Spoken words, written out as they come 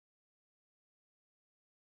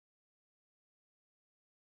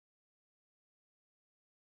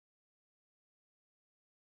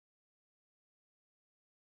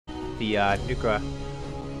the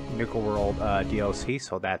Nuka World DLC,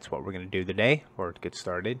 so that's what we're gonna do today. Or get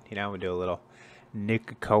started, you know, we'll do a little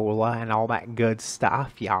Nuka Cola and all that good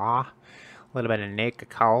stuff, yeah. A little bit of Nuka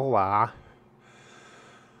Cola.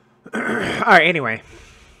 All right, anyway,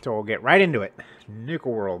 so we'll get right into it. Nuka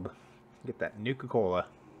World, get that Nuka Cola.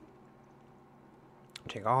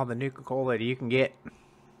 Take all the Nuka Cola that you can get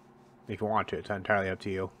if you want to. It's entirely up to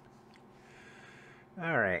you.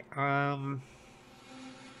 All right.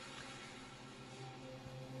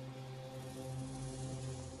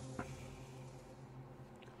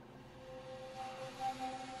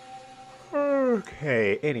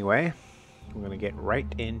 Okay, anyway, I'm gonna get right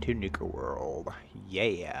into Nuka World.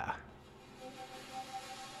 Yeah.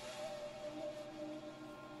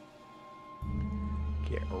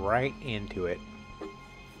 Get right into it.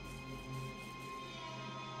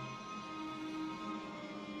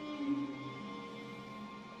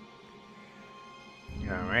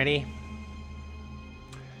 Alrighty.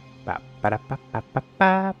 Ba ba da ba ba ba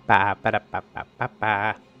ba ba ba da ba ba ba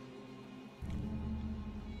ba.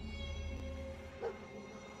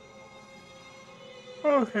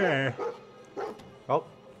 Okay. Well,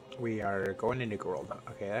 we are going to Nuka World.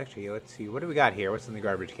 Okay, actually, let's see. What do we got here? What's in the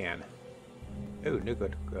garbage can? Ooh, Nuka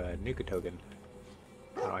token.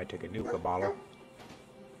 Oh, I took a Nuka bottle.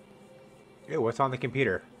 Ew, what's on the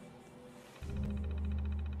computer?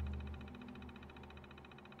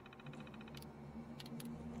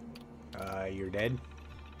 You're dead?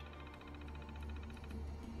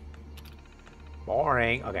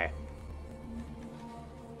 Boring. Okay.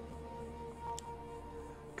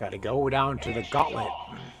 Gotta go down to the gauntlet.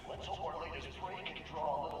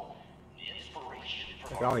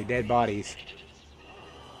 Look at all the dead bodies.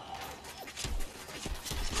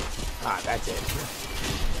 Ah, that's it.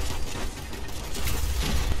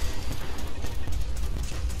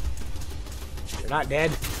 You're not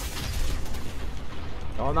dead.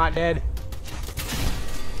 No, not dead.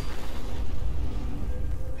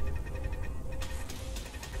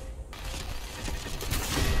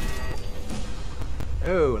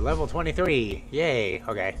 Ooh, level 23. Yay.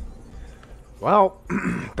 Okay. Well,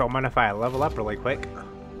 don't mind if I level up really quick.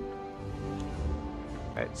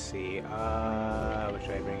 Let's see. What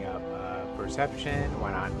should I bring up? Perception.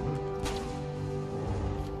 Why not?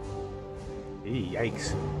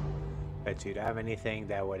 Yikes. Let's see. Do I have anything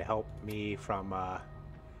that would help me from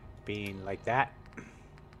being like that?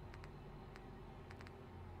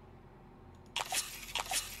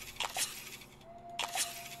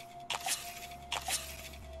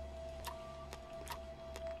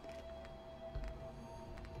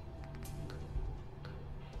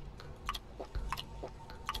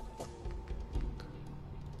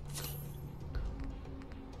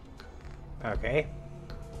 Okay.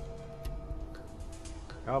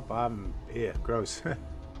 Oh, yeah, gross.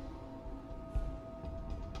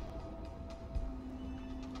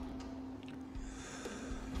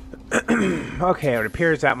 Okay, it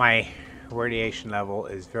appears that my radiation level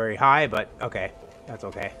is very high, but okay, that's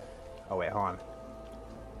okay. Oh wait, hold on.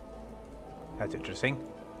 That's interesting.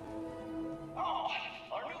 Oh,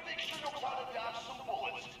 our new fixture knows how to dodge some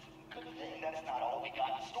bullets. Good thing that's not all we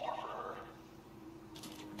got in store for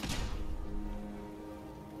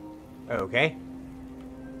her. Okay.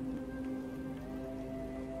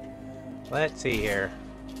 Let's see here.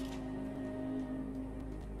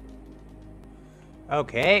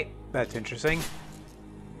 Okay, that's interesting.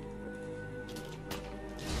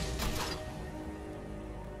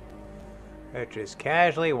 Let's just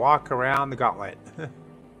casually walk around the gauntlet.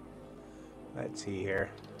 Let's see here.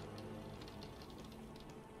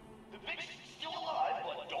 The Vixen's still alive,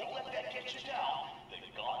 but don't let that get you down. The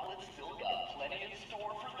gauntlet's still got plenty in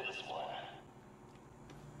store for this one.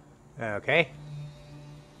 Okay.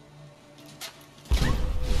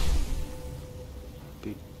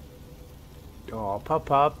 Oh,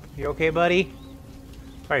 Pup, you okay, buddy?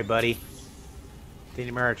 Sorry, buddy.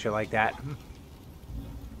 Didn't hurt you like that.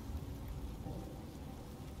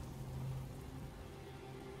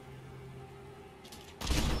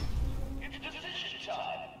 It's decision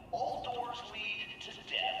time. All doors lead to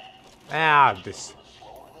death. Ah, this.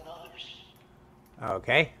 Slower than others.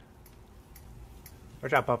 Okay.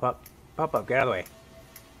 Watch out, Pup. Pup, get out of the way.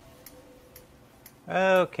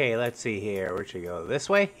 Okay, let's see here. Where should we go? This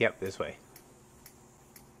way? Yep, this way.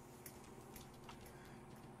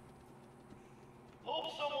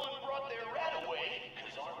 Hope someone brought their rat away,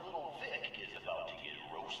 because our little Vic is about to get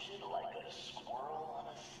roasted like a squirrel on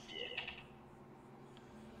a stick.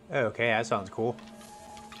 Okay, that sounds cool.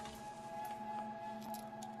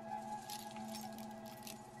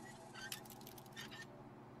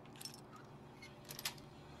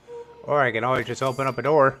 Or I can always just open up a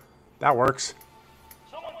door. That works.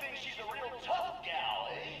 Someone thinks she's a real tough gal,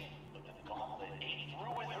 eh? But the gauntlet ain't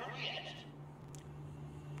through with her yet.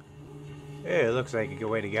 Hey, it looks like a good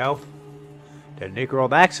way to go. The Nick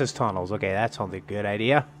World access tunnels. Okay, that sounds like a good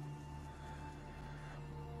idea.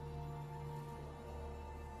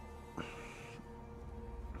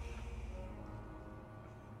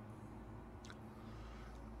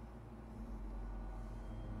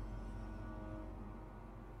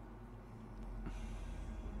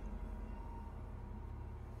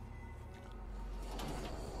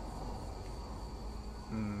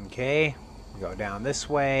 Okay, go down this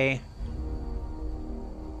way.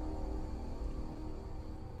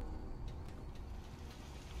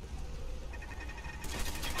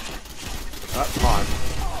 Oh, pause.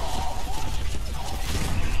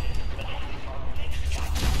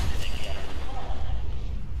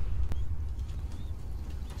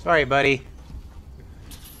 Sorry, buddy.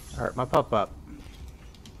 Hurt my pup.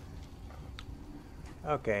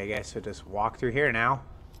 Okay, I guess we'll just walk through here now.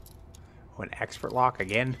 Oh, an expert lock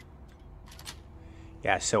again?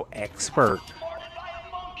 Yeah, so expert. Outsmarted by a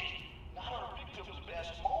monkey. Not our victim's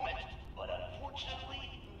best moment, but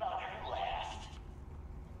unfortunately, not her last.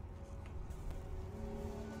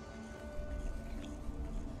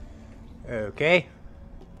 Okay.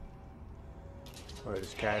 We'll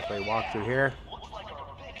just casually walk through here. Looks like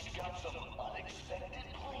our Vic's got some unexpected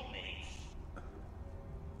playmates.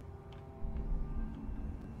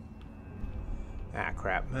 Ah,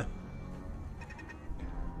 crap.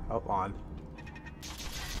 Hold on.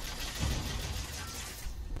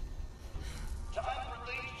 Time for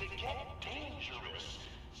things to get dangerous.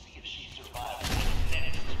 See if she survives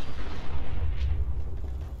next.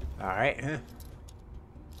 Alright.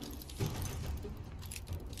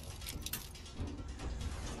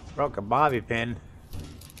 Broke a bobby pin.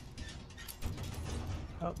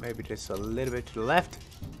 Oh, maybe just a little bit to the left.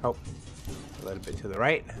 Oh, a little bit to the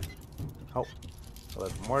right. Oh, a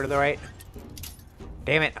little more to the right.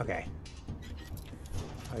 Damn it. Okay.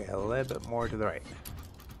 Okay, a little bit more to the right.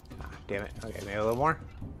 Ah, damn it. Okay, maybe a little more.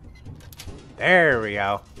 There we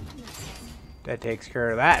go. That takes care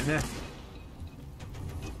of that.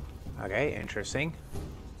 Okay, interesting.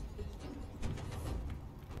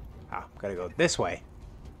 Ah, gotta go this way.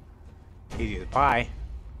 Easy as pie.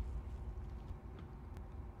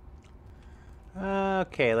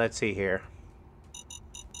 Okay, let's see here.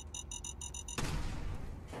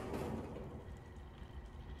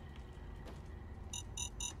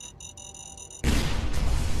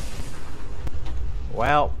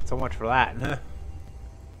 Well, so much for that.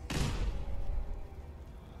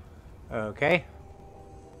 Okay.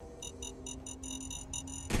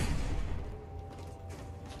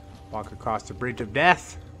 Walk across the bridge of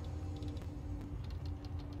death.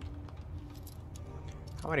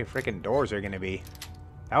 How many freaking doors are gonna be?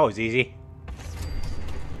 That was easy.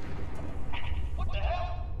 What the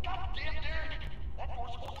hell? Goddamn, Derek! That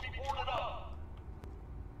door's supposed to be boarded up.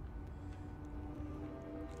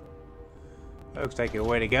 Looks like a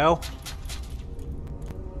way to go.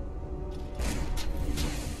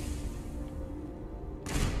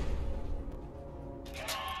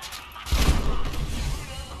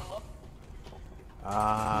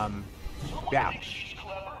 Yeah. Think she's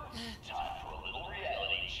clever? Time for a little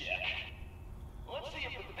reality check. Let's see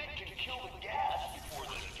if the Vic can kill the gas before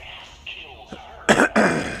the gas kills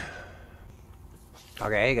her.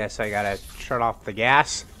 Okay, I guess I gotta shut off the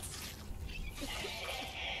gas.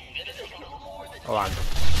 Hold on.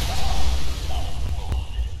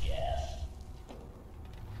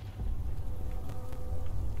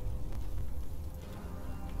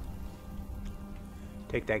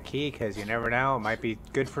 Take that key, because you never know. It might be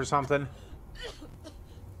good for something.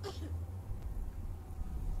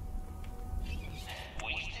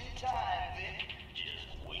 Wasting time, Vic.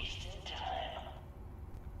 Just wasting time.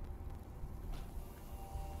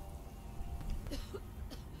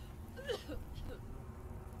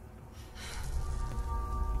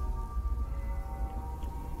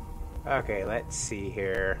 Okay, let's see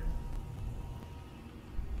here.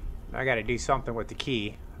 I gotta do something with the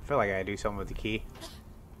key. I feel like I gotta do something with the key.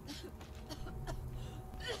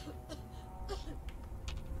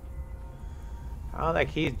 Oh, that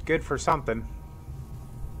key's good for something.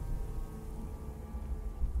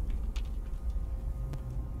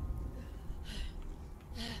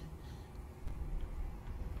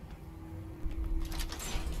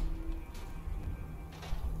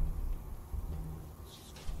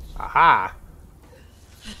 Aha!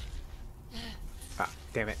 Ah,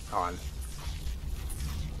 damn it. On.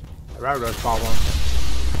 The railroad problem.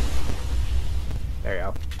 There you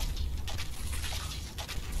go.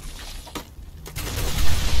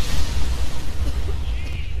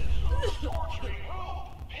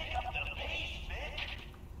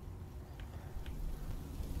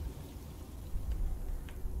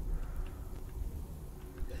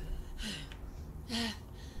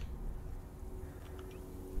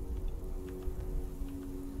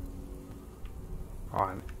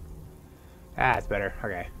 Ah, it's better.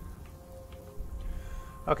 Okay.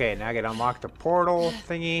 Okay, now I can unlock the portal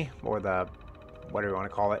thingy, or the, whatever you want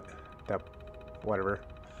to call it. The, whatever.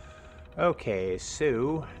 Okay,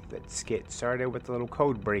 so, let's get started with a little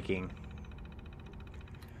code breaking.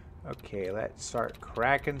 Okay, let's start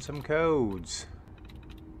cracking some codes.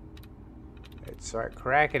 Let's start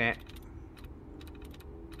cracking it.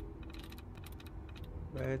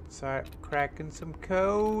 Let's start cracking some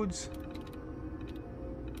codes.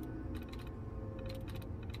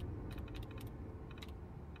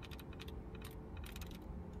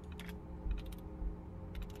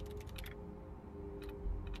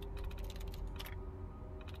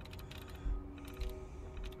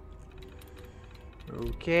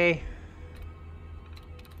 Okay.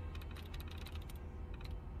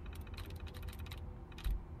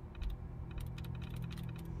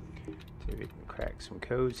 See if we can crack some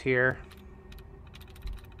codes here.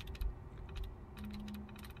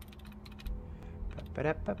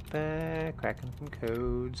 Ba-da-ba-ba, cracking some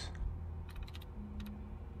codes.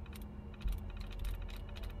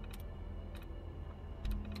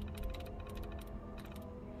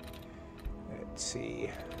 Let's see.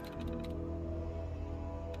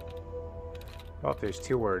 Oh, there's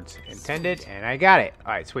 2 words. Intended, and I got it.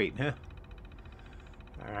 Alright, sweet.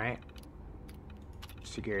 Alright.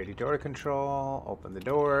 Security door control. Open the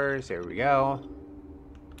doors. There we go.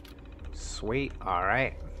 Sweet.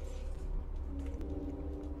 Alright.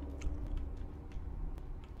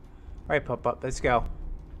 Alright, Pop-Up. Let's go.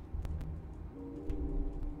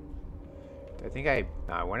 I think I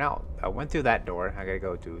went out. I went through that door. I gotta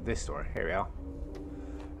go to this door. Here we go.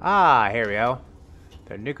 Ah, here we go.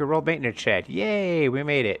 The Nuka Roll maintenance shed. Yay, we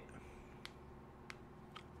made it.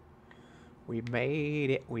 We made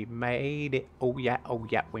it. We made it. Oh yeah,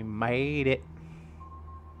 we made it.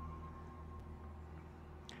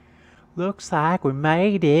 Looks like we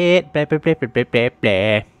made it. Blah, blah, blah, blah, blah, blah,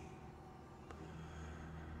 blah.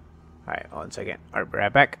 Alright, 1 second. Alright, be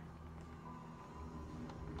right back.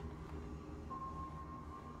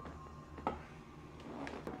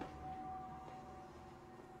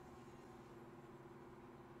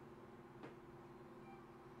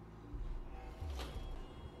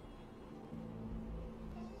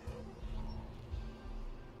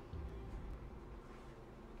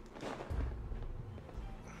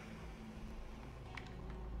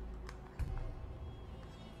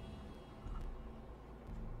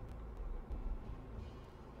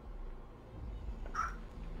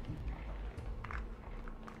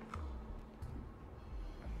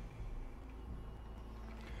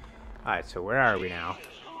 Alright, so where are we now?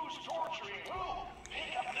 Who's torturing who?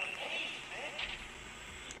 Pick up the pace,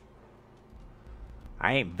 Vic.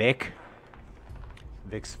 I ain't Vic.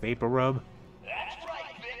 Vic's Vapor Rub. That's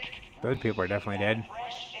right, Vic. Those people are definitely dead.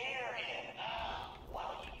 Fresh air in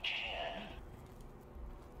while you can.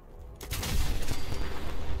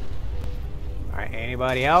 Alright,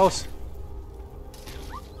 anybody else?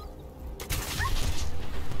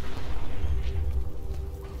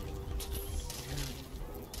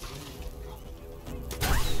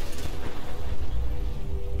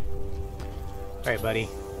 Alright, buddy.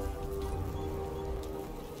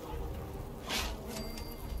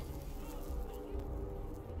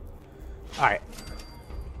 Alright.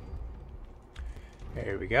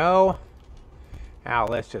 There we go. Now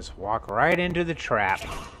let's just walk right into the trap. Damn,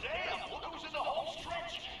 look who's in the home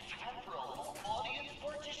stretch. Time for a little audience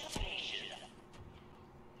participation.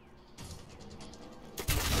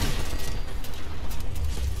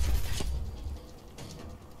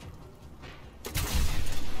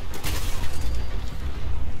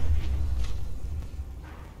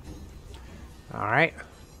 Alright.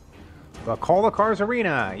 The Call the Cars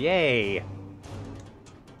Arena. Yay.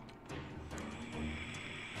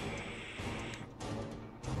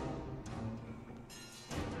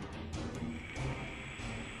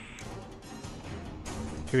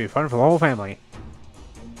 Should be fun for the whole family.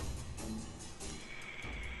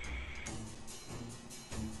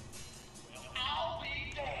 I'll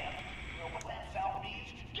be damned. You know what that sound means?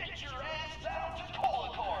 Get your ass down to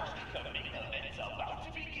Cola Cars. The main event's about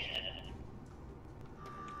to begin.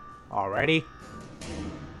 Alrighty. You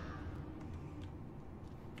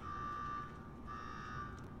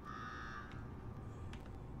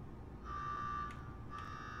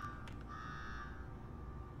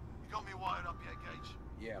got me wired up yet, Gage?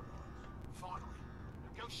 Yeah, boss. Finally.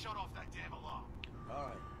 Now go shut off that damn alarm. All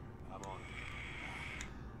right, I'm on it.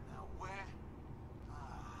 Now where?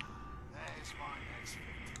 There's my next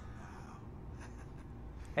victim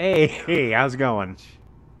now. Hey, how's it going?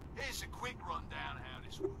 Here's a quick rundown of how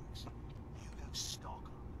this works. You go stalk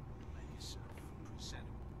 'em, make yourself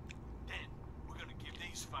presentable. Then we're gonna give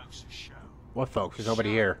these folks a show. What folks? There's nobody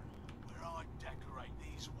here. Where I decorate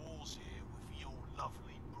these walls here with your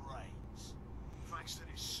lovely brains. Thanks to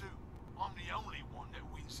this suit, I'm the only one that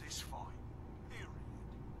wins this fight. Period.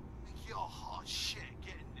 You're hot shit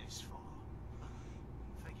getting this far.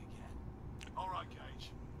 Think again. Alright,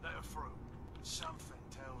 Gage. Let her through. Something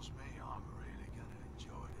tells me I'm really gonna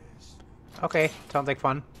enjoy this. Okay, sounds like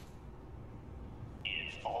fun.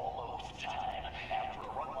 It's almost time. After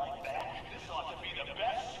a run like that, this ought to be the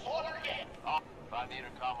best slaughter yet. Find the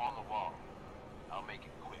intercom on the wall. I'll make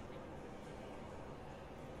it quick.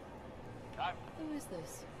 Who is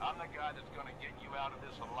this? I'm the guy that's gonna get you out of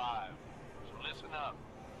this alive. So listen up.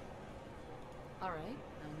 All right,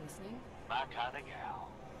 I'm listening. My kind of gal.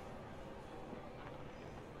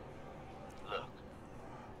 Look,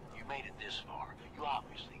 you made it this far. You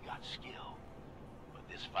obviously got skill. But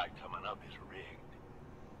this fight coming up is rigged.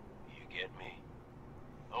 You get me?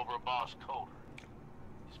 Over Boss Coulter.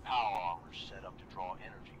 His power armor's set up to draw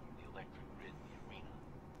energy from the electric grid in the arena.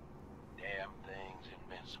 Damn thing's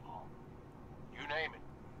invincible. You name it.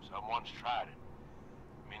 Someone's tried it.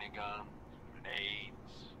 Minigun,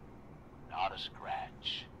 grenades, not a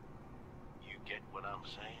scratch. You get what I'm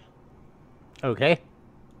saying? Okay.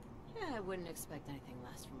 Yeah, I wouldn't expect anything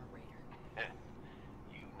less from a raider.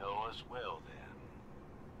 You know us well, then.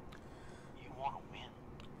 You want to win?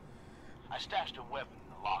 I stashed a weapon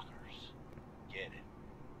in the lockers. Get it?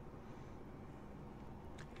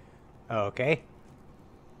 Okay.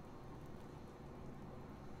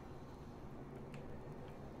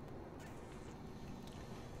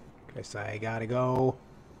 Guess I gotta go.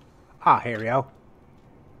 Ah, here we go.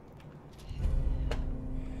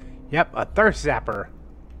 Yep, a thirst zapper.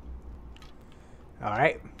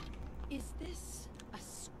 Alright. Is this a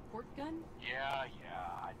squirt gun? Yeah,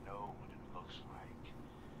 I know what it looks like.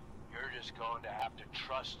 You're just going to have to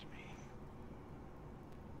trust me.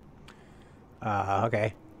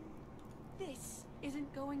 Okay. This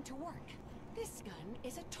isn't going to work. This gun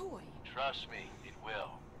is a toy. Trust me, it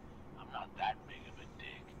will. I'm not that big of a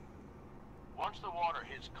dick. Once the water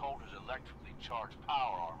hits Coulter's electrically charged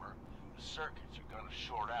power armor, the circuits are gonna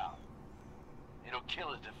short out. It'll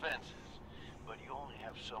kill his defenses, but you only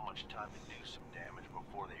have so much time to do some damage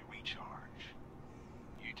before they recharge.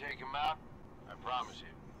 You take him out, I promise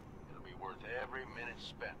you, it'll be worth every minute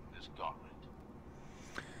spent in this gauntlet.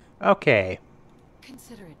 Okay.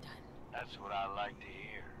 Consider it done. That's what I like to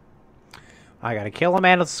hear. I gotta kill a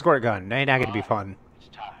man with a squirt gun. Ain't that gonna be fun? It's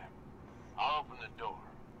time. I'll open the door.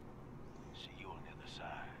 See you on the other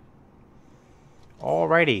side.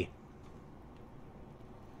 Alrighty.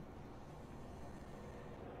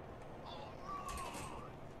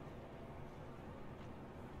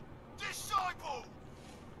 Disciple!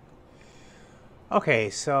 Okay,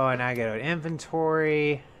 so and I go to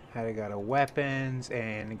inventory. I go to weapons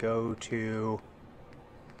and go to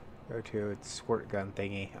its squirt gun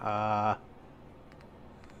thingy.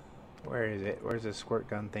 Where is it? Where's the squirt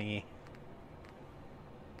gun thingy?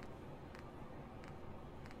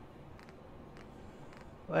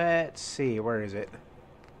 Let's see, where is it?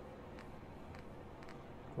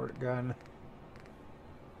 Squirt gun.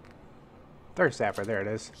 Thirst zapper, there it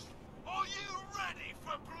is. Are you ready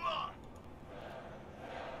for blood?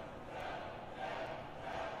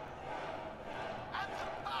 At the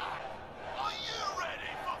back, are you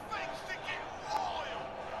ready for things to get royal?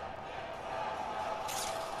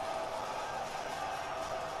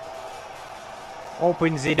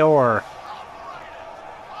 Open the door. Operator,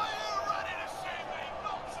 are you ready to see me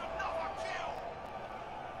notch another kill?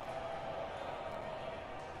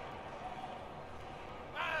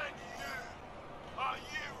 And you, are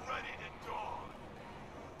you ready to die?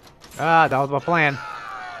 Ah, that was my plan.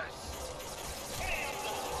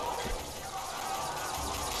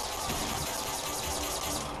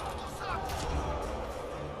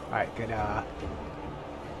 Alright, good,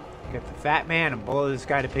 get the fat man and blow this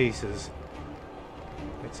guy to pieces.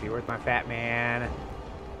 Let's see, where's my fat man?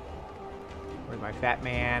 Where's my fat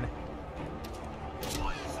man?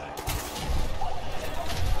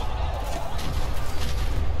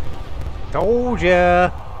 Told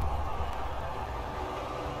ya!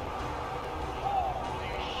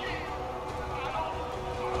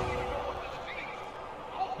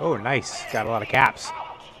 Oh, nice. Got a lot of caps.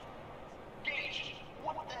 Gage,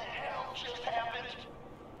 what the hell just happened?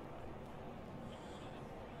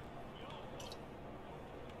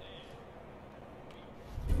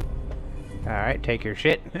 Alright, take your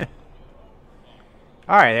shit.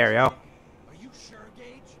 Alright, there we go. Are you sure,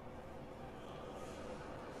 Gage?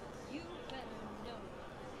 You better know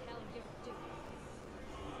what the hell you're doing.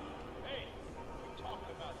 Hey, we talked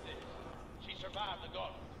about this. She survived the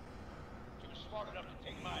gauntlet. She was smart enough to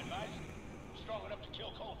take my advice.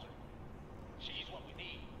 kill Coulter. She's what we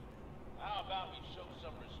need. How about we show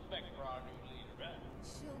some respect for our new leader, huh?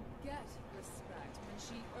 She'll get respect when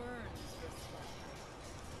she earns respect.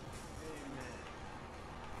 Amen.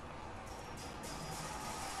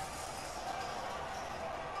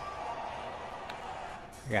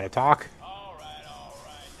 We gotta talk. All right, now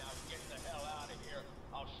get the hell out of here.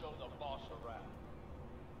 I'll show the boss around.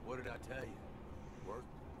 What did I tell you? Work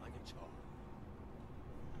like a charm.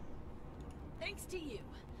 Thanks to you.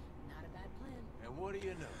 Not a bad plan. And what do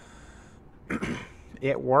you know?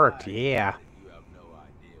 It worked, yeah. You have no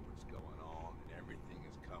idea what's going on, and everything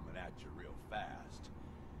is coming at you real fast.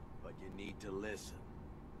 But you need to listen.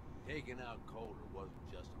 Taking out Coulter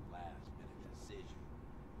wasn't just a last-minute decision.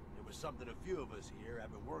 It was something a few of us here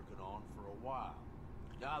have been working on for a while.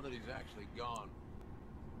 Now that he's actually gone,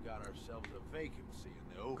 we got ourselves a vacancy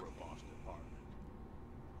in the overboss department.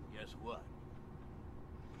 Guess what?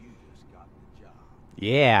 You just got the job.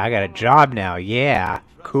 Yeah, I got a job now. Yeah,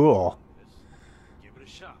 cool. Let's give it a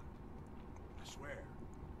shot. I swear.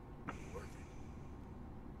 Worth it.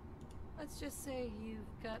 Let's just say you've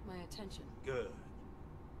got my attention. Good.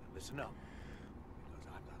 Now listen up, because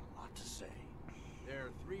I've got a lot to say. There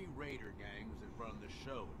are 3 raider gangs that run the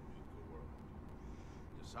show in Nuka World.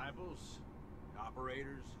 Disciples,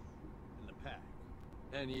 Operators, and the Pack.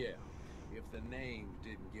 And yeah, if the names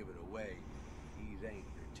didn't give it away, these ain't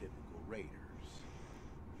your typical raiders.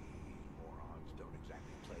 These morons don't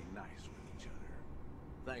exactly play nice with each other.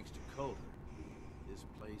 Thanks to Coulter, this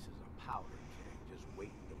place is a powder keg just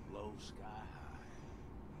waiting to blow sky high.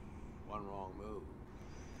 One wrong move,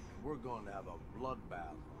 and we're going to have a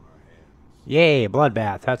bloodbath on our hands. Yay,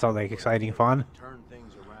 bloodbath. That sounds like exciting fun. Turn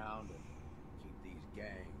things around and keep these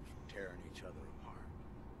gangs from tearing each other apart.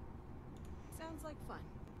 Sounds like fun.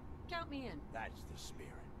 Count me in. That's the spirit.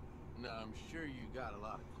 Now, I'm sure you got a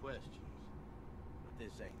lot of questions, but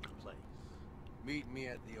this ain't the place. Meet me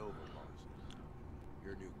at the Overbosses,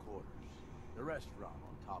 your new quarters. The restaurant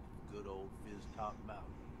on top of good old Fizz Top Mountain.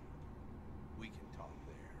 We can talk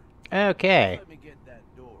there. Okay. Let me get that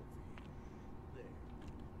door for you.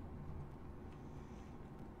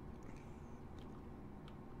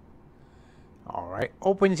 There. Alright,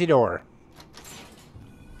 opens the door.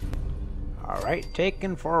 Alright,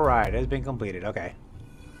 taken for a ride has been completed. Okay.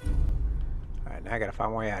 Alright, now I gotta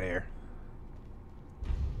find my way out of here.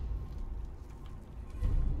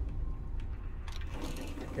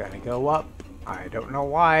 Gotta go up. I don't know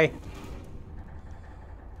why.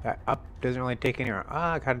 That up doesn't really take anywhere.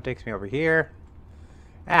 Ah, it kind of takes me over here.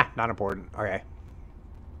 Ah, not important. Okay.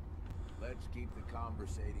 Let's keep the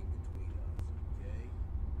conversating between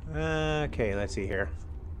us, okay? Okay, let's see here.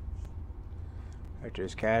 I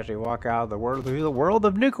just casually walk out of the world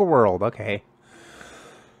of Nuka World. Okay.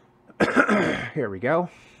 Here we go.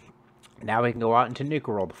 Now we can go out into Nuka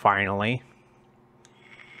World finally.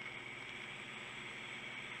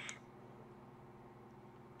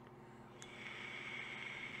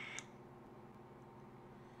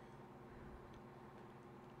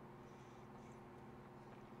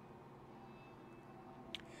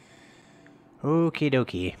 Okie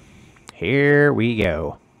dokie. Here we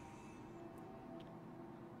go.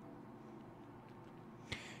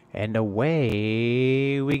 And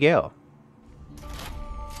away we go.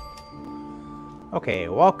 Okay,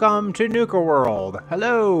 welcome to Nuka World.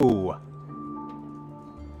 Hello.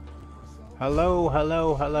 Hello,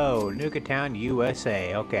 hello, hello. Nuka Town,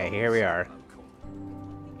 USA. Okay, here we are.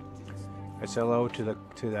 Let's say hello to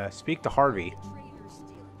the speak to Harvey.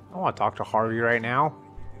 I want to talk to Harvey right now.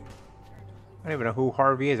 I don't even know who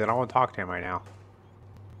Harvey is, and I want to talk to him right now.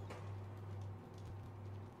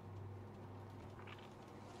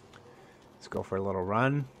 Let's go for a little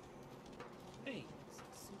run.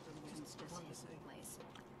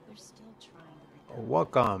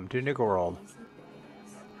 Welcome to Nuka World.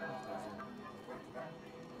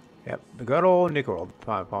 Yep, the good old Nuka World.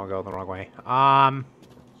 Probably going the wrong way.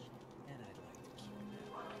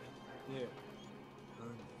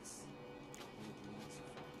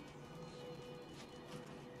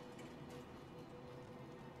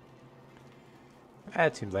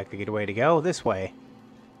 That seems like a good way to go. This way.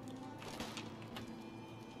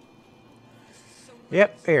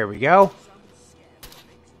 Yep, there we go.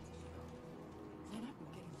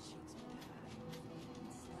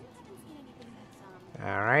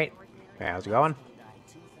 Alright. How's it going?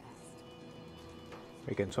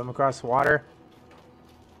 We can swim across the water.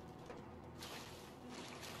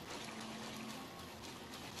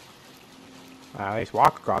 At least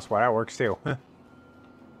walk across water. That works too.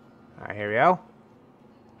 Alright, here we go.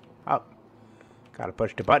 Up. Gotta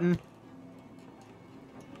push the button.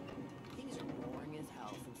 Things are boring as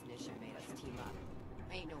hell since Nisha made us team up.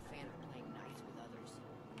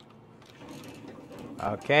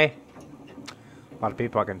 Okay. A lot of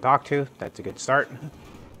people I can talk to. That's a good start.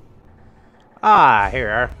 Ah, here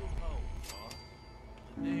we are.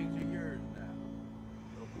 The digs are yours now.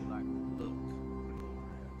 Hope you like the look.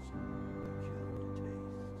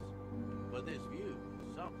 But this view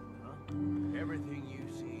is something, huh? Everything you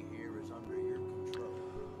see here is under your control.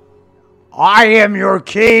 I am your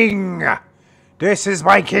king. This is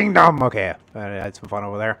my kingdom. Okay, I had some fun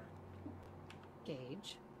over there.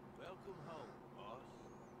 Gage. Welcome home, boss.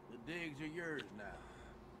 The digs are yours now.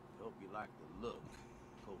 Hope you like the look.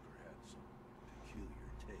 Coulter had some peculiar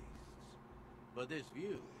tastes. But this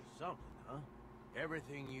view is something, huh?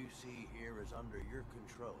 Everything you see here is under your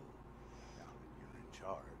control. Now that you're in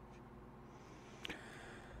charge.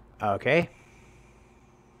 Okay.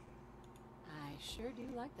 I sure do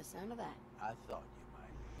like the sound of that. I thought you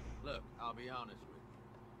might. Look, I'll be honest with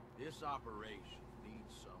you. This operation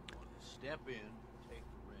needs someone to step in, take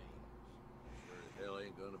the reins. Sure as hell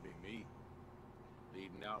ain't gonna be me.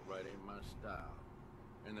 Leading outright ain't my style.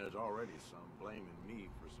 And there's already some blaming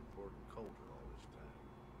me for supporting Coulter all this time.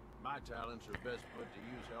 My talents are best put to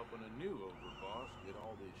use helping a new overboss get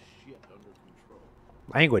all this shit under control.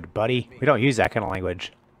 Language, buddy. We don't use that kind of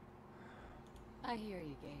language. I hear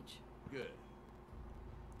you, Gage. Good.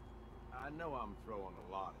 I know I'm throwing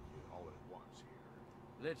a lot at you all at once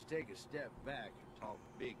here. Let's take a step back and talk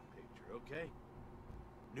big picture, okay?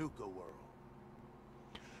 Nuka World.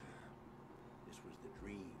 This was the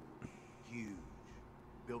dream. Huge.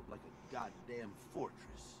 Built like a goddamn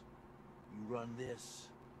fortress. You run this,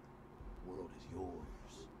 the world is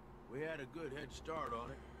yours. We had a good head start on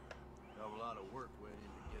it. A lot of work went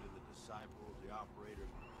into getting the disciples, the operators,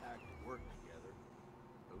 and the pack to work together.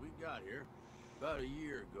 But we got here. About a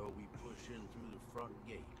year ago, we pushed in through the front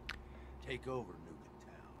gate. Take over Nuka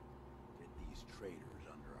Town. Get these traitors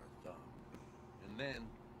under our thumb. And then,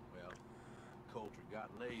 well, Coulter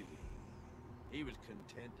got lazy. He was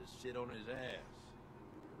content to sit on his ass.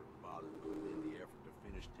 Never bothered putting in the effort to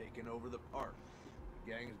finish taking over the park.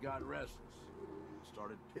 The gangs got restless.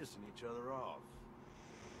 Started pissing each other off.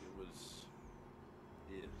 Is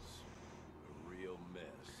a real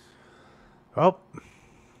mess. Oh,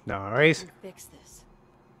 no worries. I can fix this.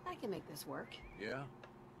 I can make this work. Yeah?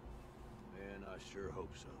 Man, I sure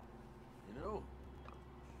hope so. You know,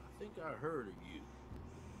 I think I heard of you.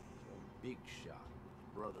 Some big shot,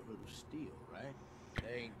 Brotherhood of Steel, right?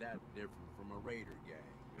 They ain't that different from a raider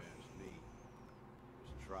gang, you ask me.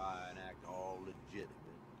 Just try and act all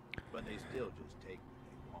legitimate, but they still just take what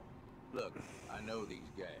they want. Look, I know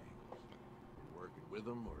these gangs. Working with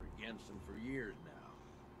them or against them for years now.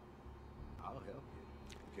 I'll help you,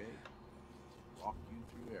 okay? Walk you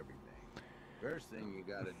through everything. First thing you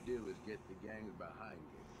gotta do is get the gangs behind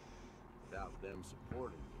you. Without them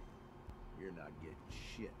supporting you, you're not getting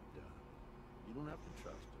shit done. You don't have to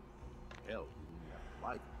trust them. Hell, you don't have to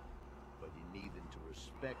like them. But you need them to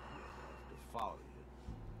respect you enough to follow you.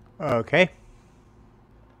 Okay.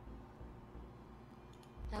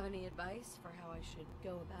 Have any advice for how I should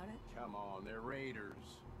go about it? Come on, they're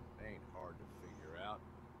raiders. They ain't hard to figure out.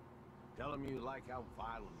 Tell them you like how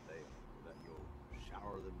violent they are, that you'll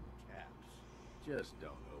shower them with caps. Just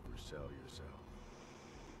don't oversell yourself.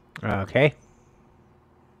 Okay.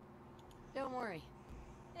 Don't worry.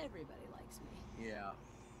 Everybody likes me. Yeah,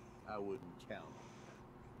 I wouldn't count on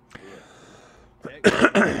that. Yeah.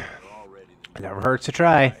 Technically, they're already the Never hurts to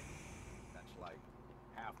try. That's like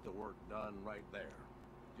half the work done right there.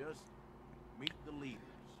 Just meet the leaders.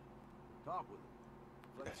 Talk with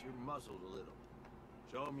them. Flex your muscles a little.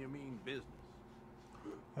 Show them you mean business.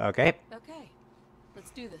 Okay. Okay.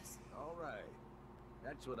 Let's do this. All right.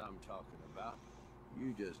 That's what I'm talking about.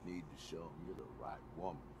 You just need to show them you're the right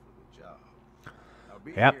woman for the job. I'll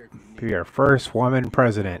be Yep. here if you Be need our me. first woman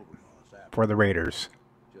president Overboss after for the Raiders.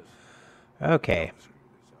 Just Okay. don't screw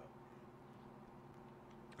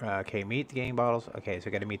this up. Okay, meet the gang bottles. Okay, so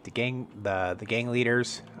we gotta meet the gang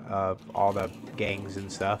leaders of all the gangs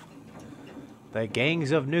and stuff. The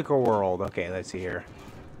gangs of Nuka World. Okay, let's see here.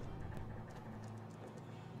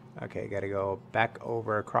 Okay, gotta go back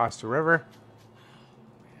over across the river.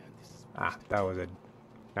 Ah, that was a...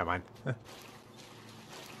 Never mind.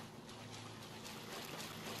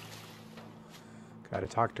 Gotta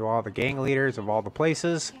talk to all the gang leaders of all the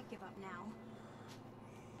places. Can't give up now.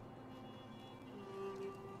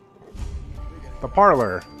 The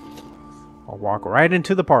parlor. I'll walk right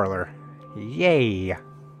into the parlor. Yay!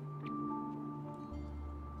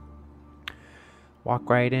 Walk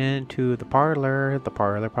right into the parlor. The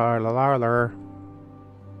parlor.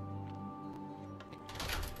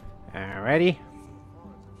 Alrighty.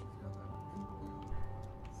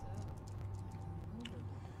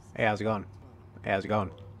 Hey, how's it going? Hey, how's it going?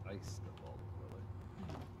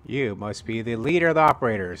 You must be the leader of the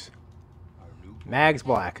operators. Mags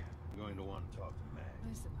Black. You're going to want to talk to Mag.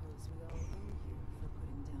 I suppose we all owe you for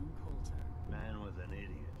putting down Coulter. Man was an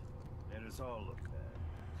idiot. Made us all look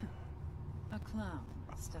bad. A clown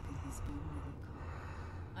stuck in his own little car.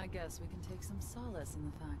 I guess we can take some solace in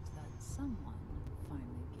the fact that someone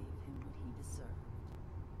finally gave him what he deserved.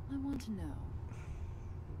 I want to know,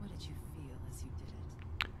 what did you feel as you did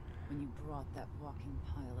it? When you brought that walking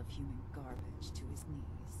pile of human garbage to his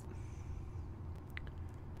knees?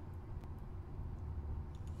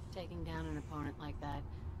 Taking down an opponent like that,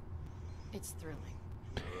 it's thrilling.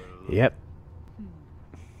 Yep.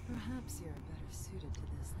 Perhaps you're better suited to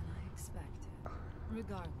this than I expected.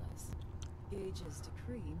 Regardless, Gage's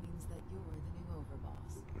decree means that you're the new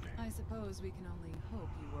overboss. I suppose we can only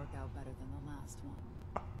hope you work out better than the last one.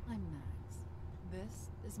 I'm Max.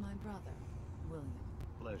 This is my brother, William.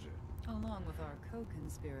 Pleasure. Along with our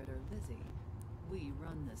co-conspirator, Lizzie, we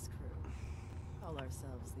run this crew. Call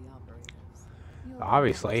ourselves the Operators. You'll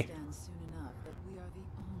Obviously. understand soon enough that we are the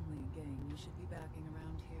only gang you should be backing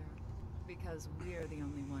around here. Because we're the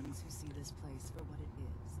only ones who see this place for what it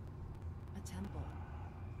is. A temple.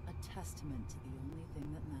 A testament to the only thing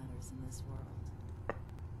that matters in this world.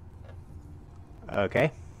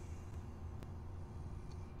 Okay.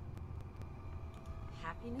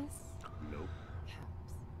 Happiness? Nope.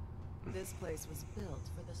 Caps. This place was built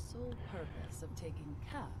for the sole purpose of taking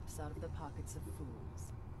caps out of the pockets of fools.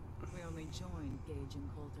 We only joined Gage and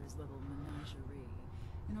Coulter's little menagerie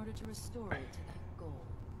in order to restore it to that goal,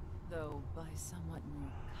 though by somewhat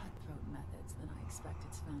more cutthroat methods than I expect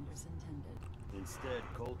its founders intended. Instead,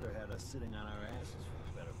 Coulter had us sitting on our asses for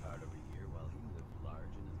the better part of a year while he lived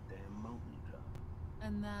large in his damn mountain top.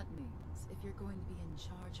 And that means if you're going to be in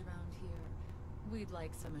charge around here, we'd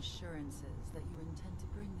like some assurances that you intend to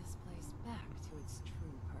bring this place back to its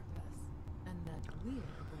true purpose. And that we're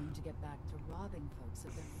going to get back to robbing folks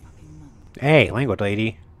of their fucking money. Hey, language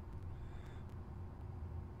lady.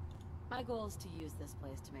 My goal is to use this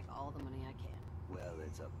place to make all the money I can. Well,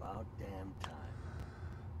 it's about damn time.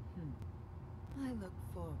 I look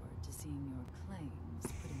forward to seeing your claims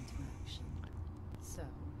put into action. So,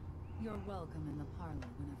 you're welcome in the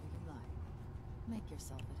parlor whenever you like. Make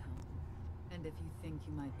yourself at home. And if you think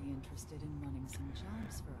you might be interested in running some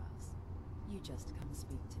jobs for us, you just come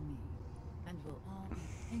speak to me. And we'll all be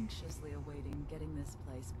anxiously awaiting getting this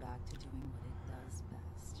place back to doing what it does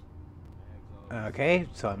best. Okay,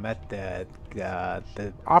 so I met the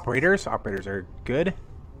operators. Operators are good.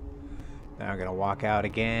 Now I'm gonna walk out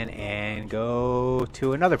again and go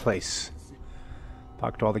to another place.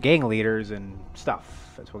 Talk to all the gang leaders and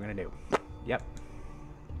stuff. That's what we're gonna do. Yep.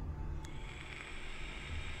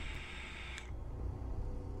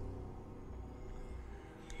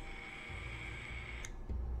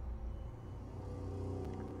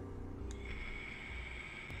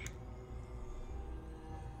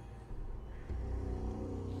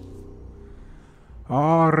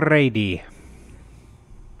 Alrighty.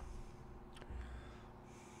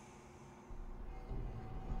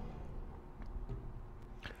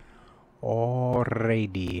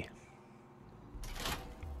 Alrighty.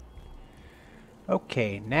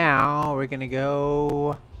 Okay, now we're gonna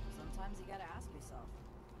go. Sometimes you gotta ask yourself,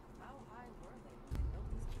 how high were they when they built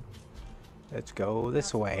these trees? Let's go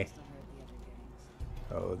this way. Supposed to hurt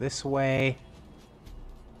the other gangs. Go this way.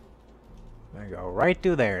 I'm gonna go right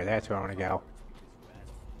through there. That's where I want to go.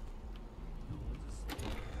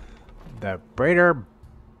 The Braider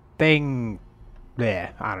thing.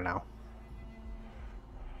 Yeah, I don't know.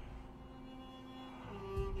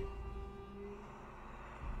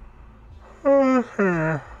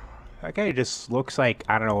 That guy just looks like,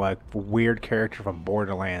 I don't know, a weird character from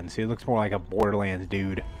Borderlands. He looks more like a Borderlands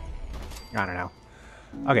dude. I don't know.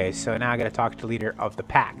 Okay, so now I gotta talk to the leader of the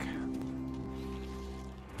pack.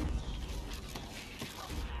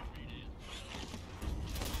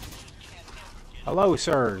 Hello,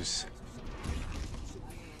 sirs.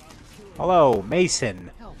 Hello,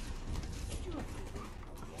 Mason.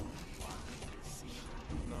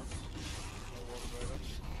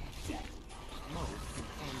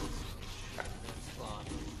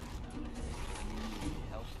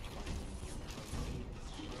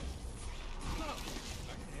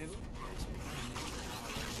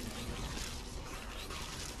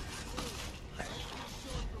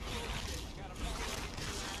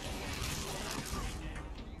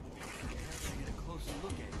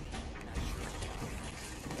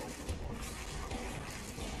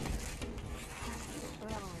 We're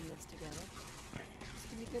all in this together. It's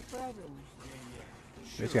gonna be good for everyone.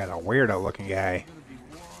 This guy's a weirdo looking guy. Gonna be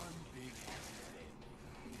one big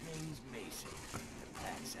name's Mason.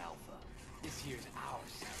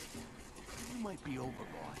 might be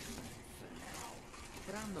overboss for now,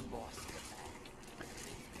 but I'm the boss of the pack.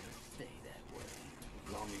 Stay that way. As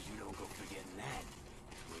long as you don't go forgetting that,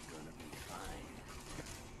 we're gonna be fine.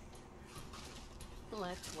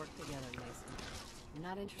 Let's work together, Mason. I'm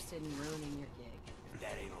not interested in ruining your gig. If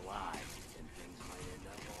that ain't a lie, then things might end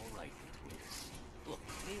up all right between us. Look,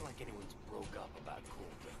 it ain't like anyone's broke up about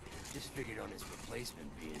Coulter. Just figured on his replacement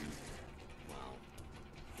being, well,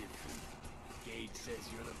 different. Gage says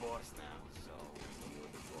you're the boss now, so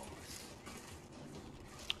you're the boss.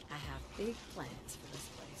 I have big plans for this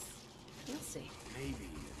place. We'll see. Maybe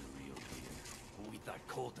you're the real deal. But we thought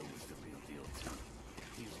Coulter was the real deal too.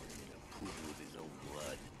 He was in a pool with his own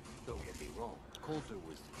blood. Don't get me wrong, Coulter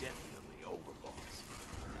was definitely overboss.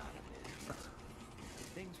 Not a man.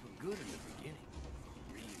 Things were good in the beginning.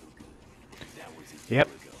 Real good. That was a year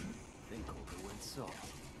ago. Then Coulter went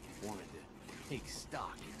soft. Wanted to take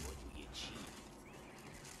stock in what we achieved.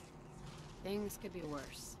 Things could be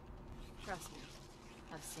worse. Trust me.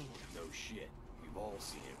 I've seen it. No shit. We've all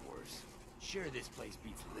seen it worse. Sure, this place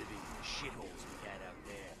beats living in the shitholes we had out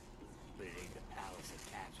there. But it ain't the palace of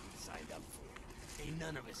caps we signed up for. Ain't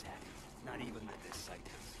none of us happy. Not even the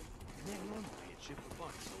disciples. And they're normally a chip of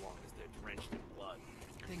fun so long as they're drenched in blood.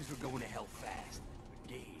 Things were going to hell fast.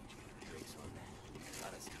 But Gage, trace on that,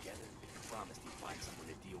 got us together. Promised he'd find someone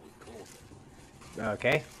to deal with Coulter.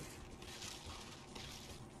 Okay.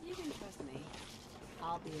 You can trust me.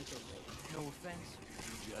 I'll be a good leader. No offense,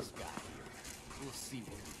 you just got here. We'll see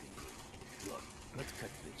what we can do. Look, let's cut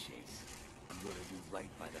to the chase. I'm gonna do right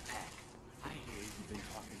by the pack. I hear you've been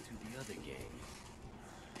talking to the other gang.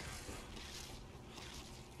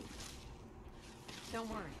 Don't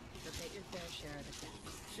worry. You'll get your fair share of the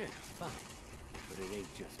caps. Sure, fine. But it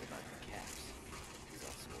ain't just about the caps. It's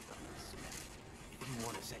also about respect. If you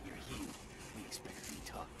want us at your heel, we expect to be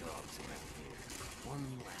top dogs around here. One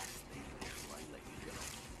last thing before I let you go.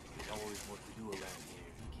 There's always work to do around here,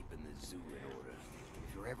 keeping the zoo in order.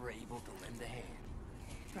 If you're ever able to lend a hand,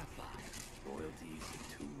 drop by. Loyalty's a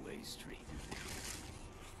two-way street.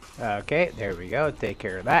 Okay, there we go. Take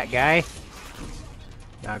care of that guy.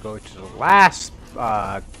 Now go to the last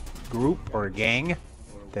group or gang,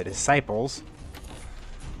 the disciples,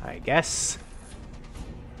 I guess.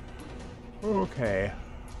 Okay.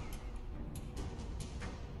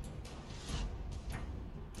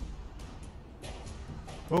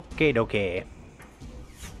 Okay, okay.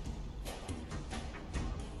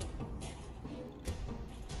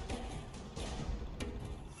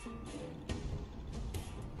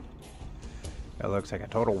 It looks like a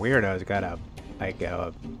total weirdo. He's got a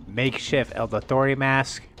makeshift El Dottore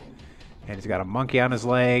mask, and he's got a monkey on his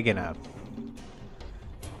leg and a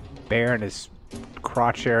bear in his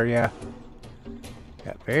crotch area.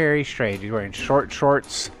 Yeah, very strange. He's wearing short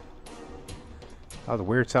shorts. All the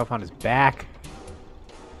weird stuff on his back.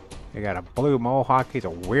 He got a blue mohawk. He's a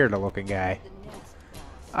weird looking guy.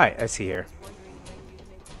 Alright, let's see here.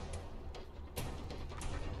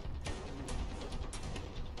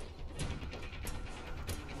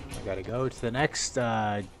 I gotta go to the next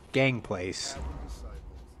gang place.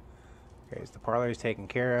 Okay, so the parlor is taken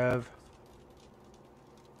care of.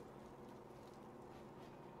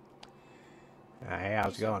 Hey,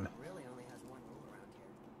 how's it going? Really only has one rule around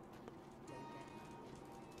here.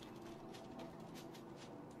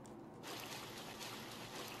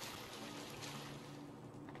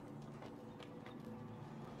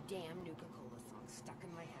 Damn Nuka-Cola song stuck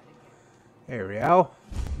in my head again. Here we go.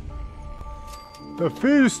 The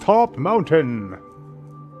Fizz Top Mountain.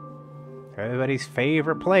 Everybody's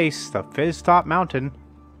favorite place, the Fizz Top Mountain.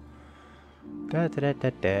 Da, da, da, da,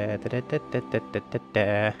 da, da, da, da, da, da, da,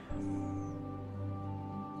 da.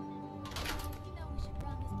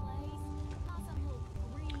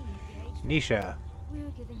 Nisha. We're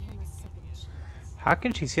giving him a second chance. How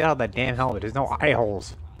can she see out of that damn helmet? There's no eye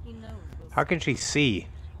holes. He knows we'll How can she see?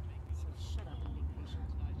 so shut up and be patient.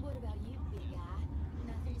 What about you, big guy?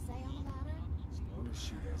 Nothing to say on the matter? Notice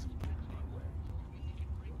she hasn't been my way.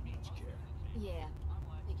 Don't much care. Yeah,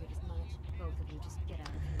 figured as much. Both of you just get out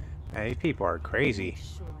of here. Man, these people are crazy.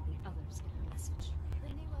 Sure the others get a message.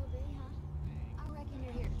 The new OB, huh? I reckon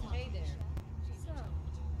you're here to talk. Hey there. So,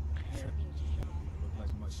 Look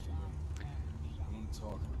like much to you. I want to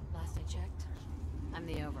talk. Last I checked, I'm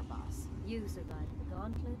the overboss. you survived the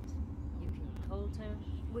gauntlet. You killed Coulter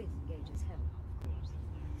with Gage's help, of course.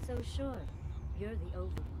 So sure, you're the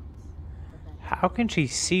overboss. But that How can she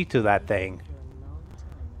see through that thing? for a long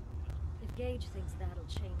time now. If Gage thinks that'll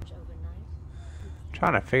change overnight,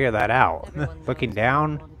 Trying to figure that out. Everyone Looking knows down,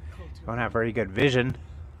 wanted Coulter don't have very good vision. Of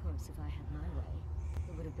course, if I had my way,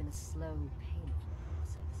 it would have been a slow, painful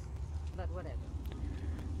process. But whatever.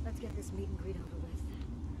 Let's get this meet and greet over with.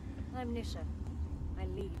 I'm Nisha. I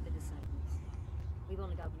lead the Disciples. We've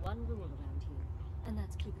only got one rule around here, and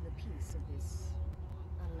that's keeping the peace of this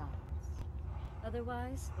alliance.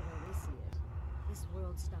 Otherwise, the way we see it, this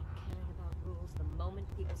world stopped caring about rules the moment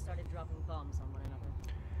people started dropping bombs on one another.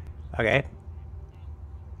 Okay.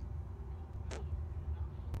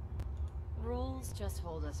 Rules just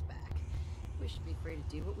hold us back. We should be free to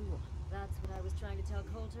do what we want. That's what I was trying to tell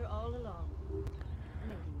Coulter all along.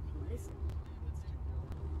 Maybe if he listened, he'd still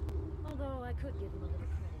go. Although I could give him a little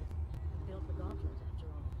credit. He built the gauntlet, after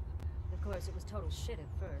all. Of course, it was total shit at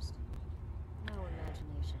first. No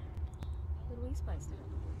imagination. But we spiced it up.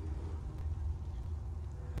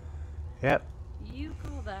 Yep. You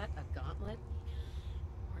call that a gauntlet?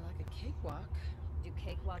 More like a cakewalk. Do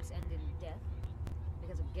cakewalks end in death?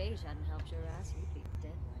 Because if Gage hadn't helped your ass, you'd be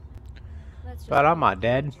dead right now. Let's just But I'm not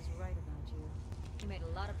dead. Which is right about you. You made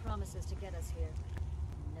a lot of promises to get us here.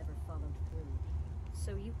 And never followed through.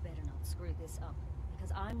 So you better not screw this up.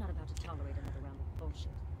 Because I'm not about to tolerate another round of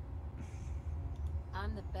bullshit.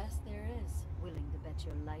 I'm the best there is. Willing to bet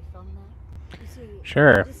your life on that? You see,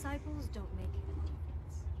 Sure. Disciples don't make a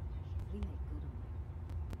defense. We make good on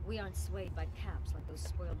them. We aren't swayed by caps like those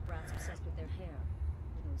spoiled brats obsessed with their hair.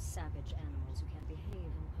 Or those savage animals who can't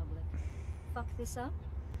behave in public. Fuck this up,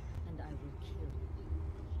 and I will kill you.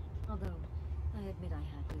 Although, I admit I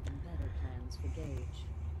had even better plans for Gage.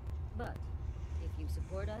 But, if you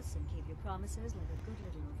support us and keep your promises like a good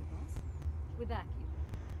little overboss, we back you.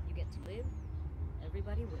 You get to live,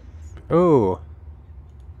 everybody wins. Ooh.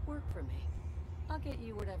 Work for me. I'll get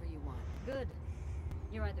you whatever you want. Good.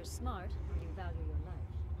 You're either smart or you value your life.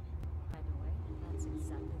 Either way, that's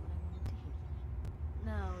exactly what I wanted to hear.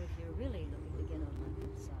 Now, if you're really looking to get on my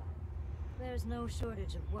good side, there's no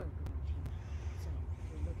shortage of work around here. So,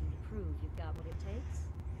 if you're looking to prove you've got what it takes,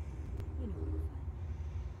 you know where to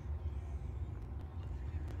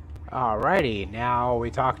find me. Alrighty, now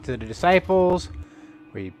we talked to the disciples.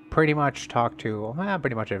 We pretty much talked to, well,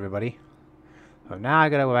 pretty much everybody. So now I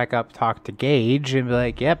gotta go back up, talk to Gage, and be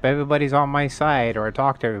like, yep, everybody's on my side, or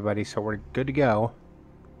talk to everybody, so we're good to go.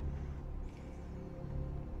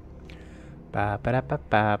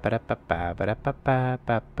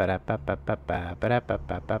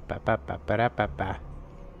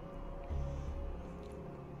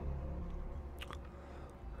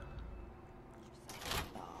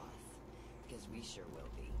 Because we sure will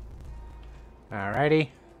be. Alrighty.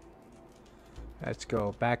 Let's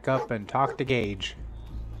go back up and talk to Gage.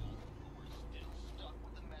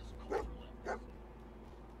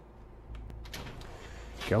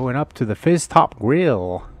 Going up to the Fizz Top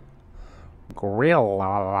Grill. Grill.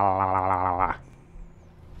 La, la, la, la, la, la.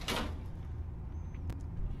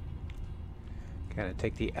 Gonna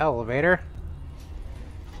take the elevator.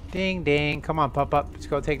 Ding ding. Come on, Pup Up. Let's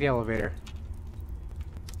go take the elevator.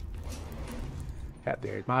 Yep,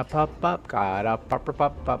 there's my Pup Up. Got a Pup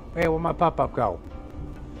Up. Hey, where'd my Pup Up go?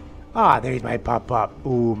 Ah, there's my Pup Up.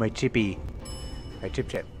 Ooh, my Chippy. My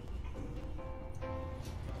Chip.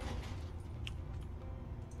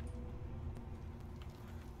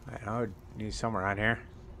 I know, need somewhere around here.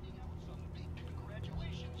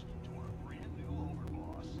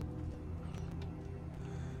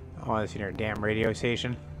 Oh, it's in our damn radio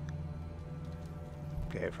station.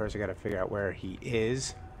 Okay, first I gotta figure out where he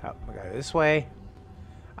is. Oh, we gotta go this way.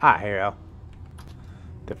 Ah, here we go.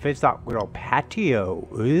 The Fizz Top Grill patio.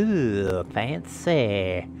 Ooh,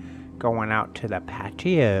 fancy. Going out to the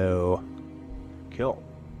patio. Cool.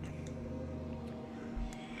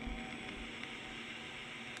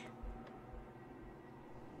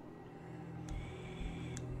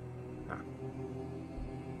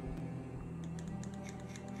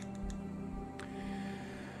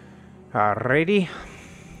 Alrighty,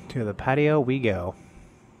 to the patio we go.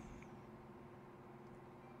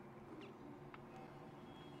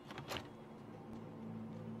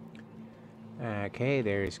 Okay,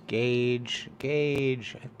 there's Gage.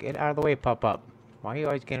 Gage, get out of the way, Pup Up. Why are you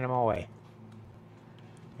always getting in my way?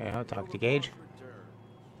 Yeah, I'll talk to Gage.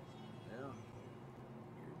 Well,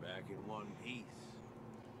 you're back in one piece.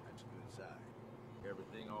 That's a good sign.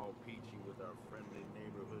 Everything all peachy with our friendly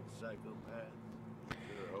neighborhood psychopath.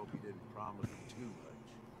 Sure hope you didn't promise him too much.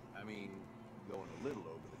 I mean, going a little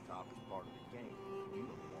over the top is part of the game. You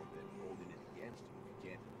don't want them holding it against you if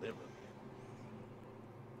you can't deliver.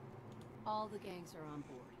 All the gangs are on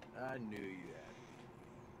board. I knew you had.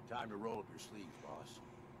 Time to roll up your sleeves, boss.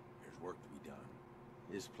 There's work to be done.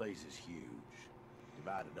 This place is huge.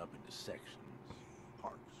 Divided up into sections,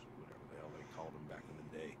 parts, whatever the hell they called them back in the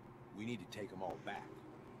day. We need to take them all back,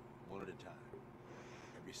 one at a time.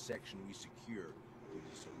 Every section we secure gives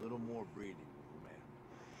us a little more breathing room, man.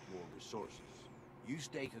 more resources. You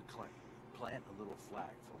stake a claim, plant a little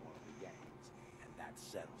flag for one of the gangs, and that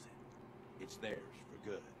settles it. It's theirs for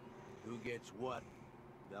good. Who gets what,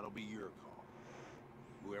 that'll be your call.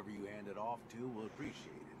 Whoever you hand it off to will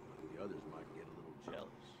appreciate it, but the others might get a little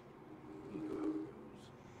jealous. You know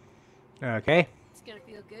how it goes. Okay. It's gonna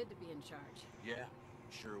feel good to be in charge. Yeah,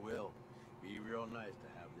 sure will. Be real nice to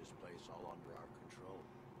have this place all under our control.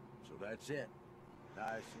 So that's it.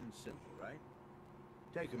 Nice and simple, right?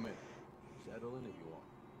 Take a minute. Settle in if you want.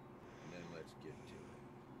 And then let's get to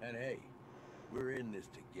it. And hey, we're in this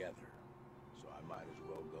together. So I might as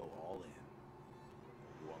well go all in.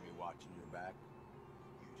 You want me watching your back?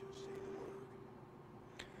 You just say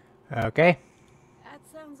the word. Okay. That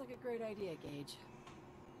sounds like a great idea, Gage.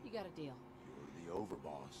 You got a deal. You're the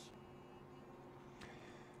overboss.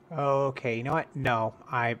 Okay, you know what? No,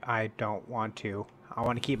 I don't want to. I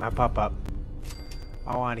want to keep my pup up.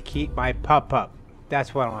 I want to keep my pup up.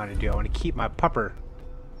 That's what I want to do. I want to keep my pupper.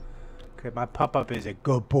 Because my pup up is a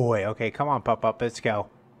good boy. Okay, come on, pup up. Let's go.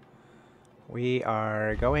 We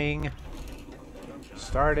are going.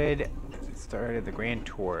 Started the Grand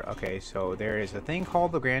Tour. Okay, so there is a thing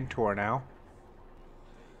called the Grand Tour now.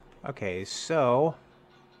 Okay, so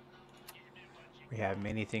we have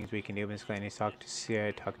many things we can do. Miss Glennis, talk to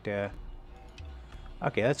Sierra, talk to...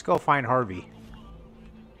 Okay, let's go find Harvey.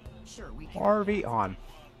 Sure, we can. Harvey on.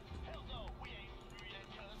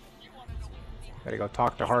 Gotta go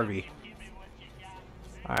talk to Harvey.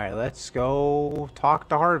 Alright, let's go talk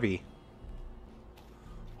to Harvey.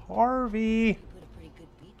 Harvey! Put a pretty good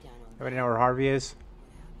beat down on Everybody know where Harvey is?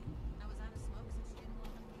 I was out of smoke since you didn't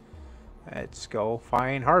want Let's go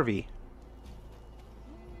find Harvey.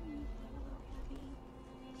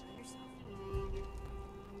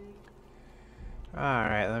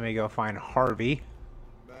 Alright, let me go find Harvey.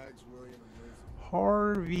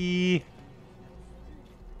 Harvey!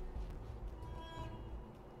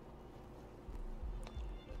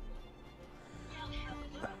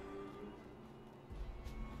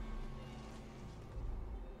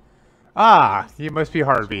 Ah, you must be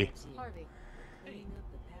Harvey. Harvey. Hey,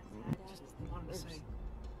 just wanted to say,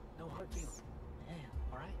 no hard feelings.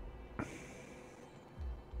 All right?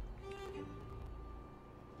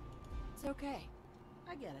 It's okay.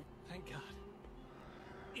 I get it. Thank God.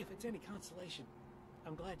 If it's any consolation,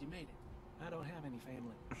 I'm glad you made it. I don't have any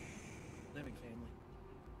family. Living family.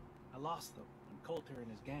 I lost them when Coulter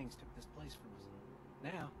and his gangs took this place from us.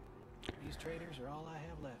 Now, these traitors are all I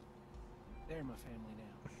have left. They're my family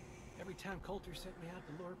now. Every time Coulter sent me out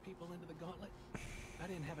to lure people into the gauntlet, I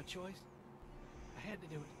didn't have a choice. I had to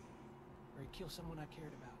do it, or he'd kill someone I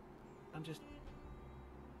cared about. I'm just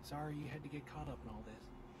sorry you had to get caught up in all this.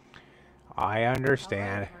 I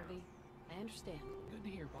understand. All right, Harvey. I understand. Good to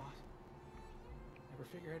hear, boss. Never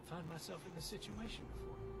figured I'd find myself in this situation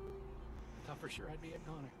before. I thought for sure I'd be a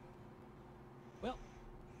goner. Well,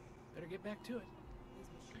 better get back to it.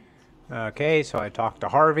 Okay, so I talked to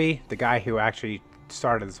Harvey, the guy who actually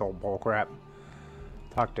started this whole bullcrap.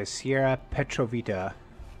 Talked to Sierra Petrovita.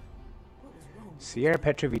 Sierra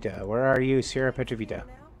Petrovita, where are you, Sierra Petrovita?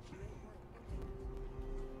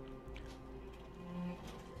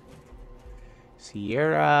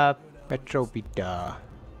 Sierra Petrovita.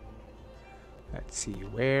 Let's see,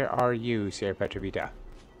 where are you, Sierra Petrovita?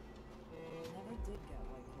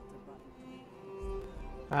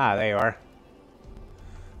 Ah, there you are.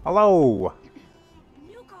 Hello!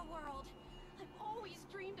 Nuka World! I've always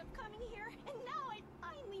dreamed of coming here, and now I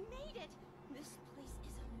finally made it! This place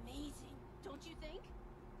is amazing, don't you think?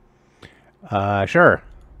 Sure.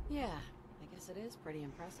 Yeah, I guess it is pretty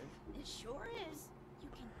impressive. It sure is. You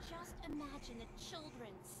can just imagine the children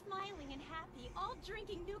smiling and happy, all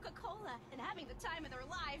drinking Nuka-Cola and having the time of their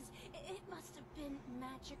lives. It must have been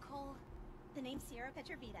magical. The name's Sierra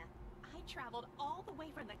Petrovita. I traveled all the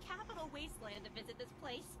way from the capital wasteland to visit this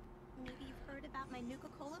place. Maybe you've heard about my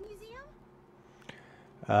Nuka-Cola museum?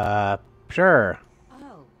 Sure.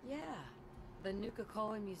 Oh, yeah. The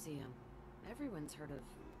Nuka-Cola Museum. Everyone's heard of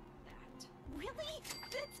that. Really?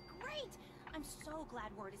 That's great! I'm so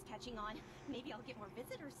glad word is catching on. Maybe I'll get more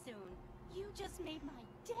visitors soon. You just made my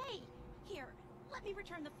day. Here, let me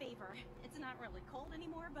return the favor. It's not really cold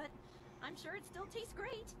anymore, but I'm sure it still tastes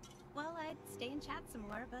great. Well, I'd stay and chat some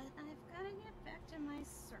more, but I've got to get back to my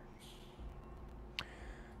search.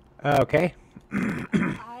 Okay.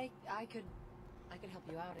 I could help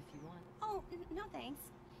you out if you want. Oh, no thanks.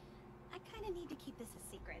 I kind of need to keep this a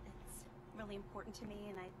secret. It's really important to me,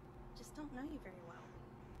 and I just don't know you very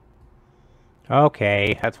well.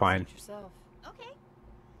 Okay, that's fine. Suit yourself. Okay.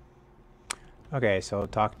 Okay, so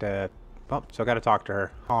talk to... Oh, so I gotta talk to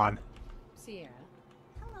her. Hold on. Sierra.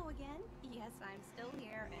 Hello again. Yes, I'm still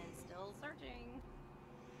here, and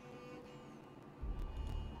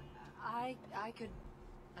I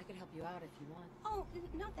could help you out if you want. Oh,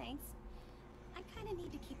 no thanks. I kind of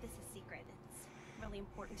need to keep this a secret. It's really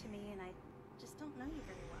important to me, and I just don't know you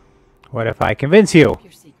very well. What if I convince you?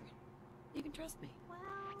 Your secret. You can trust me. Well,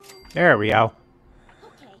 There we go.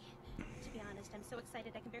 okay. To be honest, I'm so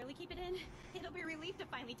excited I can barely keep it in. It'll be a relief to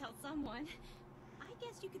finally tell someone. I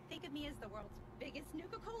guess you could think of me as the world's biggest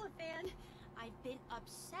Nuka-Cola fan. I've been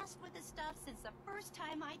obsessed with this stuff since the first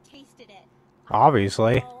time I tasted it.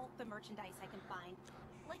 Obviously. All the merchandise I can find.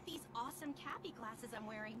 Like these awesome Cappy glasses I'm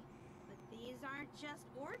wearing. But these aren't just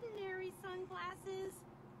ordinary sunglasses.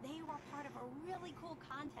 They were part of a really cool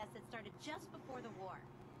contest that started just before the war. Oh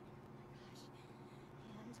my gosh.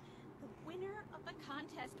 And the winner of the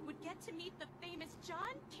contest would get to meet the famous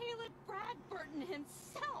John Caleb Bradburton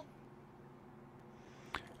himself.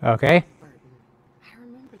 Okay. Burton. I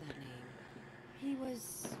remember that name. He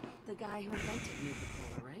was the guy who invented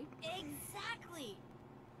Nuka-Cola, right? Exactly.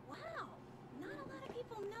 Wow. Not a lot of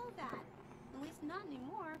people know that. At least not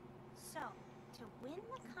anymore. So, to win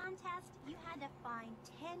the contest, you had to find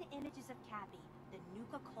 10 images of Cappy, the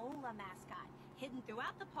Nuka-Cola mascot, hidden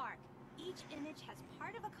throughout the park. Each image has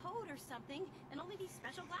part of a code or something, and only these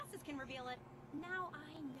special glasses can reveal it. Now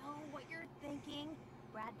I know what you're thinking.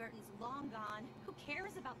 Bradburton's long gone. Who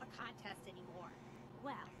cares about the contest anymore?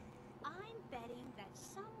 Well, I'm betting that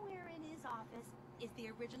somewhere in his office is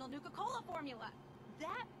the original Nuka-Cola formula.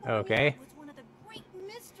 That formula was one of the great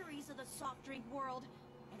mysteries of the soft drink world,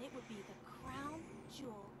 and it would be the crown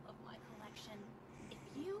jewel of my collection. If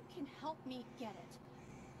you can help me get it,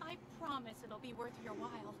 I promise it'll be worth your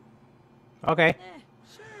while. Okay.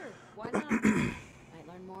 Sure. Why not? Might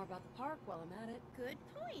learn more about the park while I'm at it. Good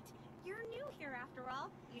point. You're new here after all.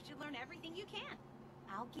 You should learn everything you can.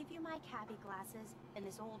 I'll give you my Cappy glasses and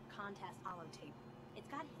this old contest holotape. It's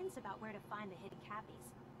got hints about where to find the hidden Cappies.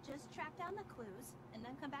 Just track down the clues, and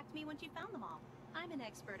then come back to me once you've found them all. I'm an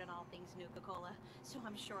expert in all things Nuka-Cola, so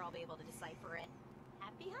I'm sure I'll be able to decipher it.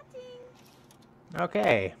 Happy hunting!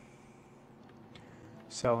 Okay.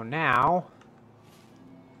 So now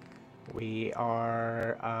we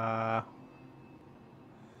are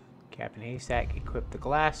Captain Haystack, equip the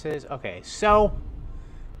glasses. Okay, so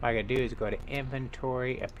what I gotta do is go to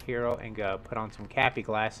inventory, apparel, and go put on some Cappy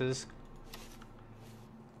glasses.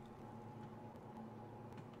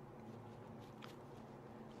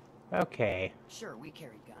 Okay. Sure, we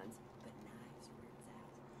carry guns, but knives are where it's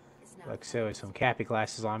at. It's not Looks so with some Cappy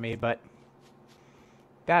glasses on me, but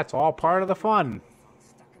that's all part of the fun.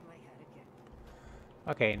 stuck in my head again.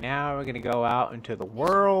 Okay, now we're gonna go out into the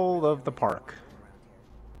world of the park.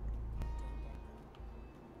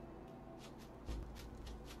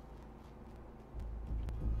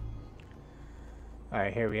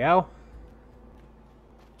 Alright, here we go.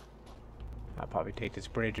 I'll probably take this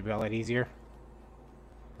bridge a bit easier.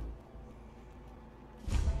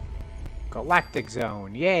 Galactic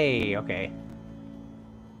Zone, yay! Okay.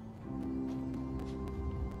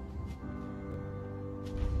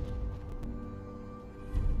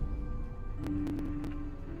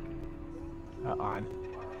 On.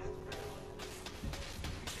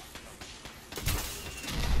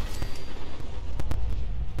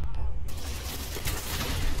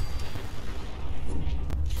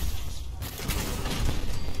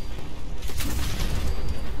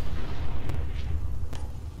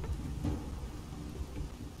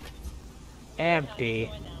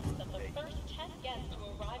 Empty. The first 10 guests to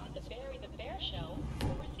arrive at the Berry the Bear Show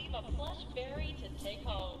will receive a plush berry to take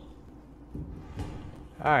home.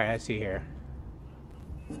 Alright, let's see here.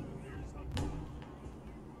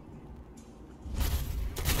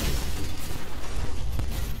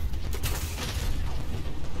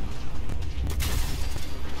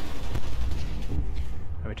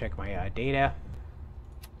 Let me check my data.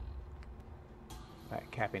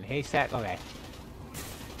 Alright, Captain Haystack. Okay.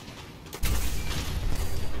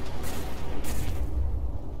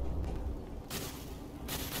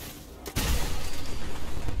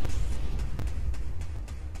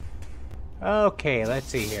 Okay, let's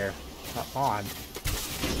see here. Come on.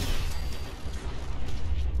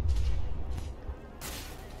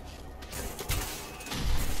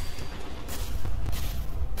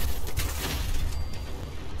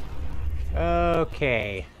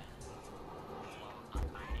 Okay.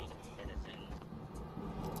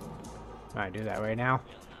 Might do that right now.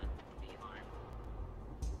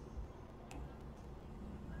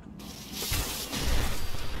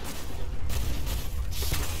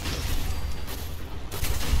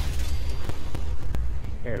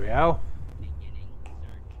 Here we go.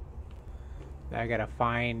 Now I gotta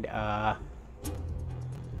find out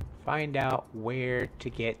where to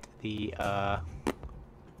get the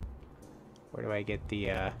where do I get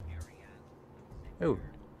the Ooh.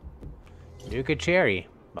 Nuka Cherry.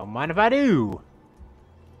 Don't mind if I do.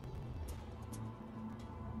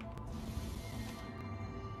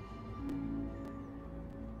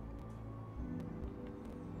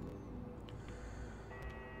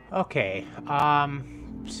 Okay,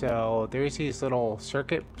 so there's these little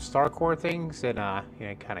circuit star core things, and, you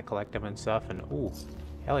know, kind of collect them and stuff, and, ooh,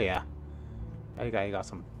 hell yeah. You got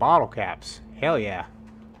some bottle caps. Hell yeah.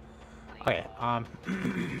 Okay,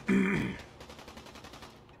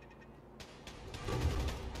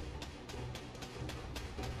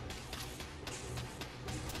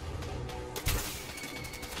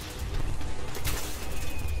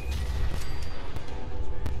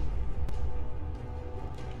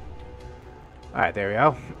 alright, there we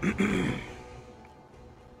go.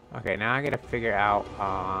 Okay, now I gotta figure out,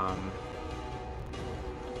 am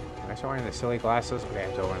I still wearing the silly glasses? Okay,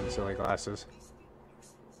 I'm still wearing the silly glasses.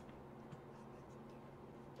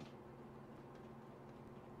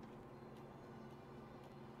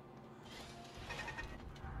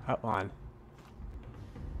 Up on.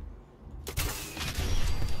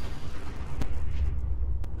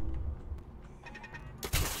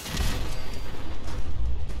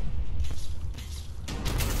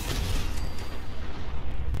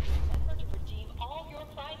 Remember to redeem all your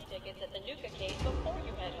prize tickets at the Nuka Cave before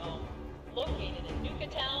you head home. Located in Nuka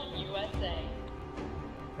Town, USA.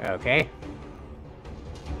 Okay.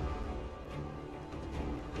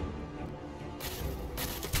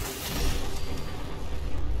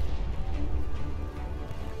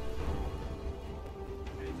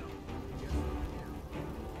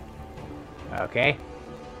 Okay.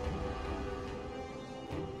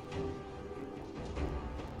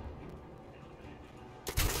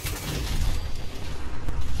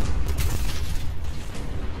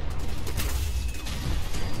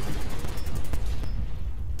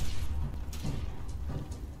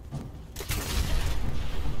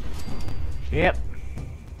 Yep.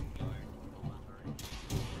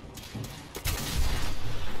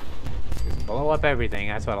 Just blow up everything,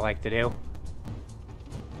 that's what I like to do.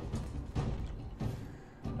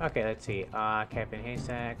 Okay, let's see. Captain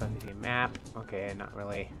Haystack, on the map. Okay, not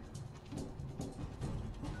really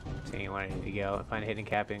seeing where I need to go. Find a hidden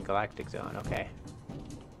cap in Galactic Zone, okay.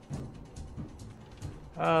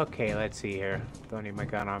 Okay, let's see here. Don't need my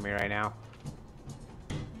gun on me right now.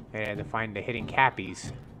 I had to find the hidden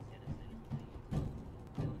cappies.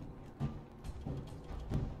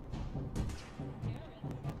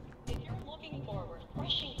 If you're looking for a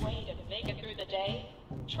refreshing way to make it through the day,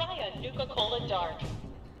 try a Nuka-Cola Dark.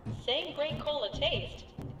 Same great cola taste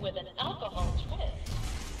with an alcohol twist.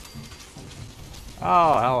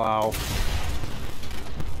 Oh, hello.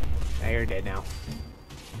 Now you're dead now.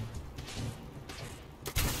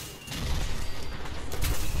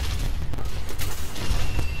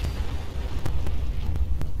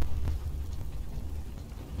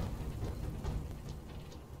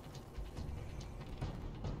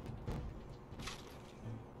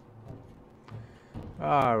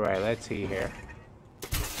 Alright, let's see here.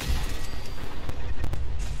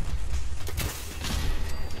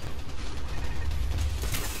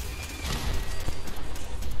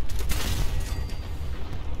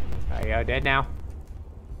 Are you dead now?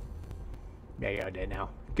 Yeah, you're dead now.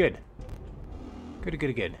 Good. Good,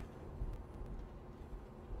 good, good.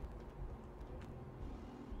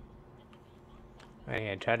 Right,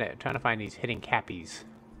 yeah, trying to find these hidden cappies.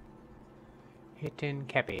 Hidden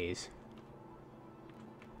cappies.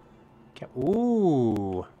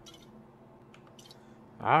 Ooh.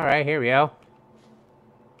 Alright, here we go.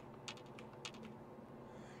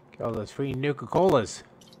 Get all those free Nuka-Colas.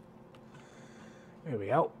 There we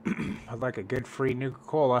go. I'd like a good free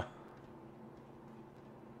Nuka-Cola.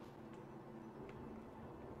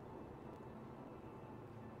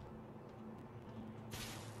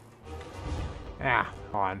 Ah,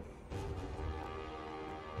 hold on.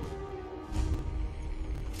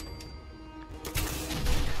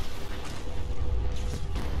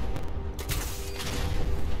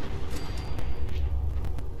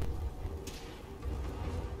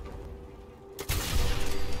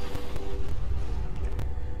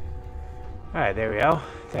 Alright, there we go.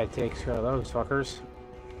 That takes care of those fuckers.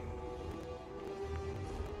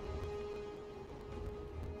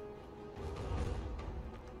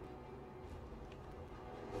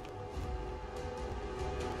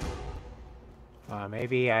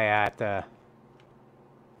 Maybe I have to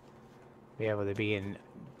be able to be in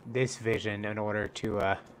this vision in order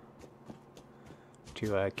to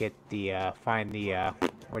get the, find the,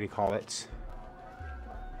 what do you call it?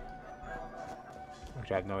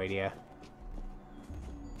 Which I have no idea.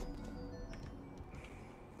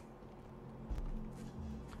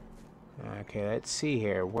 Okay, let's see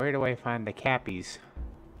here. Where do I find the cappies?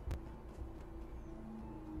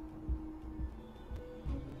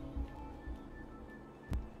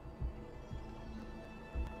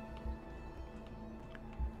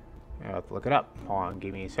 I'll have to look it up. Hold on,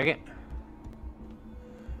 give me a second.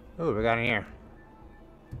 Ooh, we got in here.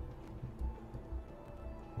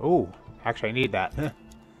 Ooh, actually I need that.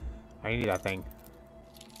 I need that thing.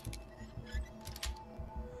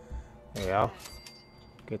 There we go.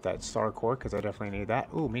 Get that star core, because I definitely need that.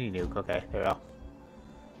 Ooh, mini nuke. Okay, there we go.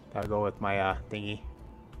 That'll go with my thingy.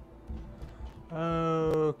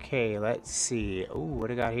 Okay, let's see. Ooh, what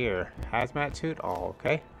do I got here? Hazmat suit? Oh,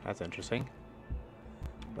 okay. That's interesting.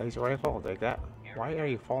 Laser rifle, I'll take that. Why are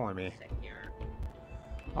you following me?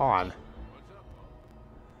 Hold on.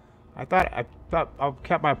 I thought I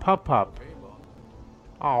kept my pup.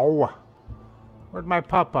 Oh, where'd my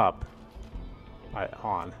pup? Alright,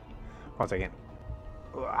 hold on. 1 second.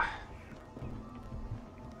 Ugh.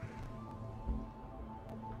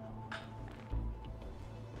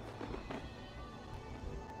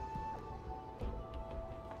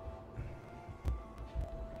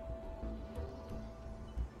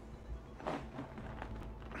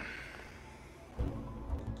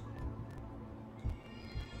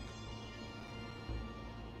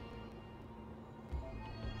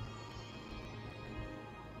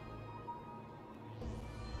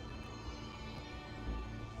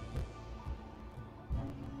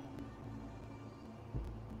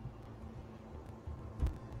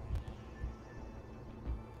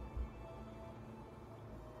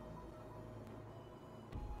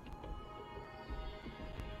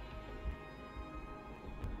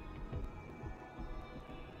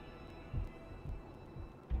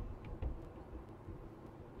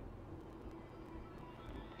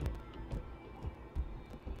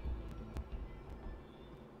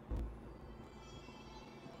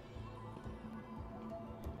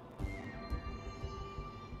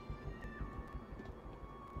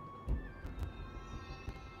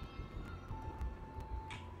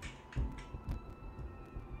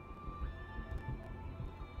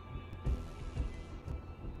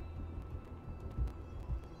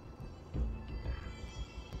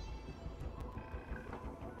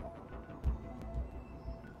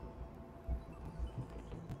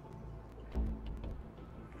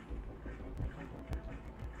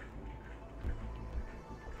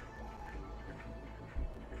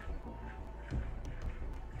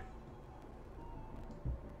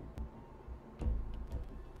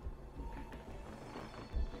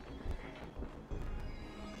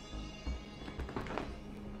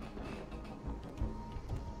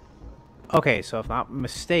 Okay, so if not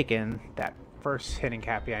mistaken, that first hidden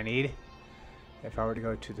cappy I need, if I were to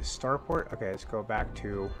go to the starport, okay, let's go back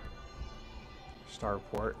to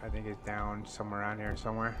starport. I think it's down somewhere around here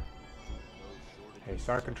somewhere. Okay,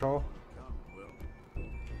 star control.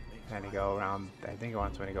 And you go around, I think it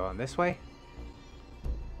wants me to go on this way.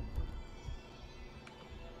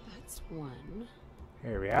 That's one.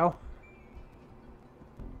 Here we go.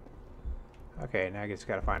 Okay, now I just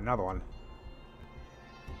gotta find another one.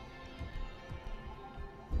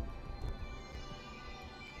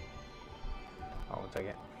 Oh, 1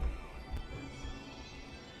 second.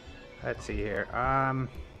 Let's see here.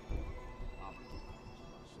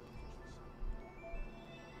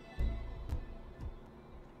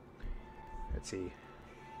 Let's see.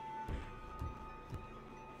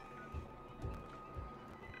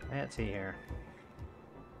 Let's see here.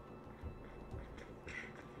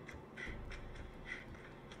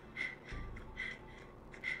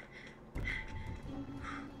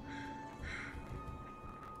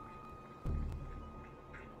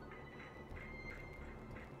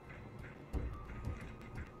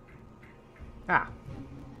 Ah.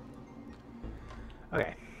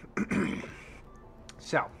 Okay.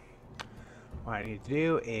 So, what I need to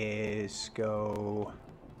do is go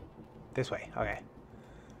this way. Okay.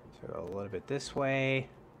 So go a little bit this way.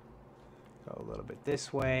 Go a little bit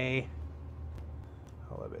this way.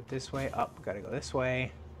 A little bit this way. Up. Gotta go this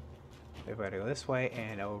way. We've got to go this way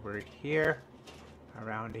and over here.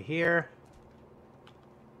 Around to here.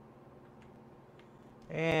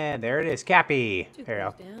 And there it is. Cappy. There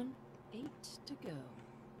you go. Down. 8 to go.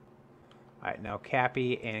 Alright, now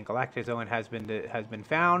Cappy and Galactic Zone has been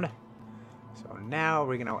found. So now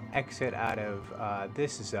we're gonna exit out of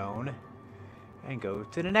this zone and go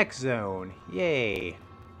to the next zone. Yay!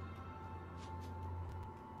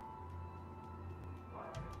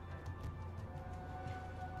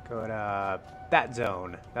 Go to that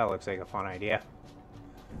zone. That looks like a fun idea.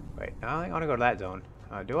 Wait, no, I want to go to that zone.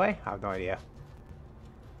 Do I? I have no idea.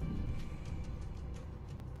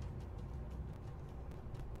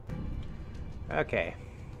 Okay.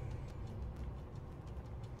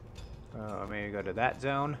 Maybe go to that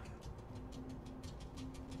zone.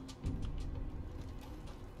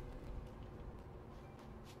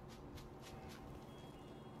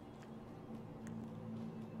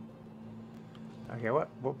 Okay, what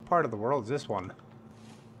part of the world is this one?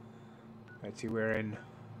 Let's see, we're in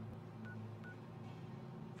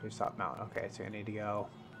Treetop Mountain. Okay, so I need to go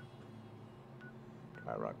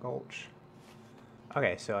Dry Rock Gulch.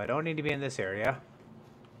 Okay, so I don't need to be in this area.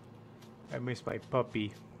 I miss my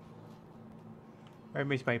puppy. I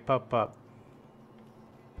miss my pup.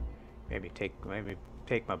 Maybe take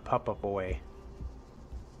my pup away.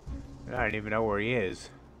 I don't even know where he is.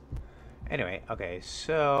 Anyway, okay,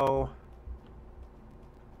 so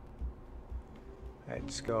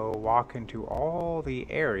let's go walk into all the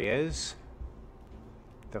areas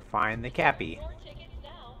to find the Cappy.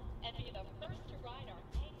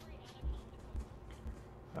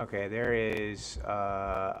 Okay, there is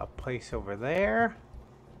a place over there,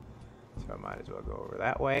 so I might as well go over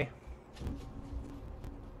that way.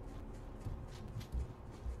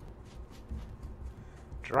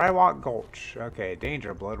 Dry Rock Gulch. Okay,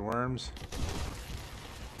 danger bloodworms.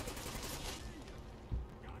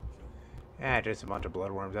 Yeah, just a bunch of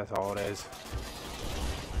bloodworms, that's all it is.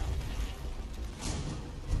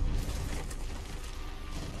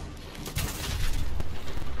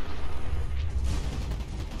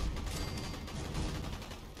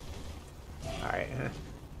 Alright.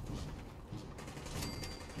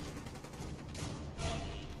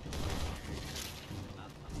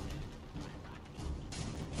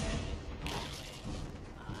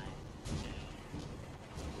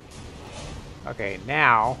 Okay,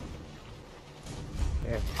 now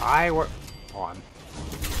if I were on.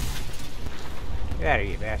 Get out of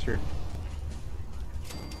here, bastard.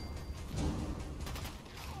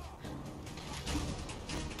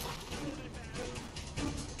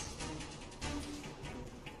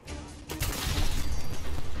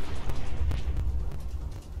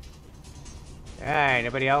 Hey,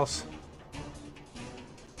 anybody else?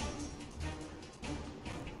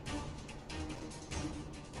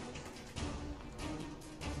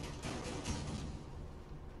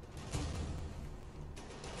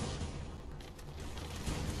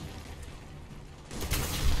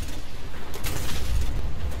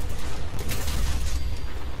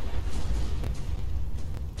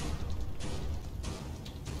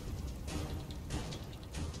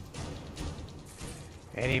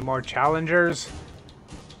 Any more challengers?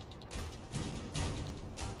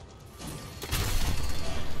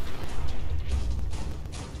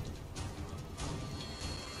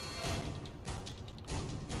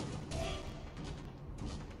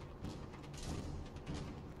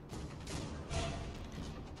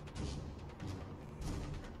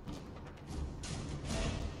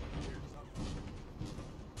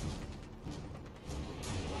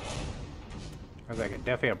 Looks like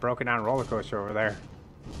definitely a broken down roller coaster over there.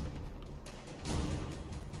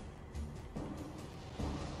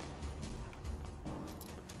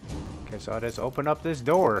 Okay, so I'll just open up this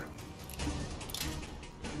door.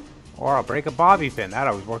 Or I'll break a bobby pin. That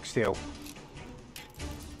always works too.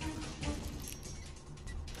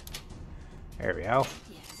 There we go.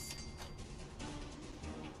 Yes.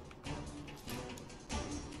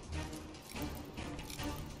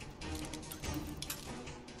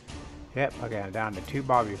 Yep, okay, I'm down to 2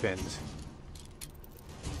 bobby pins.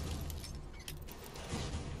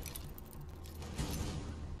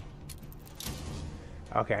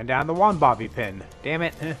 Okay, I'm down to 1 bobby pin. Damn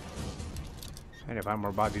it. I need to find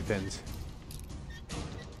more bobby pins.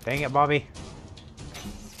 Dang it, Bobby.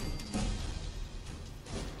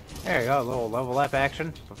 There you go, a little level up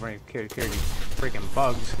action before you kill these freaking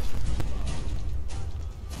bugs.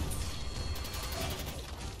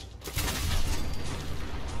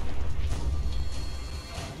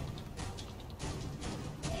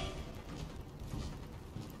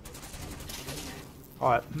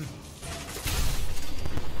 Alright.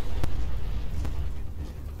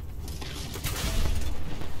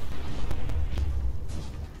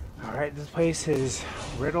 Alright, this place is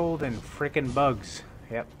riddled in frickin' bugs.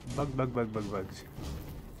 Yep, bugs.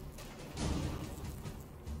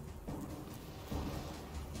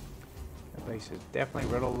 That place is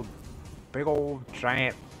definitely riddled with big old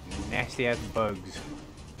giant nasty ass bugs.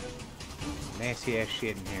 Nasty ass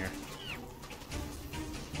shit in here.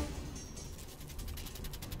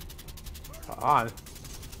 On.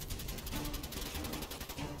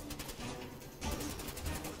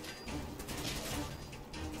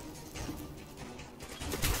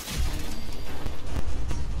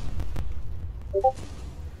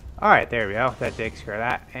 Alright, there we go. That takes care of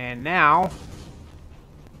that. And now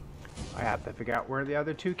I have to figure out where the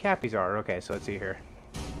other 2 Cappies are. Okay, so let's see here.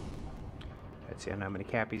 Let's see how many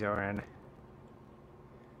Cappies are in.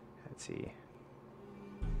 Let's see.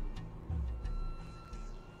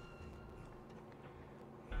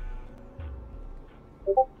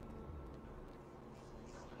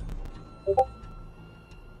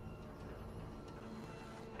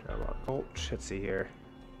 Gulch. Let's see here.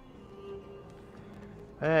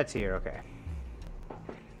 Let's see here. Okay.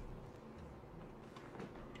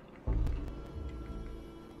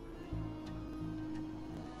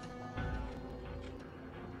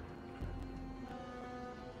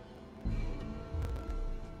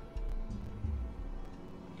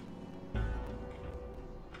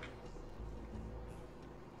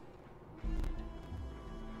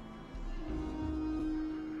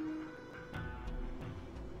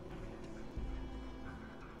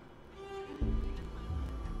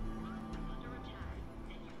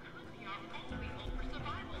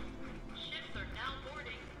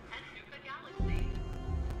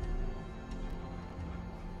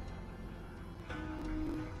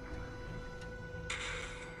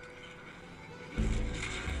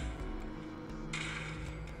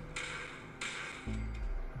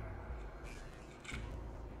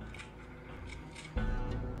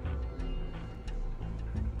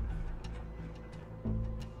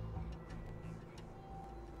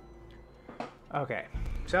 Okay,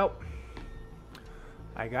 so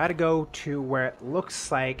I gotta go to where it looks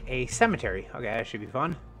like a cemetery. Okay, that should be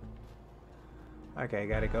fun. Okay, I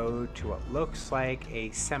gotta go to what looks like a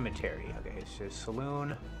cemetery. Okay, it's just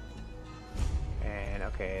saloon. And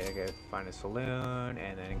okay, I gotta find a saloon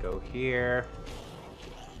and then go here.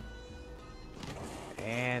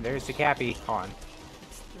 And there's the Cappy. Hold on.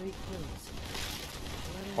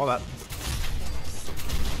 Hold up.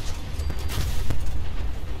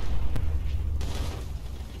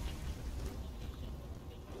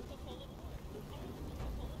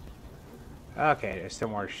 Okay, there's still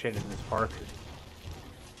more shit in this park.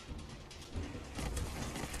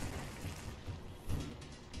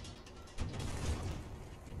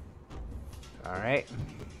 Alright.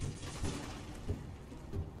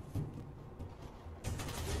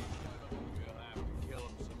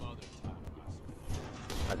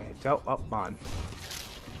 Okay, so, up on.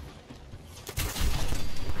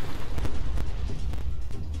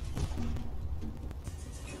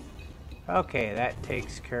 Okay, that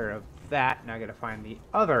takes care of that. Now I gotta find the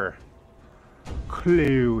other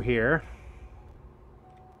clue here.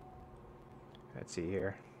 Let's see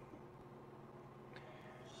here.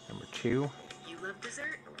 Number 2. You love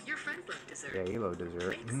dessert? Your friends love dessert. Yeah, you love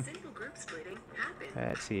dessert. Make simple group splitting happen.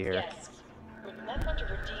 Let's see here. Yes. Remember to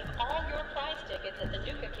redeem all your prize tickets at the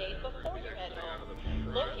Nuka-Cade before you head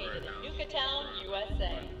home. Located in Nukatown,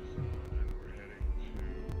 USA.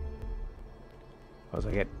 What was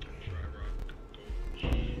I get?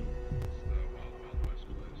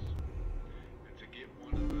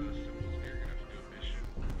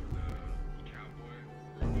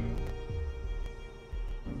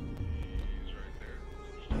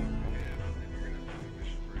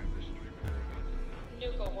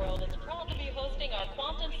 Nuka World is proud to be hosting our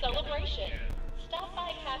Quantum Celebration. Stop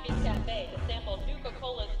by Cappy's Cafe to sample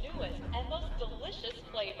Nuka-Cola's newest and most delicious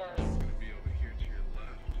flavors.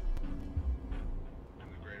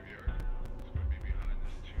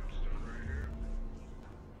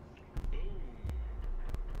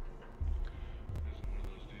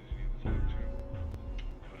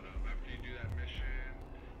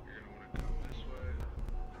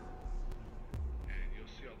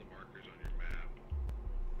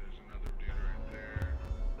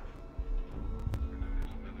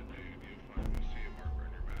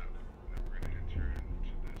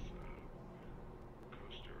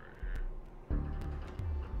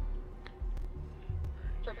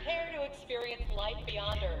 Prepare to experience life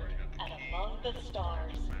beyond Earth and among the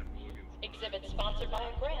stars. Exhibit sponsored by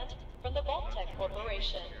a grant from the Vault-Tec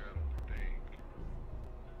Corporation.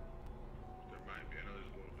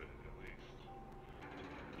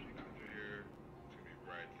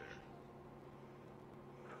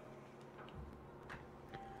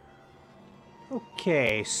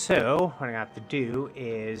 Okay, so what I got to do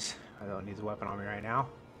is I don't need the weapon on me right now.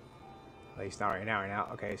 At least not right now,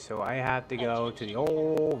 Okay, so I have to go to the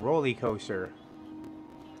old roller coaster.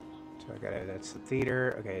 So I gotta, that's the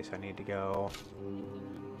theater. Okay, so I need to go.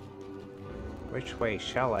 Which way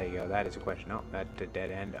shall I go? That is a question. No, that's a dead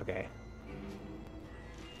end. Okay.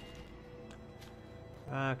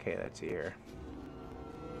 Okay, let's see here.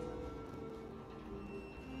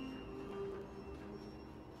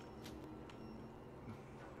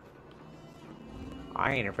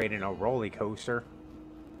 I ain't afraid of no roller coaster.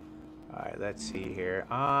 Alright, let's see here.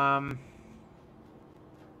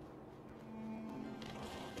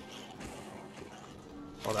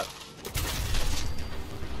 Hold up.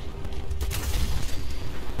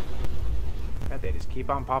 God, they just keep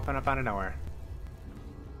on popping up out of nowhere.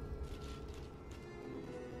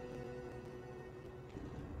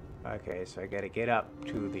 Okay, so I gotta get up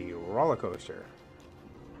to the roller coaster.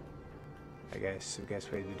 I guess the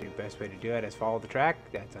best way to do it is follow the track.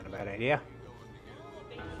 That's not a bad idea.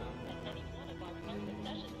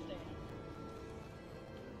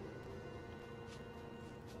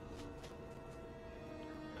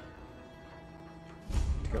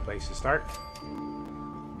 It's a good place to start.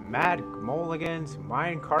 Mad Mulligan's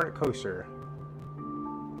Minecart Coaster.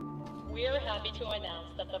 We're happy to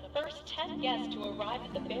announce that the first 10 guests to arrive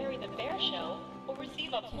at the Barry the Bear Show will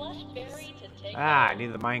receive a plush berry to take Ah, I home. need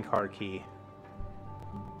the minecart key.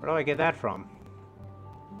 Where do I get that from?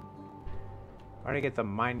 Where do I get the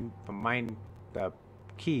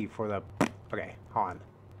key for the... Okay, hold on.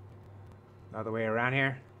 Another way around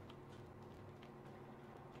here?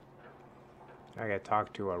 I gotta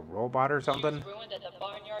talk to a robot or something? Shoes ruined at the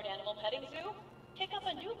Barnyard Animal Petting Zoo? Pick up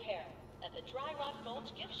a new pair at the Dry Rock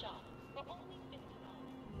Gulch gift shop for only $50.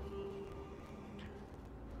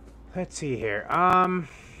 Let's see here.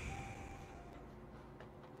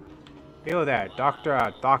 Feel that, Doc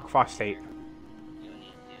Phosphate. You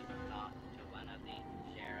need to talk to one of the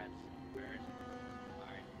sheriffs first,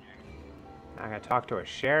 partner. I gotta talk to a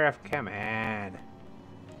sheriff. Come on.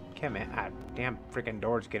 Come on. Ah, damn freaking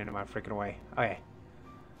doors get into my freaking way. Okay.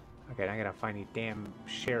 Okay, I gotta find these damn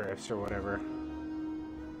sheriffs or whatever.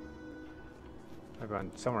 I'm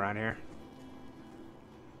going somewhere around here.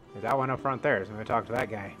 There's that one up front there, so I'm gonna talk to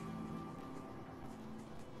that guy.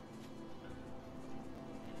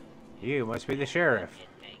 You must be the sheriff.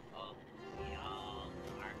 We all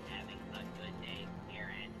are having a good day here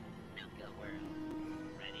in Nuka World.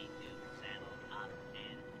 Ready to settle up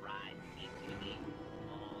and ride into the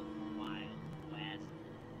old Wild West.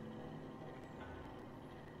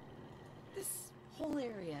 This whole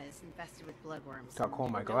area is infested with bloodworms. Look how cool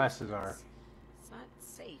my glasses are. It's not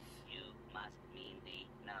safe. You must mean the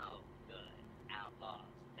no good outlaws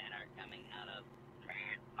that are coming out of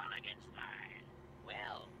Mulligan's mine.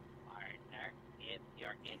 Well, partner, if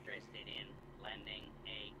you're interested in lending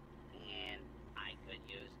a hand, I could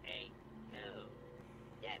use a new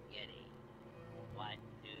deputy. What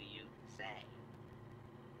do you say?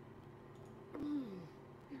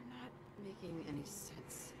 You're not making any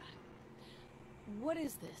sense. What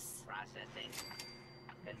is this? Processing.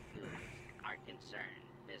 Confused our concerned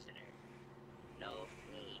visitor. No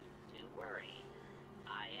need to worry.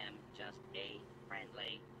 I am just a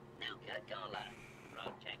friendly Nuka-Cola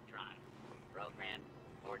Protectron programmed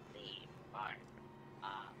for the part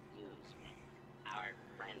amusement. Our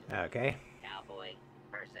friendly Okay. cowboy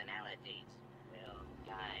personalities will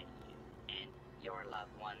guide you and your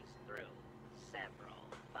loved ones through several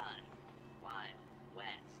fun Wild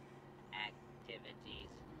West activities.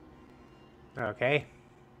 Okay.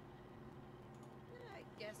 I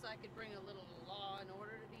guess I could bring a little law and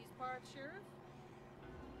order to these parts, Sheriff.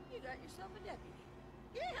 You got yourself a deputy.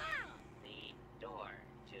 Yeah! The door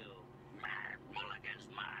to Mulligan's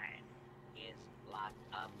mine is locked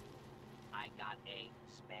up. I got a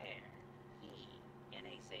spare key in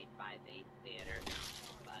a safe by the theater,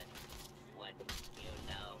 but what you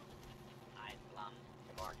know, I plumb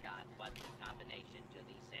forgot what the combination to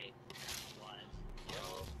the safe was.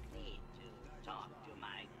 You'll need to talk to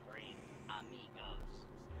my three amigos,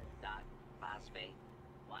 Doc Phosphate,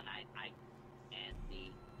 One-Eyed Ike, and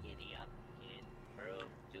the Giddy-Up Kid. Prove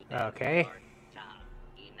to them Okay. you're tough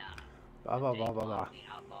enough. Blah, blah, blah, blah, blah. The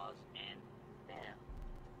outlaws, and they'll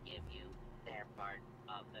give you their part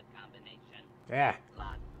of the combination. Yeah.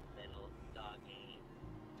 Luck, little doggy.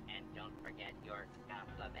 And don't forget your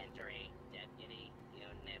complimentary deputy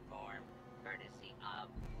uniform, courtesy of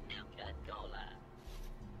Nuka-Cola.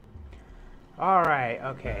 Alright,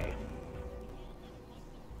 okay.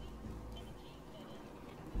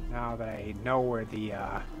 Now that I know where the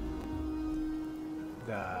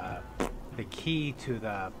key to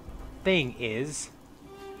the thing is,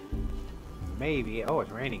 maybe... Oh,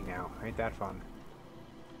 it's raining now. Ain't that fun.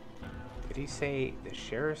 Did he say the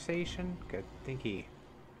sheriff's station? I think he...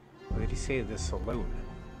 Or did he say the saloon?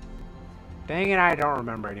 Dang it, I don't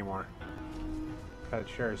remember anymore. The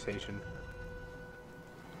sheriff's station.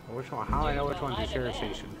 Well, which one? How do I know which one's the sheriff's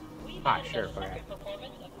station? Ah, sheriff, okay.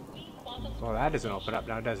 Well, that doesn't open up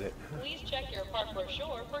now, does it? Please check your park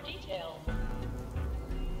brochure for details.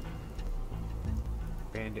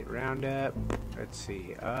 Bandit Roundup. Let's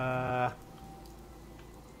see.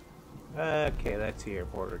 Okay, let's see here.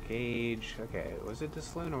 Border Cage. Okay, was it the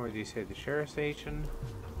saloon or did you say the sheriff's station?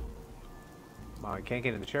 Well, I can't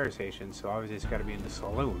get in the cherry station, so obviously it's got to be in the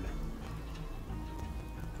saloon.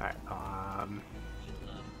 Alright,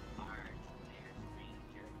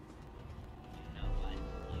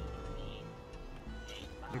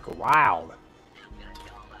 Nuka Wild.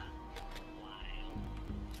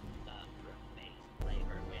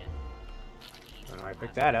 How do I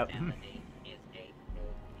pick that up?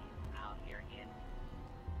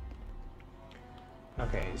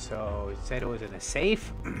 Okay, so it said it was in a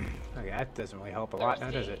safe. Okay, that doesn't really help a lot now,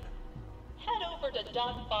 does it? Head over to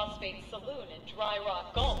Doc Phosphate's saloon in Dry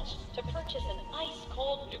Rock Gulch to purchase an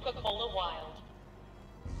ice-cold Nuka-Cola Wild.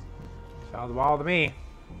 Sounds wild to me.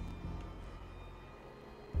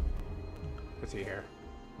 Let's see here.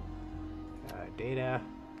 Data.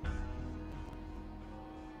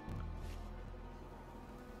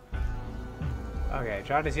 Okay,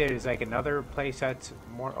 trying to see if there's like another place that's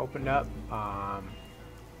more opened up.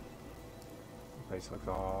 Place looks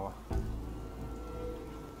all.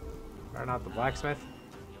 Or not the blacksmith.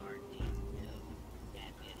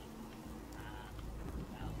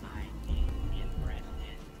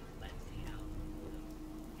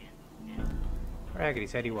 Where he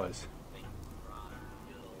said he was.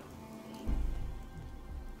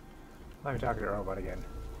 Let me talk to the robot again.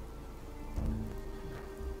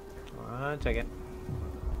 One second.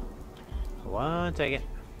 One second.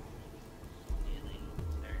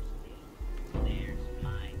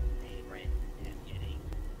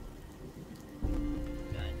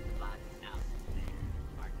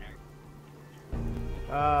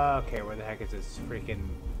 Okay, where the heck is this freaking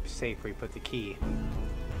safe where you put the key?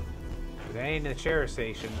 It ain't in the sheriff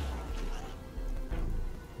station.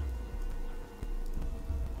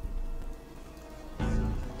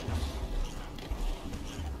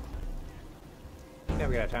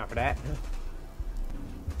 Never got time for that.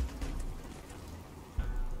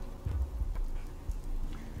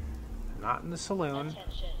 Not in the saloon.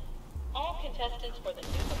 Attention. All contestants for the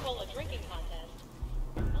Nuka-Cola drinking contest.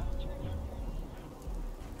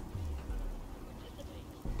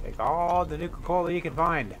 Take all the Nuka-Cola you can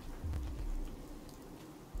find.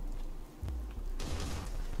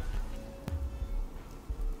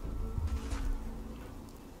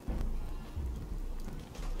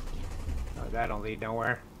 Oh, that don't lead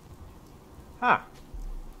nowhere. Huh.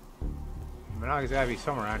 Monog's gotta be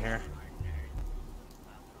somewhere around here.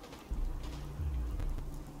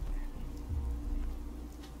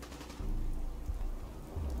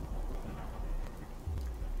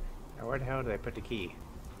 Now where the hell did I put the key?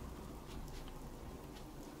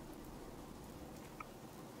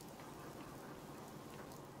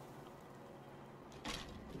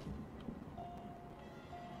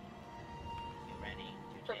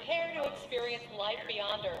 Prepare to experience life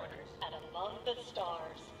beyond Earth and among the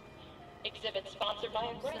stars. Exhibit sponsored by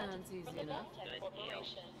a grant Sounds easy from the enough. Deltec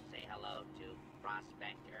Corporation. Say hello to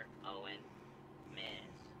Prospector Owen, Miss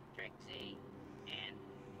Trixie, and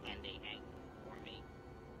Andy Hank for me.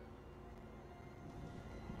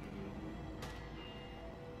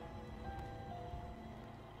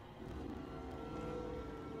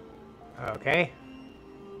 Okay.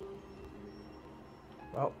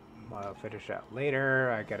 Well, I'll finish that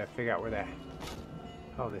later. I gotta figure out where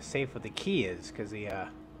the safe with the key is, because the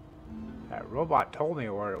that robot told me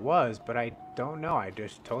where it was, but I don't know. I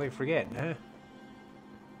just totally forget. There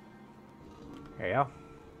you go.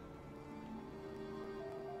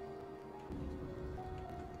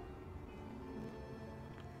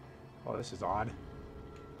 Oh, this is odd.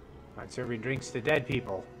 I'm serving drinks to dead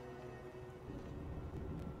people.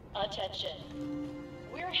 Attention.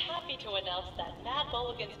 We're happy to announce that Mad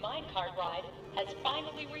Mulligan's minecart ride has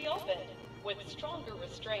finally reopened with stronger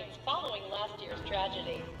restraints following last year's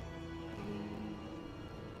tragedy.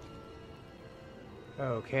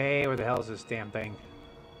 Okay, where the hell is this damn thing?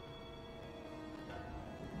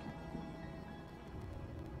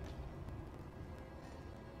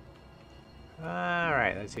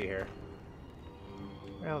 Alright, let's see here.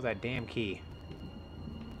 Where the hell is that damn key?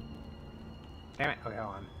 Damn it. Okay,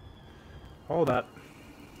 hold on. Hold up.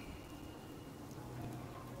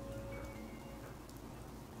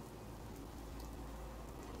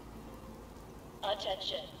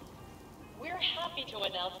 Attention. We're happy to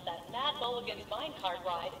announce that Mad Mulligan's minecart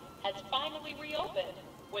ride has finally reopened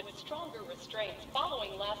with stronger restraints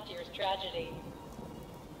following last year's tragedy.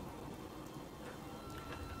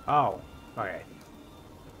 Oh, okay.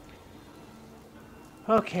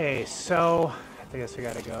 Okay, so I guess I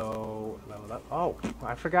gotta go level up. Oh,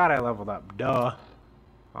 I forgot I leveled up. Duh.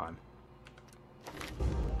 Hold on.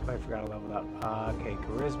 I forgot I leveled up. Okay,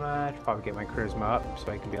 charisma. I should probably get my charisma up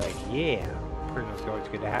so I can be like, yeah, charisma's always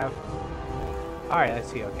good to have. Alright,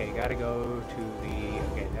 let's see. Okay, gotta go to the...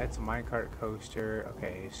 Okay, that's a minecart coaster.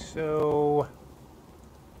 Okay, so...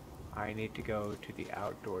 I need to go to the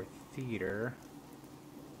outdoor theater.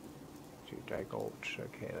 To Dry Gulch.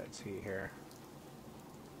 Okay, let's see here.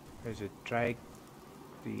 There's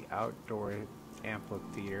the outdoor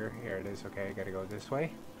amphitheater. Here it is. Okay, I gotta go this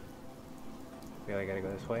way. I feel like I gotta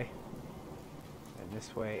go this way. And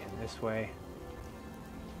this way, and this way.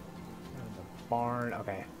 And the barn.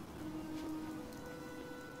 Okay.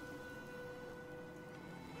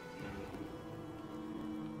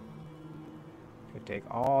 Could take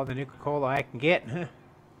all the Nuka-Cola I can get.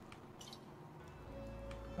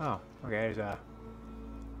 Oh, okay, there's a...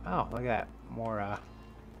 Oh, look at that. More of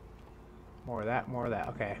that, more of that.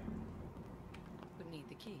 Okay. Would need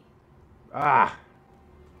the key. Ah!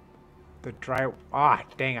 The dry... Ah,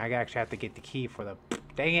 dang, I actually have to get the key for the...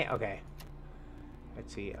 Dang it, okay.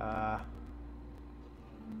 Let's see,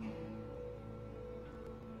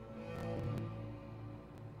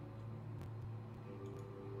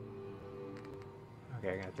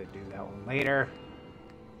 Okay, I'm gonna have to do that one later.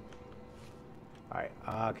 Alright,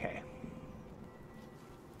 okay.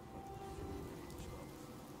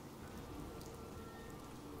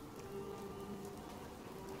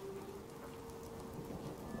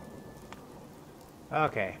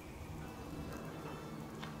 Okay.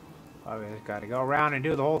 Oh, we just gotta go around and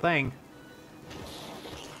do the whole thing.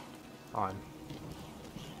 On.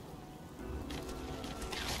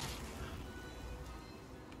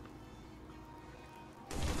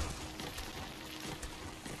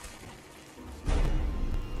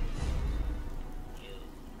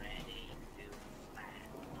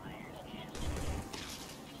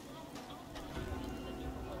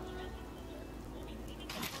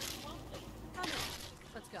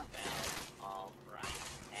 Let's go. All right,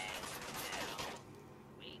 and now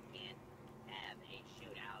we can't have a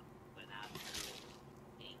shootout without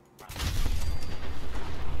being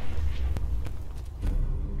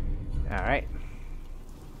All right.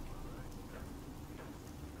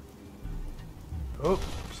 Oh,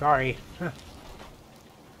 sorry.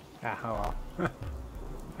 Ah, oh well.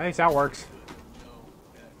 At least that works.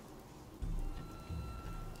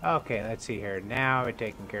 Okay, let's see here. Now we're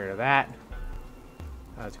taking care of that.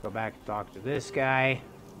 Let's go back and talk to this guy.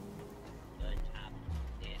 Good job.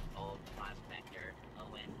 Did old prospector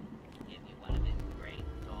Owen give you one of his great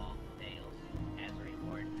tall tales as a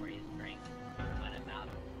reward for his drink? What about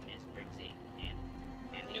Miss Trixie and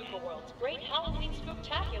Nuka World's Great Halloween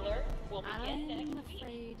Spooktacular will begin I'm next week.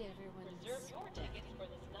 afraid everyone's Reserve your tickets for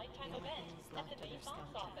this nighttime event at the main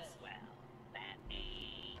box office. Well, that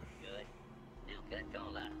ain't good.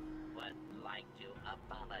 Nuka-Cola would like to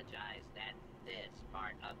apologize that this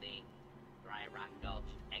part of the Dry Rock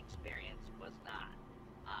Gulch experience was not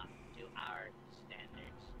up to our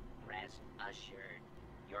standards. Rest assured,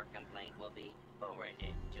 your complaint will be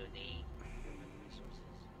forwarded to the Human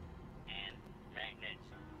Resources and Maintenance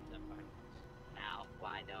Departments. Now,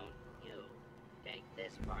 why don't you take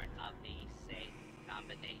this part of the safe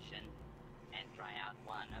combination and try out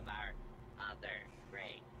one of our other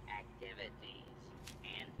great activities?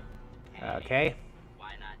 And Okay.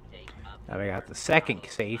 why not take up Now we got the second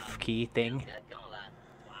safe key thing. Nuka-Cola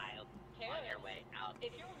while on your way out,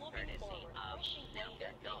 If you're looking for courtesy a of refreshing way to make it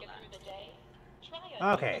Nuka-Cola. through the day, try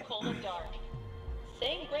a Okay. Nuka-Cola Dark.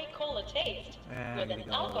 Same great cola taste And with I'm an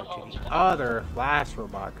gonna go over alcohol to the other last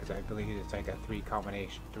robot because I believe it's like a three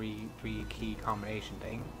key combination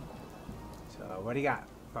thing. So what do you got?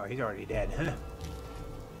 Oh, he's already dead.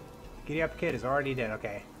 Giddy Up Kid is already dead.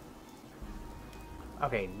 Okay.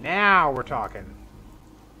 Okay, now we're talking.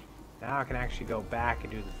 Now I can actually go back and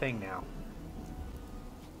do the thing now.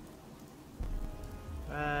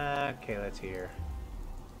 Okay, let's see here.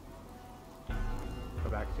 Go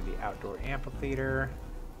back to the outdoor amphitheater.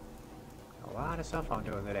 A lot of stuff I'm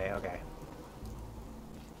doing today. Okay.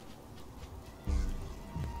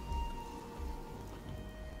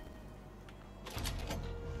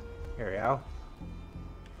 Here we go.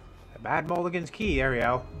 Mad Mulligan's key. There we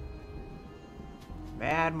go.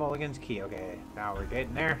 Mad Mulligan's key. Okay, now we're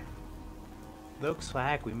getting there. Looks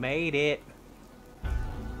like we made it.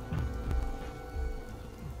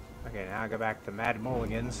 Okay, now I go back to Mad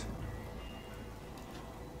Mulligan's.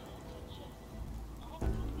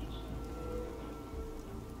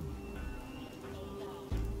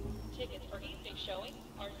 Tickets for evening showings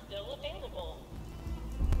are still available.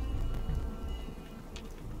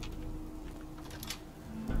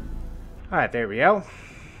 Alright, there we go.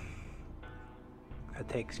 That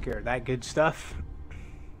takes care of that good stuff.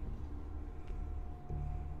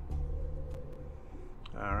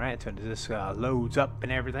 Alright, so this loads up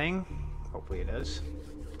and everything. Hopefully it does.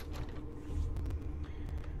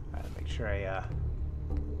 sure I,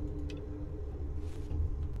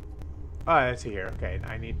 oh, let's see here. Okay,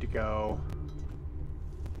 I need to go...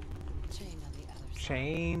 Chained on the other side.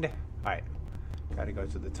 Chained. Alright. Gotta go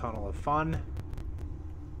to the Tunnel of Fun.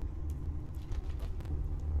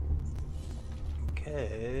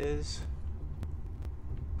 Because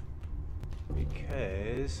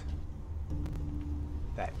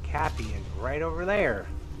that Cappy is right over there.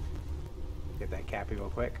 Get that Cappy real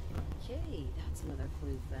quick. Okay, that's another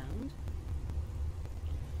clue found.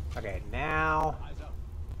 Okay, now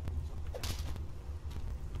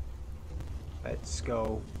let's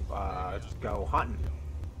go hunting.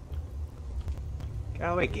 Get out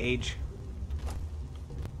of the way, Gage.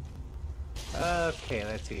 Okay,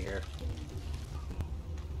 let's see here.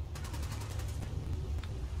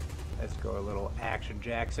 Let's go a little Action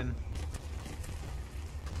Jackson.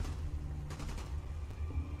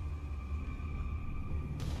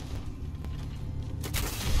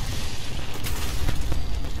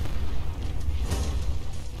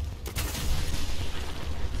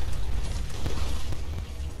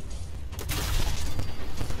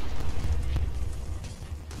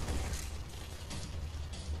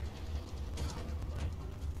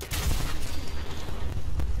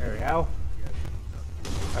 There we go.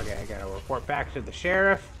 Okay, I gotta report back to the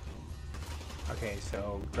sheriff. Okay,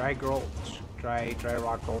 so Dry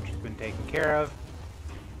Rock Gulch has been taken care of.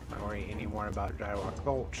 Don't worry any more about Dry Rock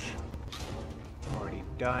Gulch. Already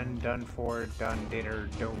done for, done, did, or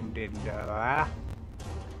don't, did,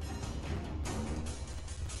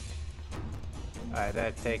 Alright,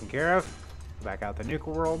 that's taken care of. Go back out to Nuka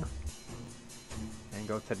World. And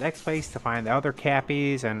go to the next place to find the other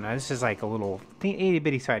Cappies. And this is like a little itty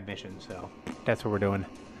bitty side mission, so that's what we're doing.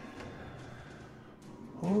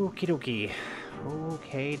 Okie dokie.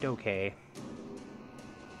 Okay dokie.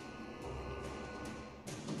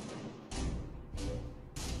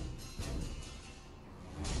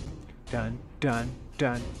 Dun dun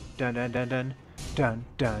dun dun dun dun dun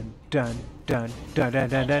dun dun dun dun dun dun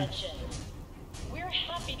dun dun. We're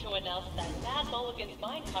happy to announce that Mad Mulligan's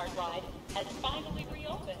minecart ride has finally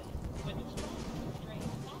reopened with strange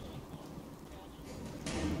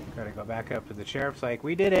Gotta go back up to the sheriff's like,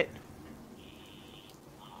 we did it.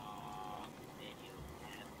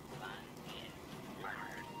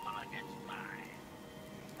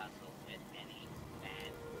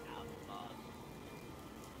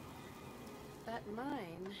 That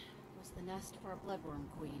mine was the nest for a bloodworm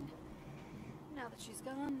queen. Now that she's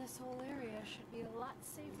gone, this whole area should be a lot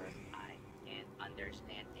safer. I can't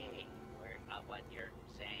understand a word of what you're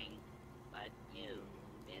saying, but you've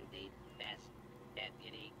been the best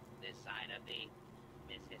deputy this side of the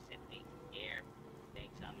Mississippi. Here,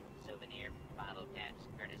 take some souvenir bottle caps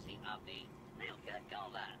courtesy of the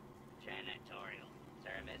Nuka-Cola Janitorial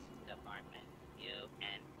Service Department. You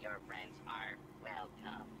and your friends are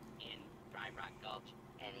welcome in Dry Rock Gulch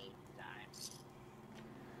anytime.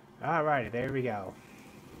 Alrighty, there we go.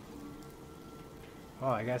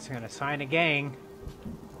 Well, I guess I'm gonna assign a gang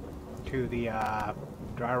to the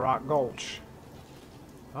Dry Rock Gulch.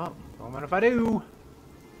 Well, don't mind if I do.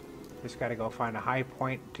 Just gotta go find a high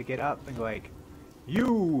point to get up and go like,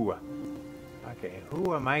 you! Okay,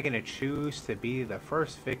 who am I gonna choose to be the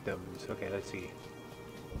first victims? Okay, let's see.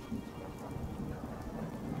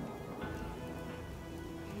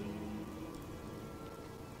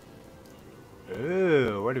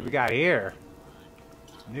 Ooh, what do we got here?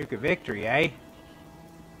 Nuka Victory, eh?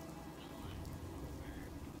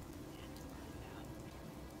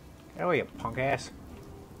 Get away, you punk ass.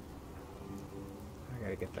 I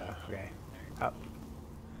gotta get the... okay. Up.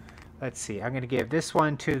 Let's see, I'm gonna give this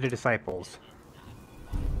one to the disciples.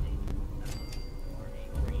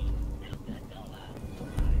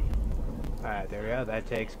 Alright, there we go. That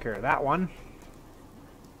takes care of that one.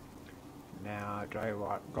 Now, Dry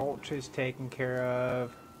Rock Gulch is taken care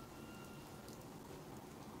of.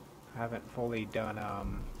 Haven't fully done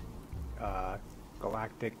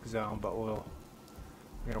Galactic Zone, but we're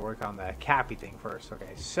gonna work on the Cappy thing first.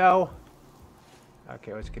 Okay, so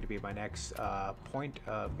what's gonna be my next point?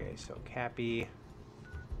 Okay, so Cappy,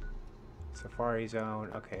 Safari Zone.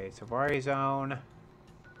 Okay, Safari Zone.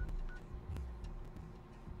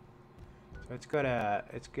 So let's go to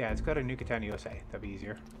Nuketown, USA. That'd be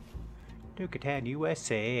easier. Nuketown,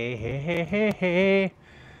 USA. Hey, hey, hey, hey.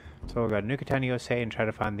 So we'll go to Nuketown, USA and try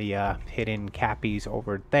to find the hidden Cappies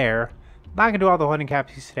over there. I'm not going to do all the hidden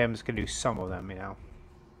Cappies today. I'm just going to do some of them, you know.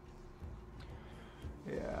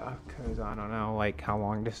 Yeah, because I don't know, like, how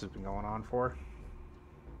long this has been going on for.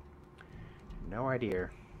 No idea.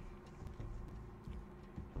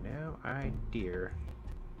 No idea.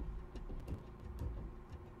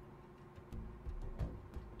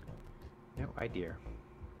 No idea.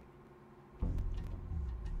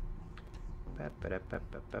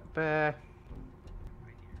 Ba-ba-da-ba-ba-ba-ba.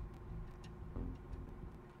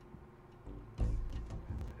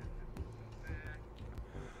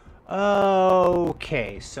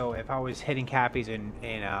 Okay, so if I was hitting Cappies in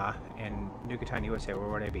Nukatan, USA, where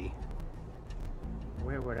would I be?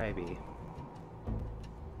 Where would I be?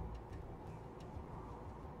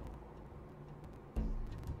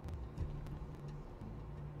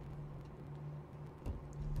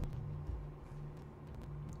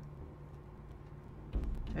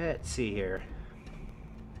 Let's see here.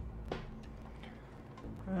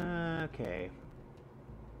 Okay.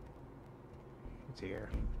 Let's see here.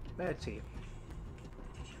 Let's see.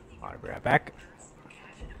 I'll be right back.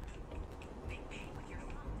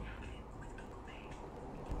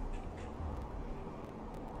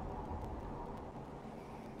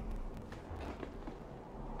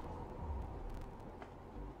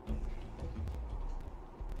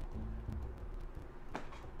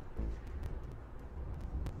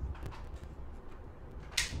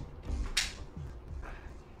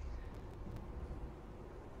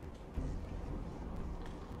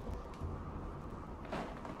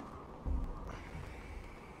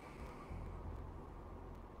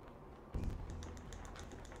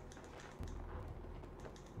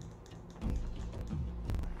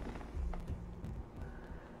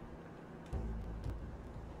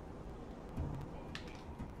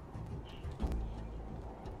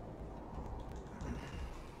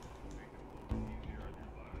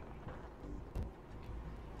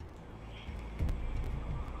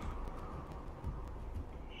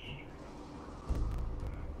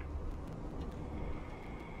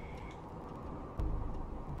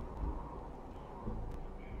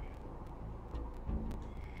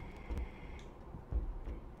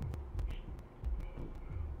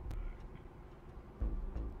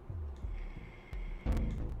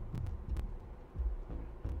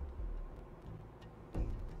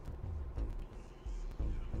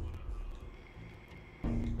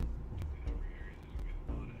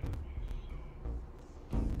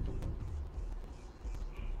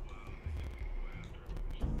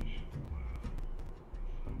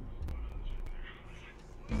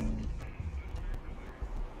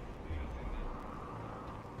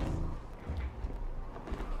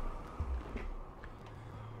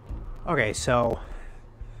 Okay, so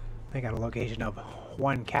I got a location of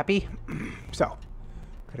 1 Cappy. So,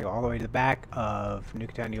 gotta go all the way to the back of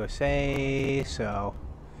Nuketown, USA. So,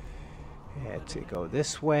 let's go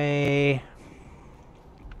this way.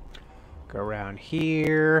 Go around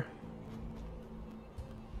here.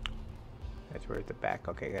 That's where it's the back.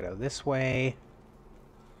 Okay, gotta go this way.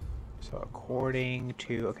 So, according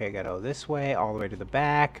to... Okay, gotta go this way, all the way to the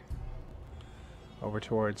back. Over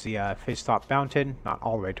towards the Fishtop Mountain. Not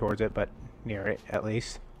all the way towards it, but near it, at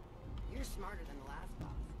least. You're smarter than the last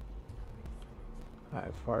boss.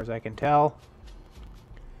 As far as I can tell.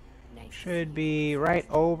 Nice. Should be right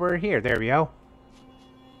over here. There we go.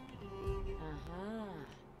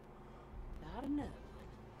 Not enough.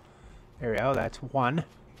 There we go. That's 1.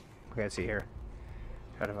 Okay, let's see here.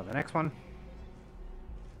 Try to find the next one.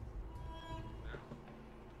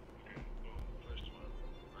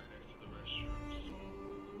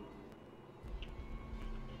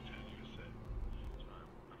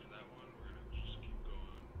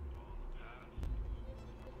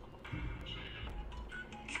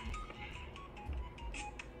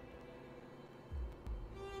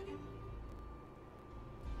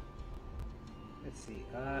 Let's see.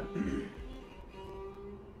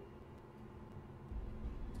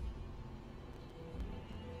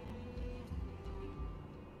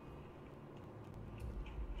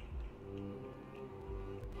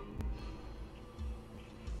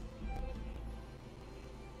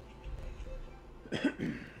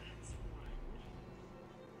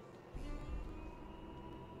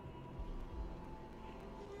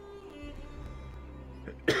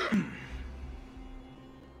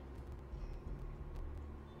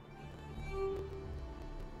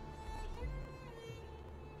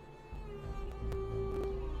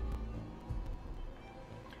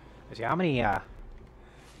 Let's see, how many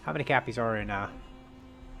Cappies are in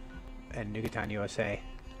Nuketown, USA?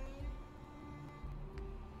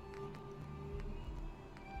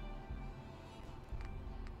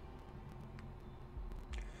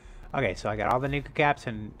 Okay, so I got all the Nuka Caps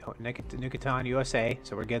in Nuketown, USA,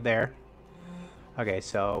 so we're good there. Okay,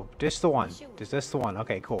 so just the one. Just this the one.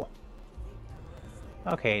 Okay, cool.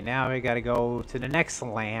 Okay, now we gotta go to the next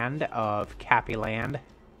land of Cappy Land.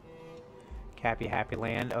 Cappy Happy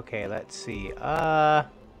Land. Okay, let's see. Okay,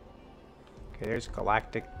 there's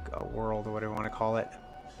Galactic World, or whatever you want to call it.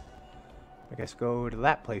 I guess go to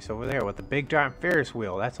that place over there with the big giant Ferris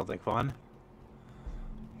wheel. That sounds like fun.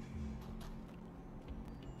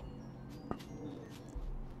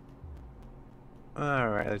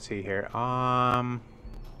 Alright, let's see here.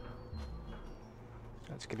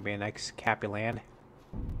 That's gonna be a nice Cappy Land.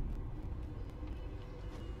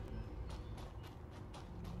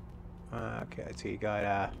 Okay, let's see, you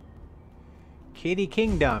got Kitty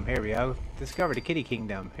Kingdom. Here we go. Discover the Kitty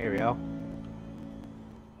Kingdom. Here we go.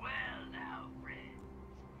 Well now, friends,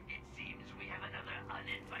 it seems we have another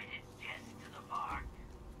uninvited guest to the park.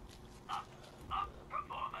 Up,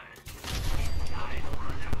 performers.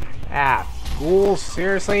 Ah, ghouls?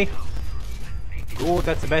 Seriously? Ghouls,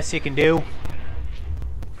 that's the best you can do?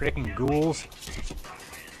 Freaking ghouls.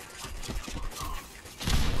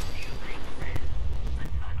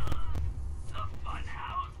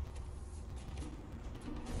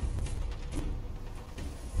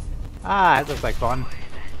 Ah, that looks like fun.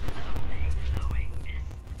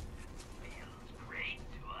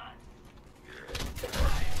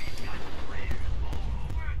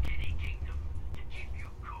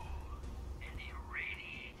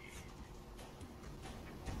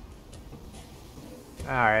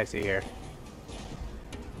 Alright, I see here.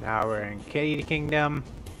 Now we're in Kitty Kingdom.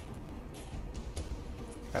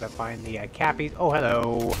 Gotta find the Cappies. Oh,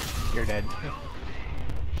 hello. You're dead.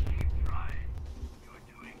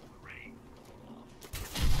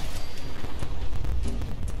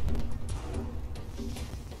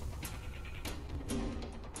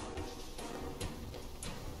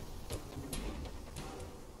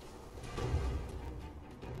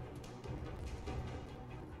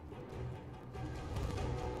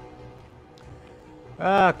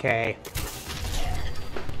 Okay.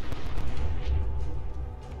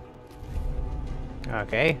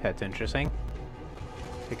 Okay, that's interesting.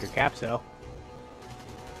 Take your caps though.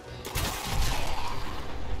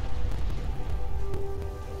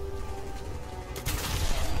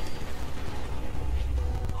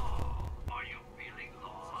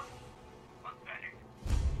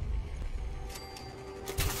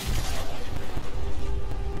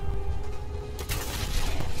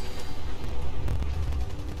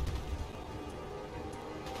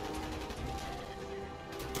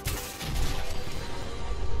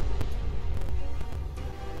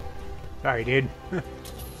 Sorry, dude.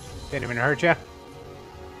 Didn't even hurt you.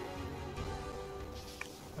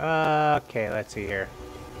 Okay, let's see here.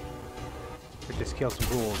 We just kill some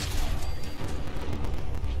ghouls.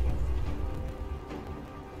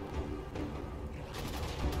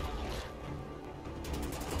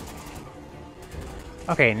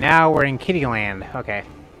 Okay, now we're in Kitty Land. Okay.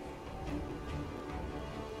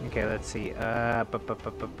 Okay, let's see.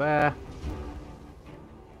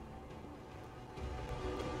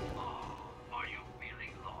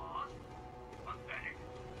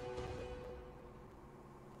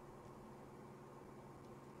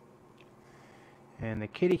 And the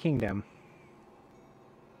Kitty Kingdom.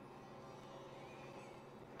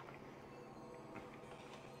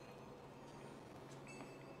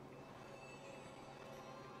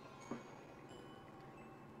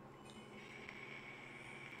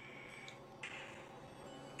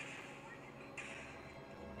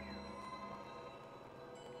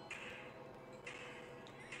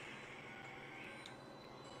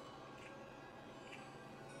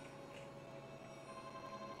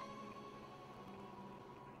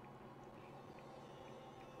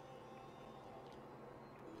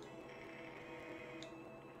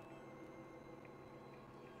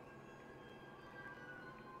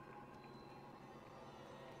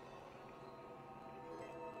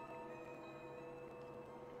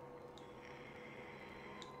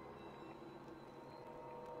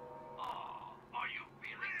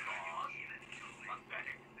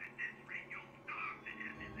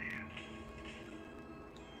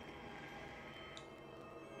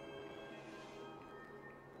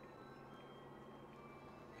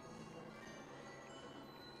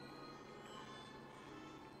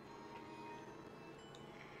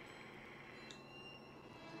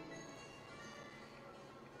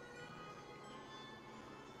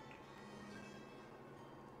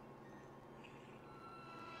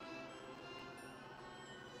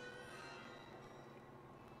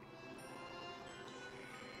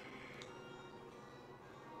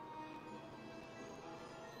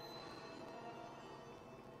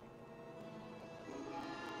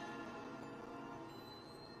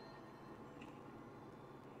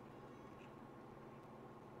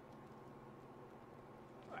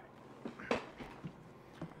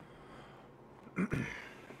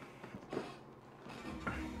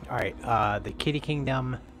 Alright, the Kitty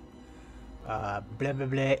Kingdom, blah blah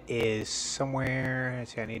blah, is somewhere.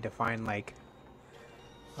 Let's see, I need to find, like,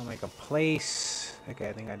 I'll make a place. Okay,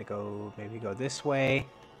 I think I had to go, maybe go this way.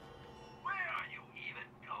 Where are you even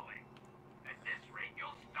going? At this rate, you'll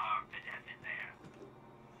starve to death in there.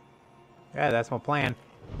 Yeah, that's my plan.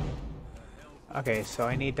 Okay, so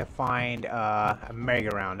I need to find a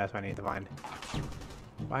merry-go-round. That's what I need to find.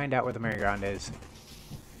 Find out where the merry-go-round is.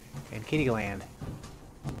 In Kittyland.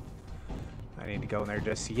 I need to go in there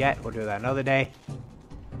just yet. We'll do that another day.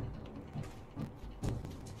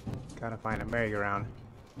 Gotta find a merry-go-round.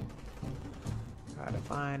 Gotta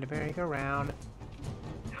find a merry-go-round.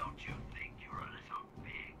 Don't you think you're a little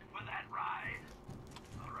big for that ride?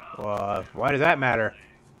 Well, why does that matter?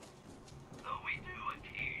 Though we do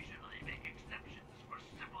occasionally make exceptions for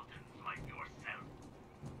simpletons like yourself.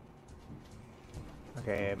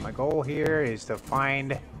 Okay, my goal here is to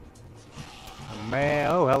find a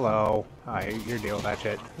oh, hello. Oh, you're dealing with that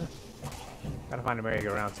shit. Gotta find a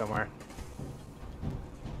merry-go-round somewhere.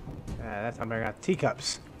 That's not merry-go-round.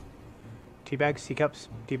 Teacups. Tea bags, teacups,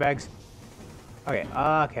 tea bags. Okay,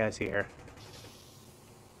 okay, let's see here.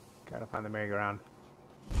 Gotta find the merry-go-round.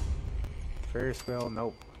 Ferris wheel,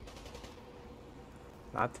 nope.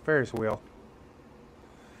 Not the Ferris wheel.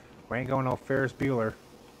 We ain't going no Ferris Bueller.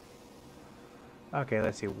 Okay,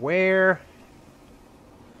 let's see. Where's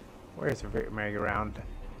the merry-go-round?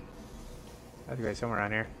 That's going somewhere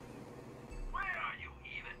around here. Where are you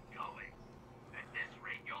even going? At this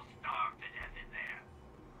rate, you'll starve to death in there.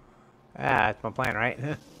 Ah, that's my plan, right?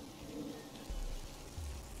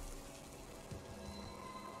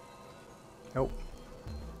 Nope.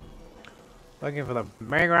 Looking for the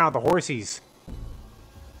merry-go-round with the horsies.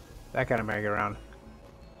 That kind of merry-go-round.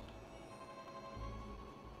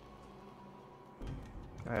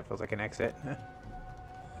 That feels like an exit.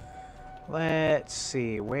 Let's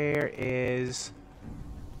see. Where is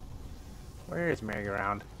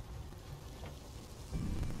merry-go-round?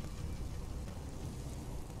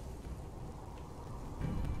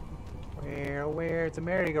 Where's the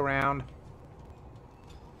merry-go-round?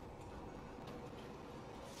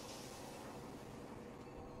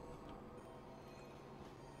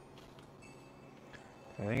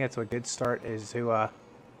 I think that's a good start is to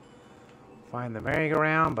find the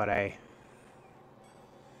merry-go-round, but I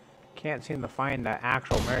can't seem to find the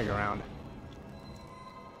actual merry-go-round.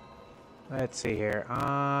 Let's see here.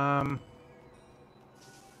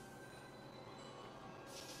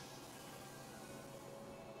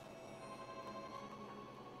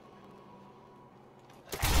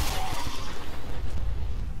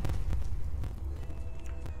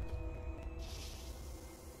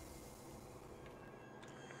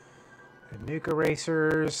 The Nuka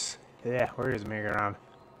Racers. Yeah, where is the merry-go-round?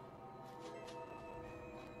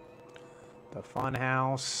 The Fun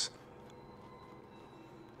House.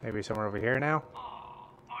 Maybe somewhere over here now.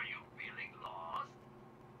 Are you feeling lost?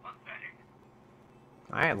 Pathetic.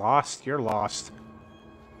 I ain't lost. You're lost.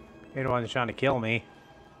 You're the one that's trying to kill me.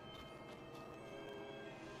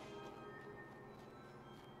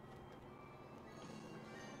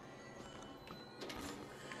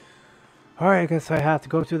 Alright, I guess I have to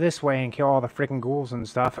go through this way and kill all the freaking ghouls and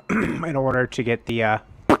stuff in order to get the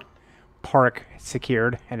park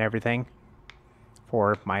secured and everything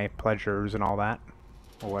for my pleasures and all that,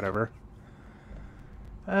 or whatever.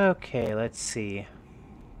 Okay, let's see.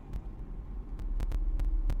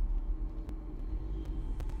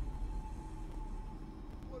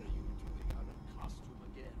 What are you doing out of costume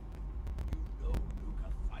again? You know Nuka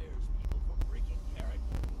fires people for breaking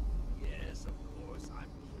character. Yes, of course, I'm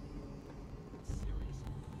kidding. But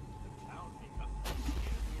seriously, the town makeup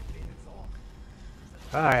scares the invaders off.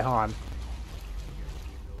 Alright, hold on.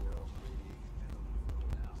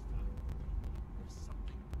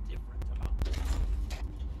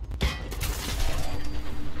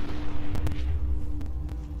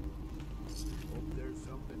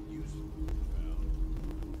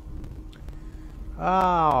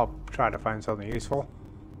 I'll try to find something useful.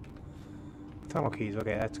 Tunnel keys,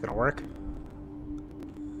 okay, that's gonna work.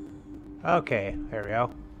 Okay, there we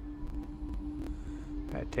go.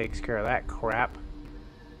 That takes care of that crap.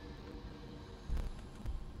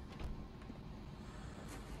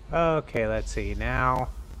 Okay, let's see, now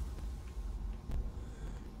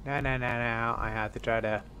I have to try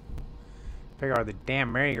to figure out where the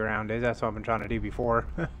damn merry-go-round is. That's what I've been trying to do before.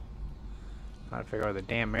 Trying to figure out where the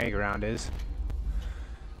damn merry-go-round is.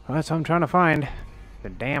 Well, that's what I'm trying to find. The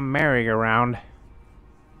damn merry-go-round.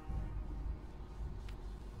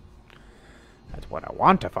 That's what I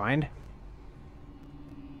want to find.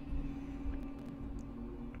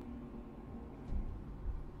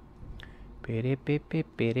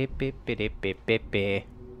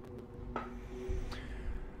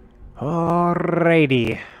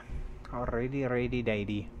 Alrighty. Alrighty, righty,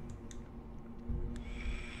 dighty.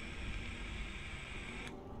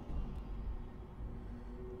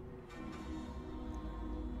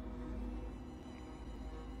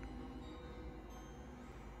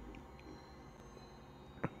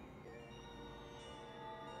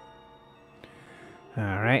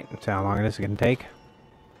 Alright, that's how long this is going to take.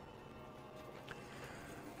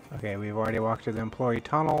 Okay, we've already walked through the employee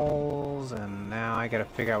tunnels, and now I gotta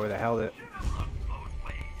figure out where the hell it...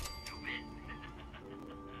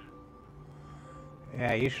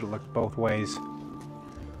 Yeah, you should look both ways. Are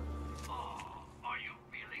you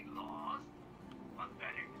feeling lost?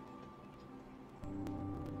 Pathetic.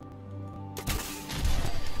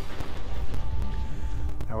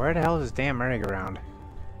 Now where the hell is this damn merry-go-round?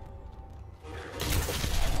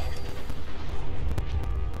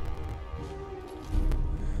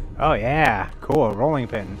 Oh yeah, cool, rolling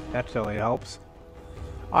pin. That totally helps.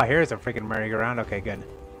 Oh, here's a freaking merry-go-round. Okay, good.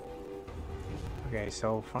 Okay,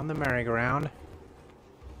 so from the merry-go-round...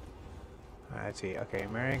 let's see, okay,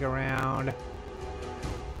 merry-go-round...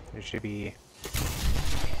 There should be...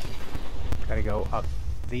 Gotta go up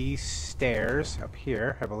these stairs, up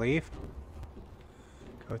here, I believe.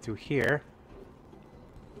 Go through here.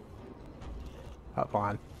 Up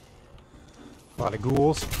on. A lot of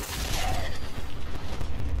ghouls.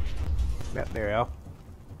 Yep, there we go.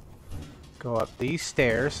 Go up these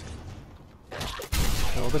stairs.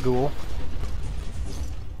 Kill the ghoul.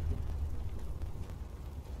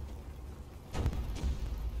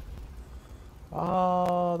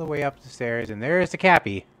 All the way up the stairs, and there's the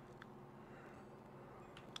Cappy.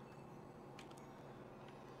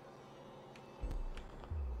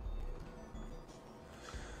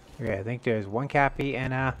 Okay, I think there's one Cappy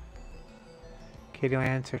and a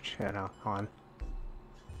Kittyland search. Oh, no, hold on.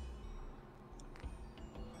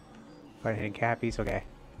 Find hidden Cappies, okay.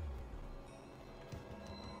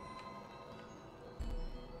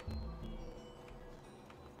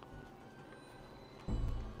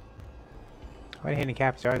 How many hidden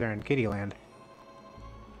Cappies are there in Kittyland?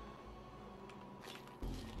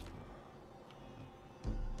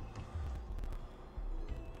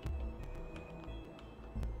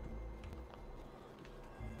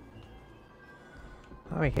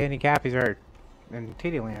 How many hidden Cappies are in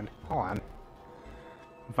Kittyland? Hold on.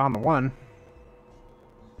 I found the one.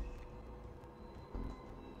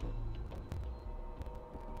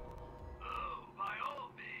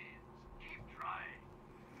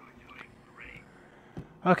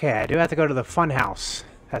 Okay, I do have to go to the fun house.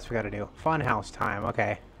 That's what we gotta do. Fun house time,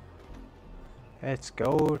 okay. Let's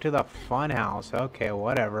go to the fun house. Okay,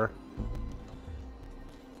 whatever.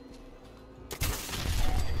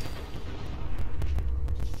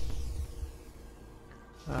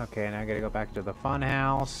 Okay, now I gotta go back to the fun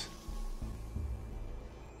house.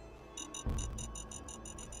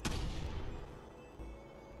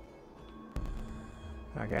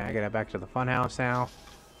 Okay, I gotta go back to the fun house now.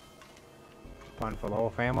 Fun for the whole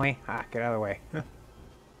family. Ah, get out of the way.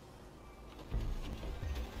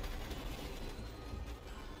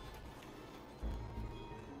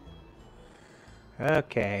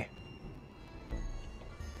 Okay.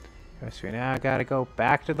 Guess we now gotta go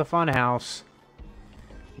back to the fun house.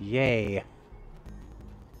 Yay.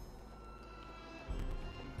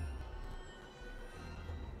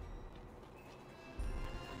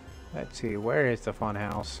 Let's see, where is the fun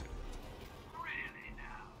house? Really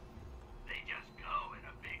now? They just go in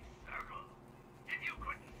a big circle. If you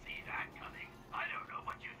couldn't see that coming, I don't know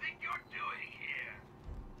what you think you're doing here.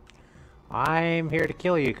 I'm here to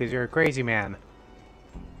kill you because you're a crazy man.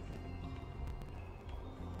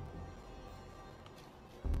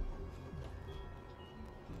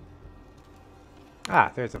 Ah,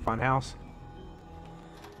 there's the fun house.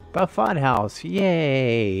 The fun house,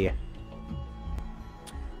 yay!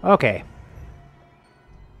 Okay.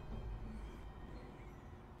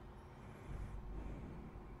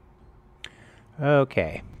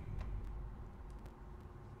 Okay.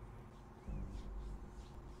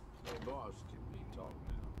 The boss can be talk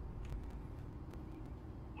now.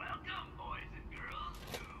 Welcome, boys and girls,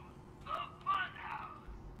 to the fun house.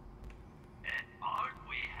 And aren't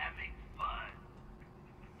we having fun?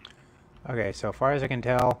 Okay, so far as I can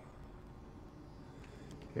tell,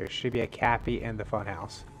 there should be a Cappy in the fun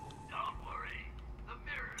house. Don't worry, the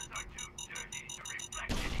mirrors are too dirty to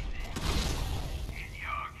reflect anything. In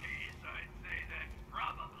your case, I'd say that's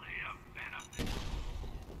probably a benefit.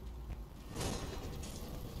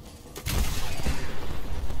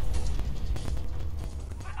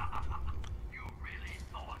 You really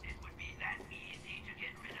thought it would be that easy to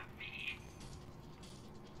get rid of me?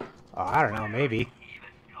 Oh, I don't know, maybe.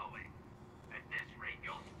 Even going. At this rate,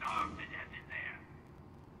 you'll starve to death in there.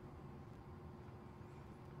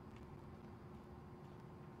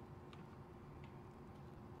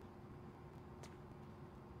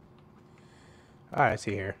 Alright, let's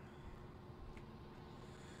see here.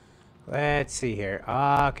 Let's see here.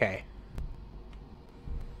 Okay.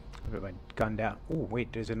 Put my gun down. Oh,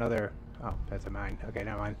 wait, there's another. Oh, that's a mine. Okay,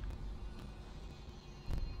 never mind.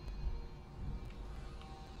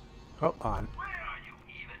 Oh, on. Where are you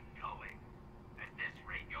even going? At this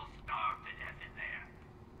rate, you'll starve to death in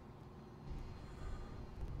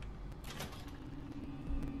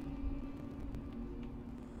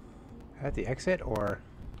there. At the exit or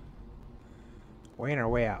way in or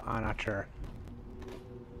way out? I'm not sure.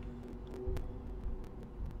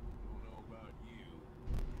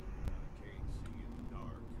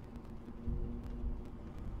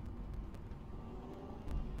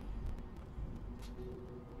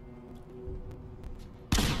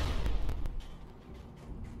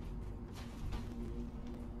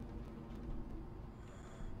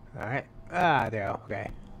 Alright. Ah, there.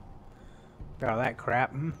 Okay. Got all that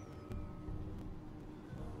crap.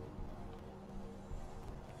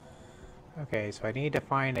 Okay, so I need to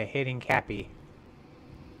find a hidden Cappy.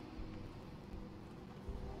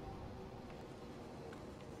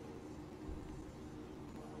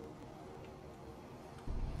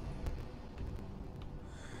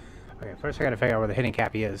 Okay, first I gotta figure out where the hidden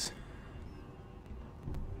Cappy is.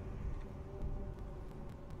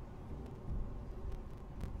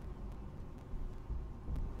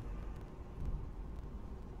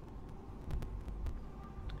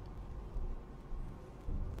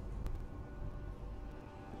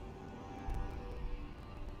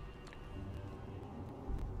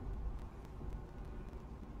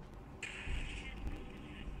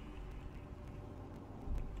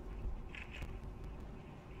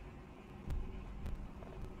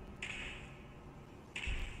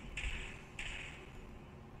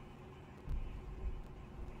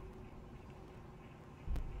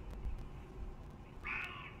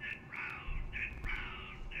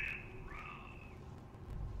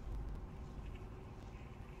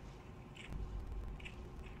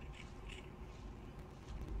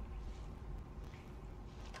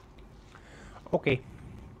 Okay.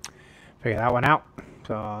 Figure that one out.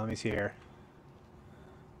 So let me see here.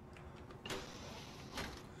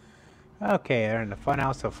 Okay, they're in the fun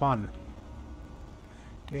house of fun.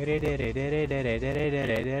 Like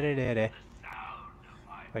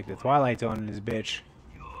the Twilight Zone in this bitch.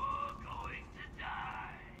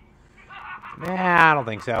 Nah, I don't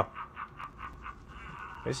think so.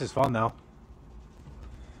 This is fun though.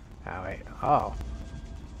 Oh wait. Oh.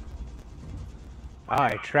 Oh,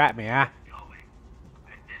 he trapped me, huh?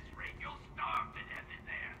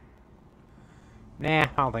 Nah, I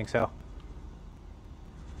don't think so.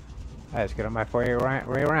 I just get on my way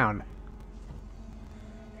around.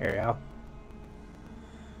 Here we go.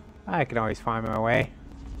 I can always find my way.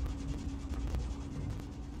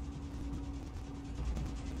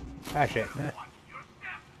 Ah, shit. That's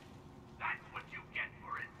what you get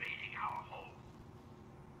for invading our home.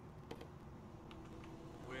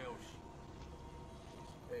 Well,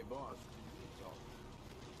 hey, boss.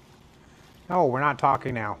 Oh, we're not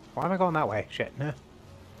talking now. Why am I going that way? Shit.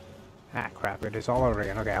 Ah, crap. It is all over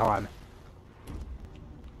again. Okay, hold on.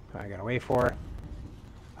 I gotta wait for it.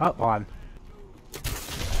 Oh, hold on.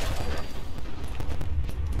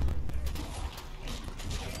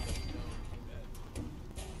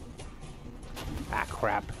 Ah,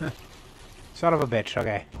 crap. Son of a bitch.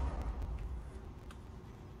 Okay.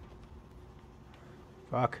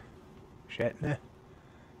 Fuck. Shit. Thing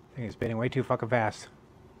is spinning way too fucking fast.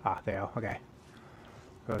 Ah, there you go. Okay.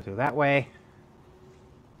 Go through that way.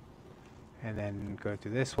 And then go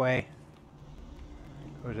through this way.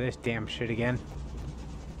 Go to this damn shit again.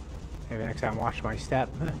 Maybe next time watch my step.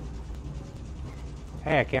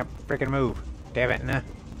 Hey, I can't freaking move. Damn it. Nah.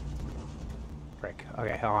 Frick.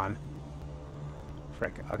 Okay, hold on.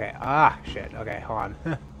 Frick. Okay. Ah, shit. Okay, hold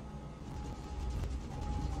on.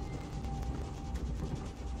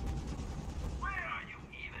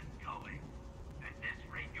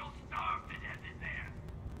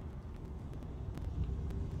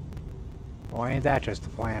 Well, ain't that just the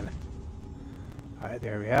plan? Alright,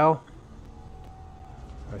 there we go.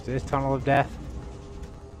 There's this tunnel of death.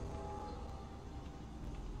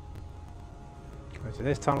 Goes to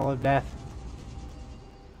this tunnel of death.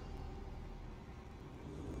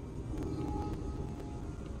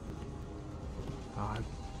 On.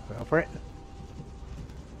 Go for it.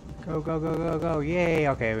 Go, go, go, go, go. Yay!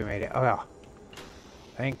 Okay, we made it. Oh, well.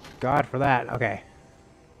 Thank God for that. Okay.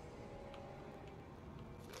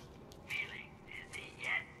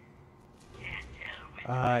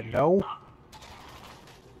 No.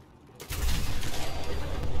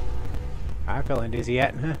 I'm feeling dizzy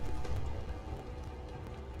yet.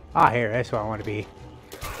 Ah, here, that's where I want to be.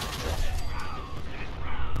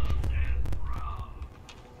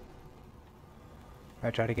 I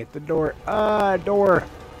try to get the door. Door!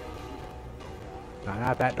 No,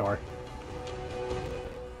 not that door.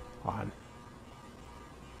 On.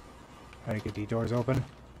 Try to get these doors open.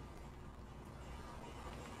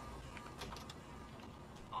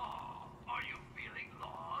 Are you feeling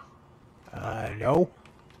lost? No.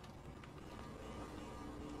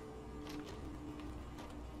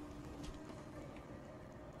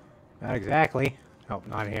 Not exactly. Nope,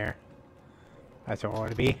 not here. That's where I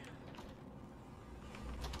want to be.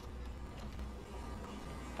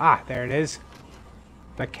 Ah, there it is.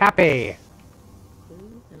 The Cappy!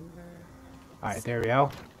 Alright, there we go.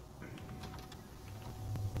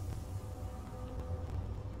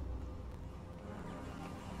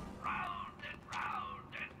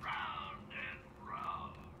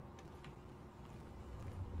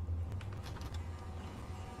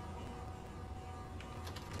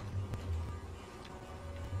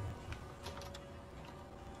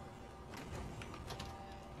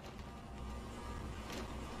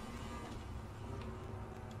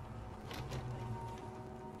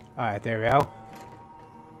 Alright, there we go. I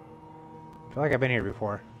feel like I've been here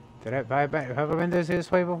before. Have I been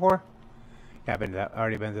this way before? Yeah, I've been to that,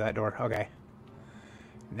 already been to that door. Okay.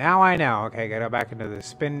 Now I know. Okay, gotta go back into the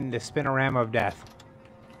spinorama of death.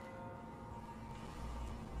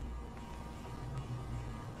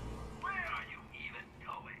 Where are you even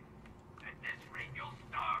going? At this rate, you'll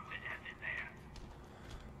starve to death in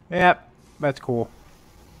there. Yep, that's cool.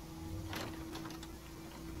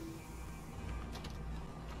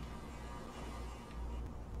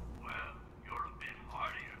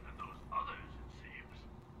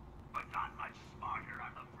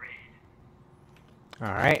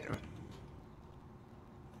 Alright.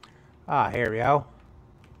 Ah, here we go.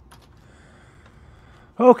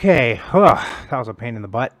 Okay. Ugh, that was a pain in the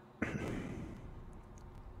butt.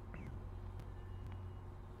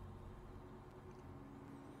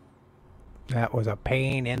 That was a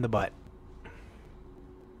pain in the butt.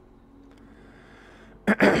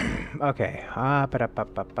 Okay.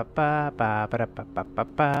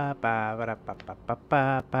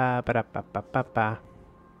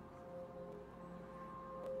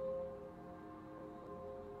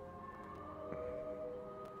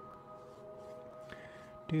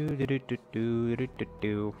 Do do do do do do do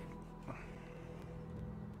do.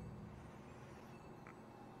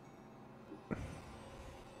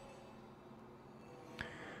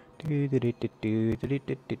 Do do do do do do do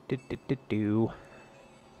do do do do do.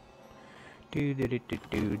 Do do do do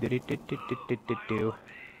do do do do do do do.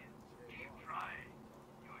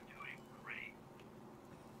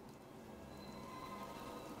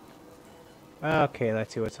 Okay,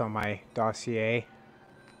 let's see what's on my dossier.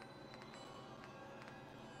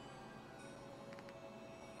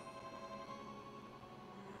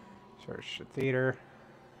 Search the theater.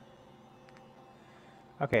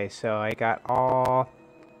 Okay, so I got all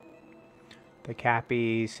the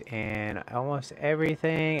Cappies and almost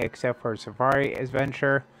everything except for Safari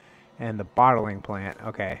Adventure and the bottling plant.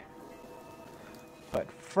 Okay.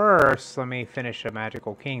 But first, let me finish the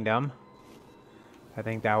Magical Kingdom. I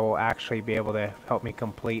think that will actually be able to help me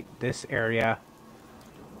complete this area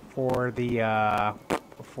for the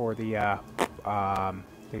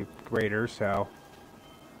Raiders. So,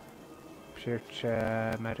 search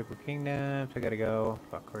Magical Kingdom. So I gotta go.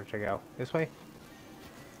 Fuck, where should I go? This way?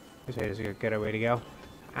 This way is a good way to go.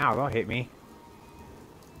 Ow! Don't hit me.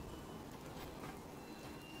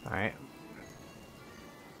 All right.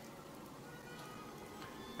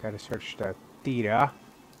 Gotta search the theater.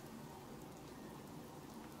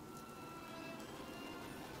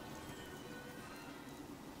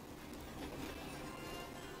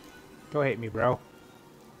 Don't hit me, bro.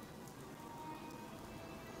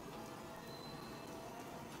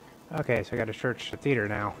 Okay, so I gotta search the theater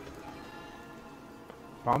now.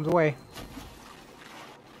 Bombs away.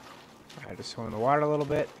 I just swim in the water a little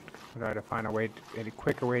bit. Try to find a way, a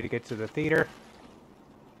quicker way to get to the theater.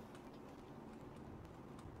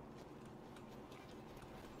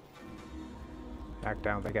 Back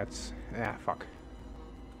down, I think that's... ah, fuck.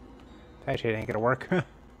 That shit ain't gonna work.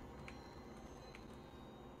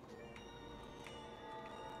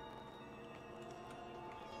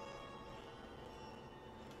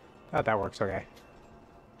 Oh, that works, okay.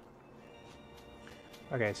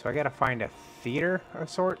 Okay, so I gotta find a theater of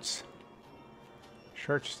sorts.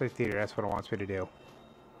 Search the theater, that's what it wants me to do.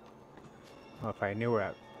 Well, if I knew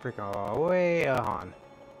where that freaking way on.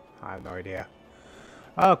 I have no idea.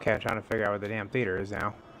 Okay, I'm trying to figure out where the damn theater is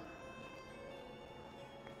now.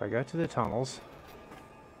 If I go to the tunnels.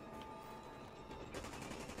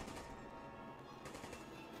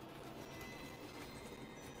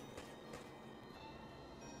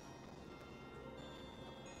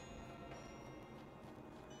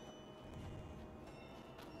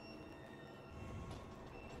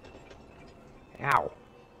 Ow.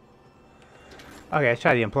 Okay, let's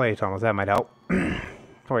try the employee tunnels. That might help.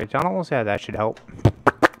 Employee tunnels? Yeah, that should help.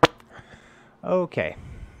 Okay.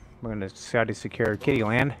 We're going to try to secure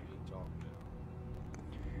Kittyland.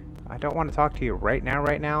 I don't want to talk to you right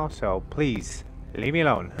now, so please, leave me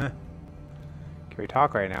alone. Huh? Can we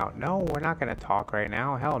talk right now? No, we're not going to talk right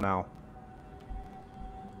now. Hell no.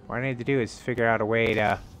 What I need to do is figure out a way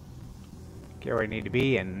to get where I need to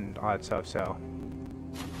be and all that stuff, so.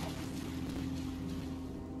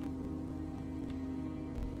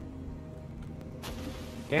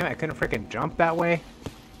 Damn it, I couldn't freaking jump that way?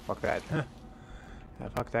 Fuck that. Huh. Yeah,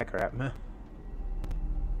 fuck that crap. Huh.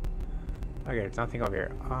 Okay, there's nothing over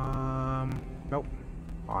here. Nope.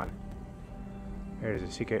 On. There's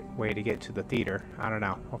a secret way to get to the theater. I don't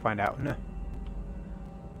know. We'll find out. Okay,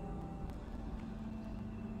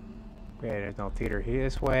 there's no theater here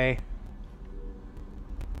this way.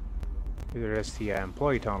 These are just the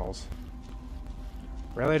employee tunnels.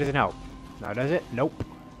 Really doesn't help. Now does it? Nope.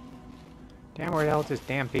 Damn, where the hell is this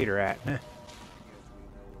damn theater at?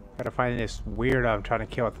 Gotta find this weirdo I'm trying to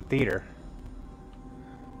kill at the theater.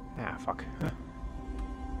 Ah, fuck.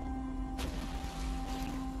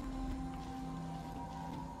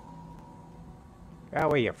 Get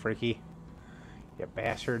away, you freaky. You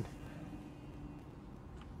bastard.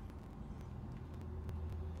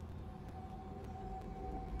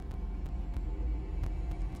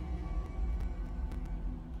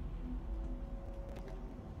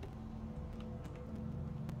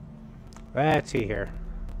 Let's see here.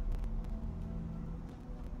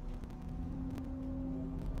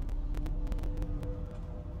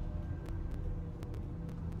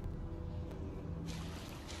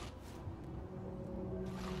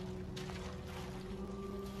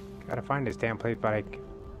 Gotta find this damn place, but I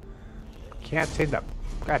can't see the.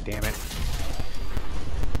 God damn it.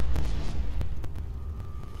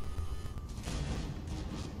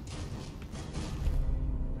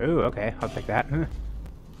 Ooh, okay, I'll take that.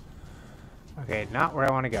 Okay, not where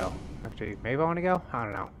I want to go. Actually, maybe I want to go? I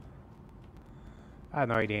don't know. I have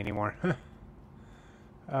no idea anymore.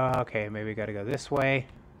 Okay, maybe we gotta go this way.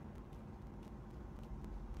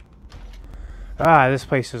 Ah, this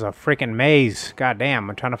place is a freaking maze. God damn,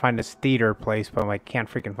 I'm trying to find this theater place, but I can't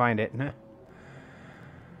freaking find it.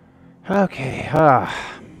 Okay,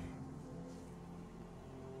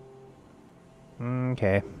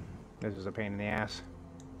 okay. This is a pain in the ass.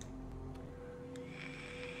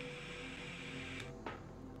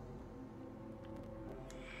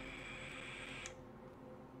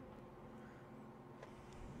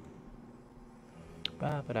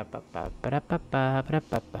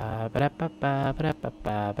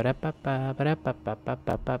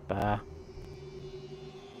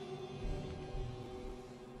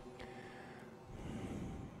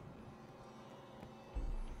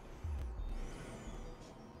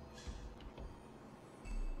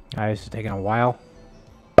 This is taking a while.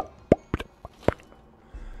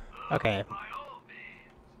 Okay.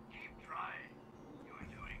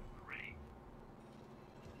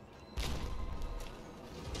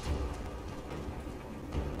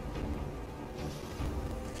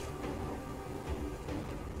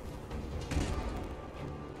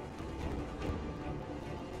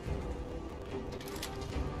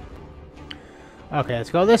 Okay, let's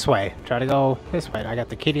go this way. Try to go this way. I got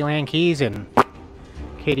the Kittyland keys and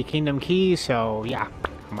Kitty Kingdom keys, so yeah,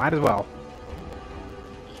 might as well.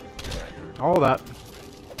 Hold up.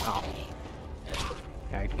 Oh.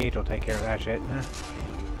 Yeah, Gage will take care of that shit.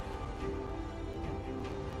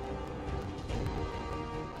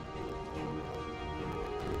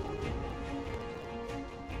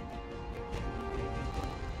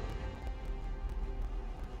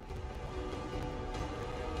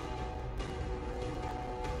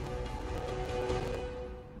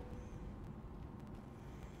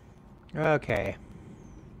 Okay.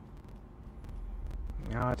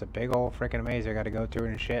 Now it's a big old freaking maze I gotta go through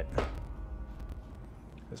and shit.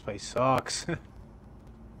 This place sucks.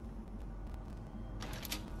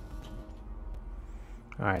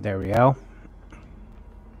 Alright, there we go.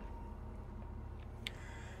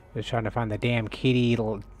 Just trying to find the damn Kitty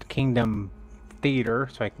Kingdom Theater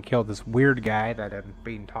so I can kill this weird guy that I'm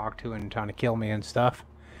being talked to and trying to kill me and stuff.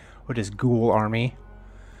 With his ghoul army.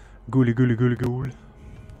 Ghouly, ghouly, ghouly, ghoul.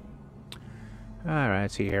 Alright,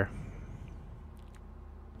 let's see here.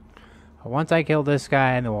 Once I kill this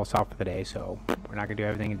guy, and then we'll stop for the day. So, we're not going to do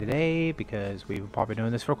everything today because we've probably been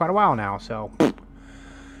doing this for quite a while now. So,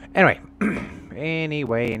 anyway.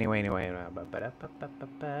 Anyway.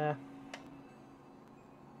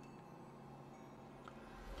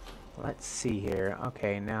 Let's see here.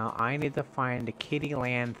 Okay, now I need to find the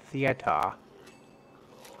Kittyland Theater.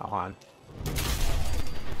 Hold on.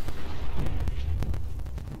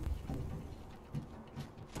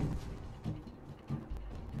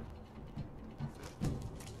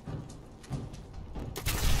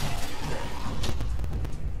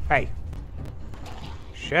 Hey.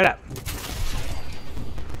 Shut up.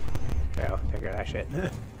 Okay, I'll take care of that shit.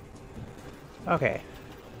 Okay.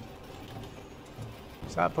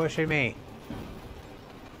 Stop pushing me.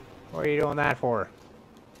 What are you doing that for?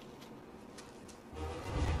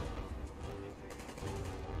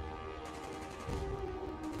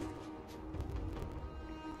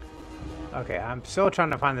 Okay, I'm still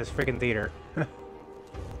trying to find this freaking theater.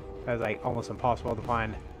 That's like almost impossible to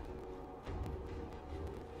find.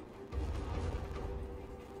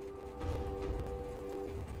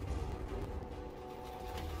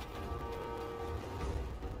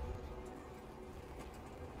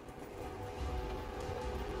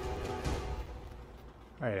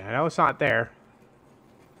 Alright, I know it's not there.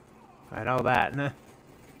 I know that.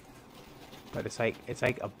 But it's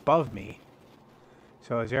like above me.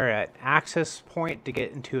 So is there an access point to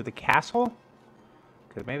get into the castle?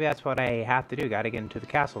 Because maybe that's what I have to do. Got to get into the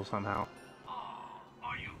castle somehow.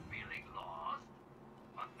 Are you feeling lost?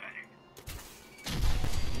 Pathetic.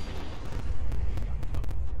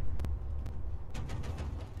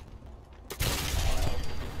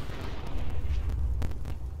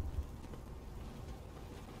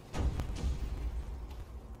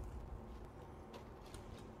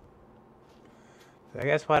 So I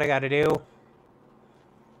guess what I got to do,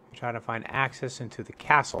 try to find access into the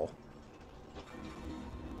castle.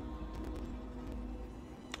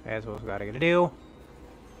 That's what we gotta do.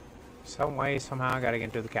 Some way, somehow, I gotta get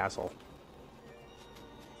into the castle.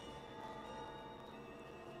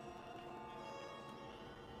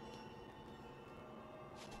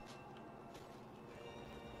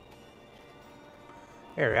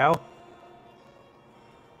 There we go.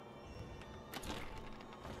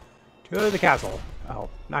 To the castle. Oh,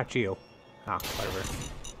 not you. Ah, whatever.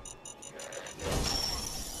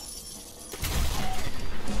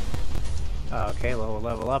 Okay, little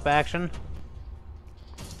level up action.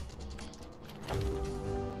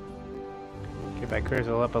 Get my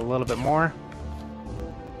crystal up a little bit more.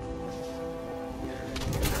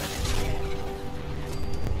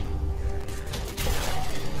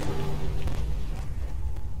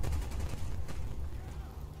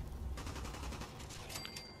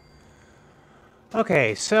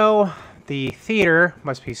 Okay, so the theater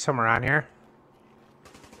must be somewhere around here.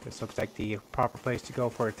 This looks like the proper place to go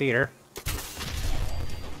for a theater.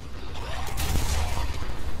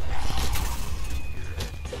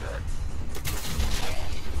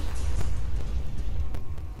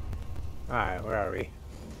 Alright, where are we?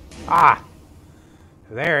 Ah!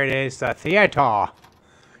 There it is, the theater!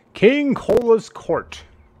 King Cola's court.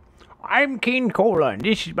 I'm King Cola, and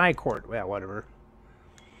this is my court. Well, whatever.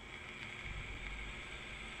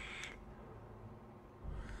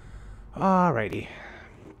 Alrighty.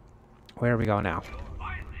 Where are we going now?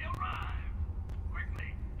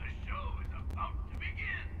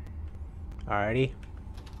 Alrighty.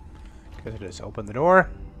 Guess I just open the door.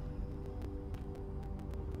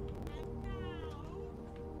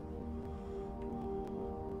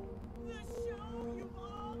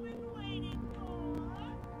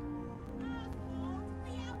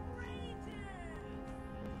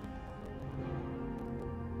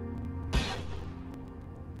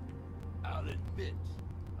 I'll admit,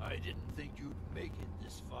 I didn't think you'd make it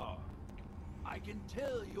this far. I can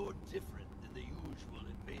tell you're different than the usual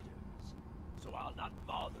invaders, so I'll not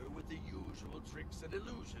bother with the usual tricks and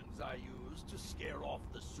illusions I use to scare off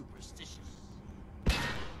the superstitious.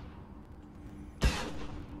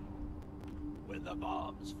 When the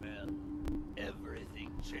bombs fell,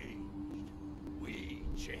 everything changed. We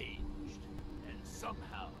changed, and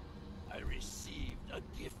somehow I received a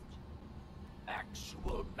gift.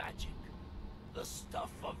 Actual magic. The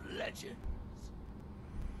stuff of legends.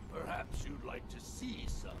 Perhaps you'd like to see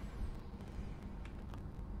some.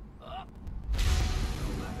 No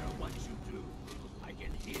matter what you do, I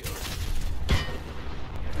can heal.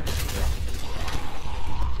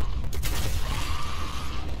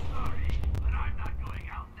 Sorry, but I'm not going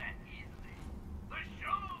out that easily. The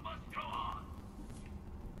show must go on.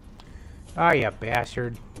 Oh, you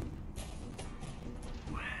bastard.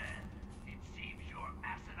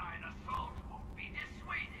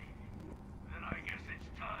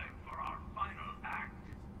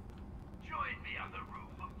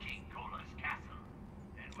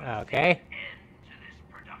 Okay.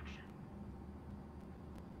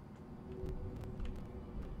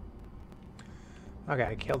 Okay,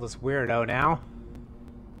 I killed this weirdo now.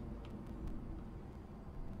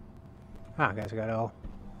 I guess I gotta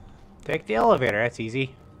take the elevator. That's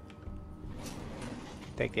easy.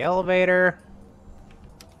 Take the elevator.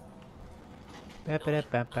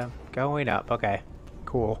 Going up. Okay.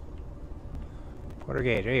 Cool. Quarter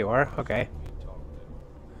gauge. There you are. Okay.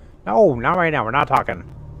 No, not right now. We're not talking.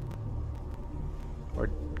 We're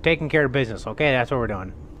taking care of business, okay? That's what we're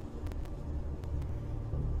doing.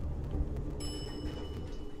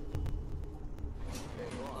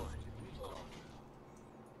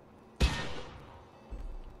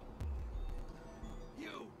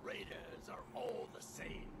 You raiders are all the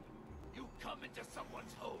same. You come into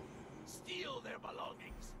someone's home, steal their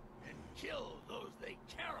belongings, and kill those they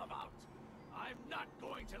care about. I'm not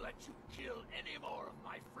going to let you kill any more of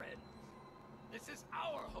my friends. This is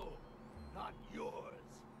our home, not yours.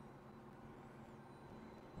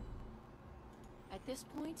 At this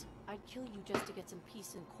point, I'd kill you just to get some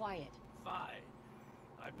peace and quiet. Fine.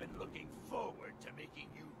 I've been looking forward to making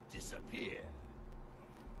you disappear.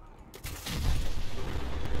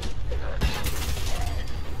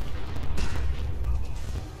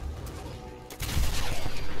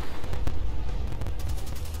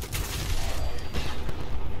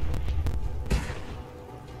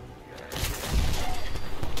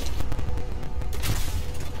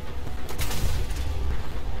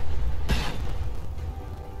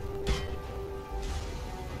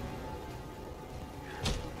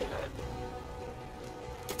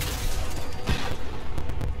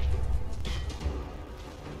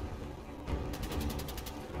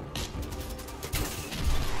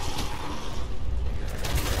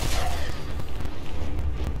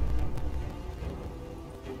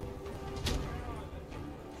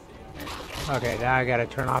 Okay, now I gotta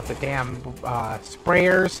turn off the damn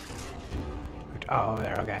sprayers. Oh,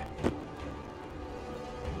 there, okay.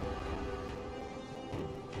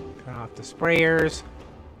 Turn off the sprayers.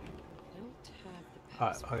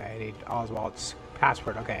 Okay, I need Oswald's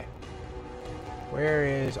password, okay. Where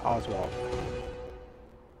is Oswald?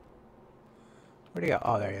 Where'd he go?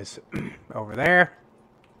 Oh, there he is. Over there.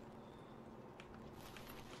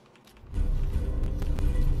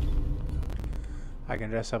 I can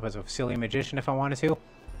dress up as a silly magician if I wanted to.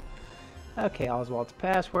 Okay, Oswald's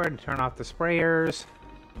password. Turn off the sprayers.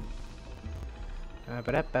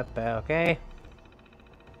 Okay.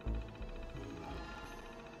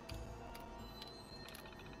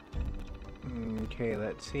 Okay,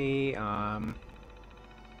 let's see. Turn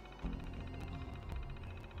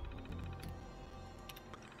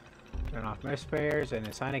off my sprayers and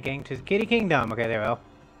assign a gang to Kitty Kingdom. Okay, there we go.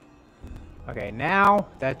 Okay, now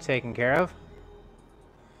that's taken care of.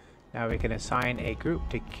 Now we can assign a group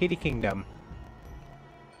to Kitty Kingdom.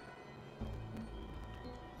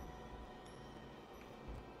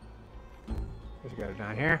 Let's go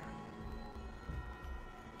down here.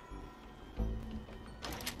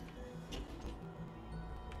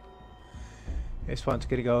 This one's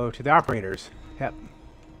gonna go to the operators. Yep.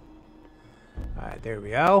 Alright, there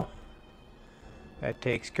we go. That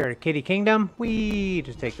takes care of Kitty Kingdom. We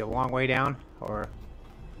just take the long way down, or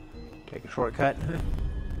take a shortcut.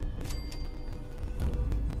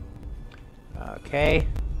 Okay,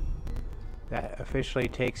 that officially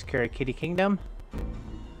takes care of Kitty Kingdom,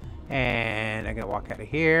 and I'm gonna walk out of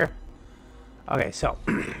here. Okay, so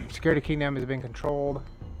Security Kingdom has been controlled.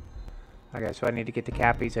 Okay, so I need to get the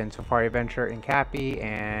Cappies and Safari Adventure in Cappy,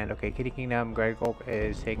 and okay, Kitty Kingdom, Greg Gulp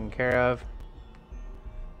is taken care of.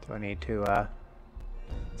 So I need to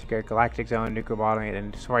secure Galactic Zone, Nuclear Bottling,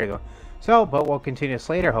 and Safari Zone. So, but we'll continue this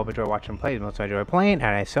later. Hope you enjoy watching plays. Most I enjoy playing,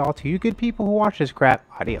 and I say all to you good people who watch this crap.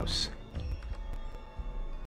 Adios.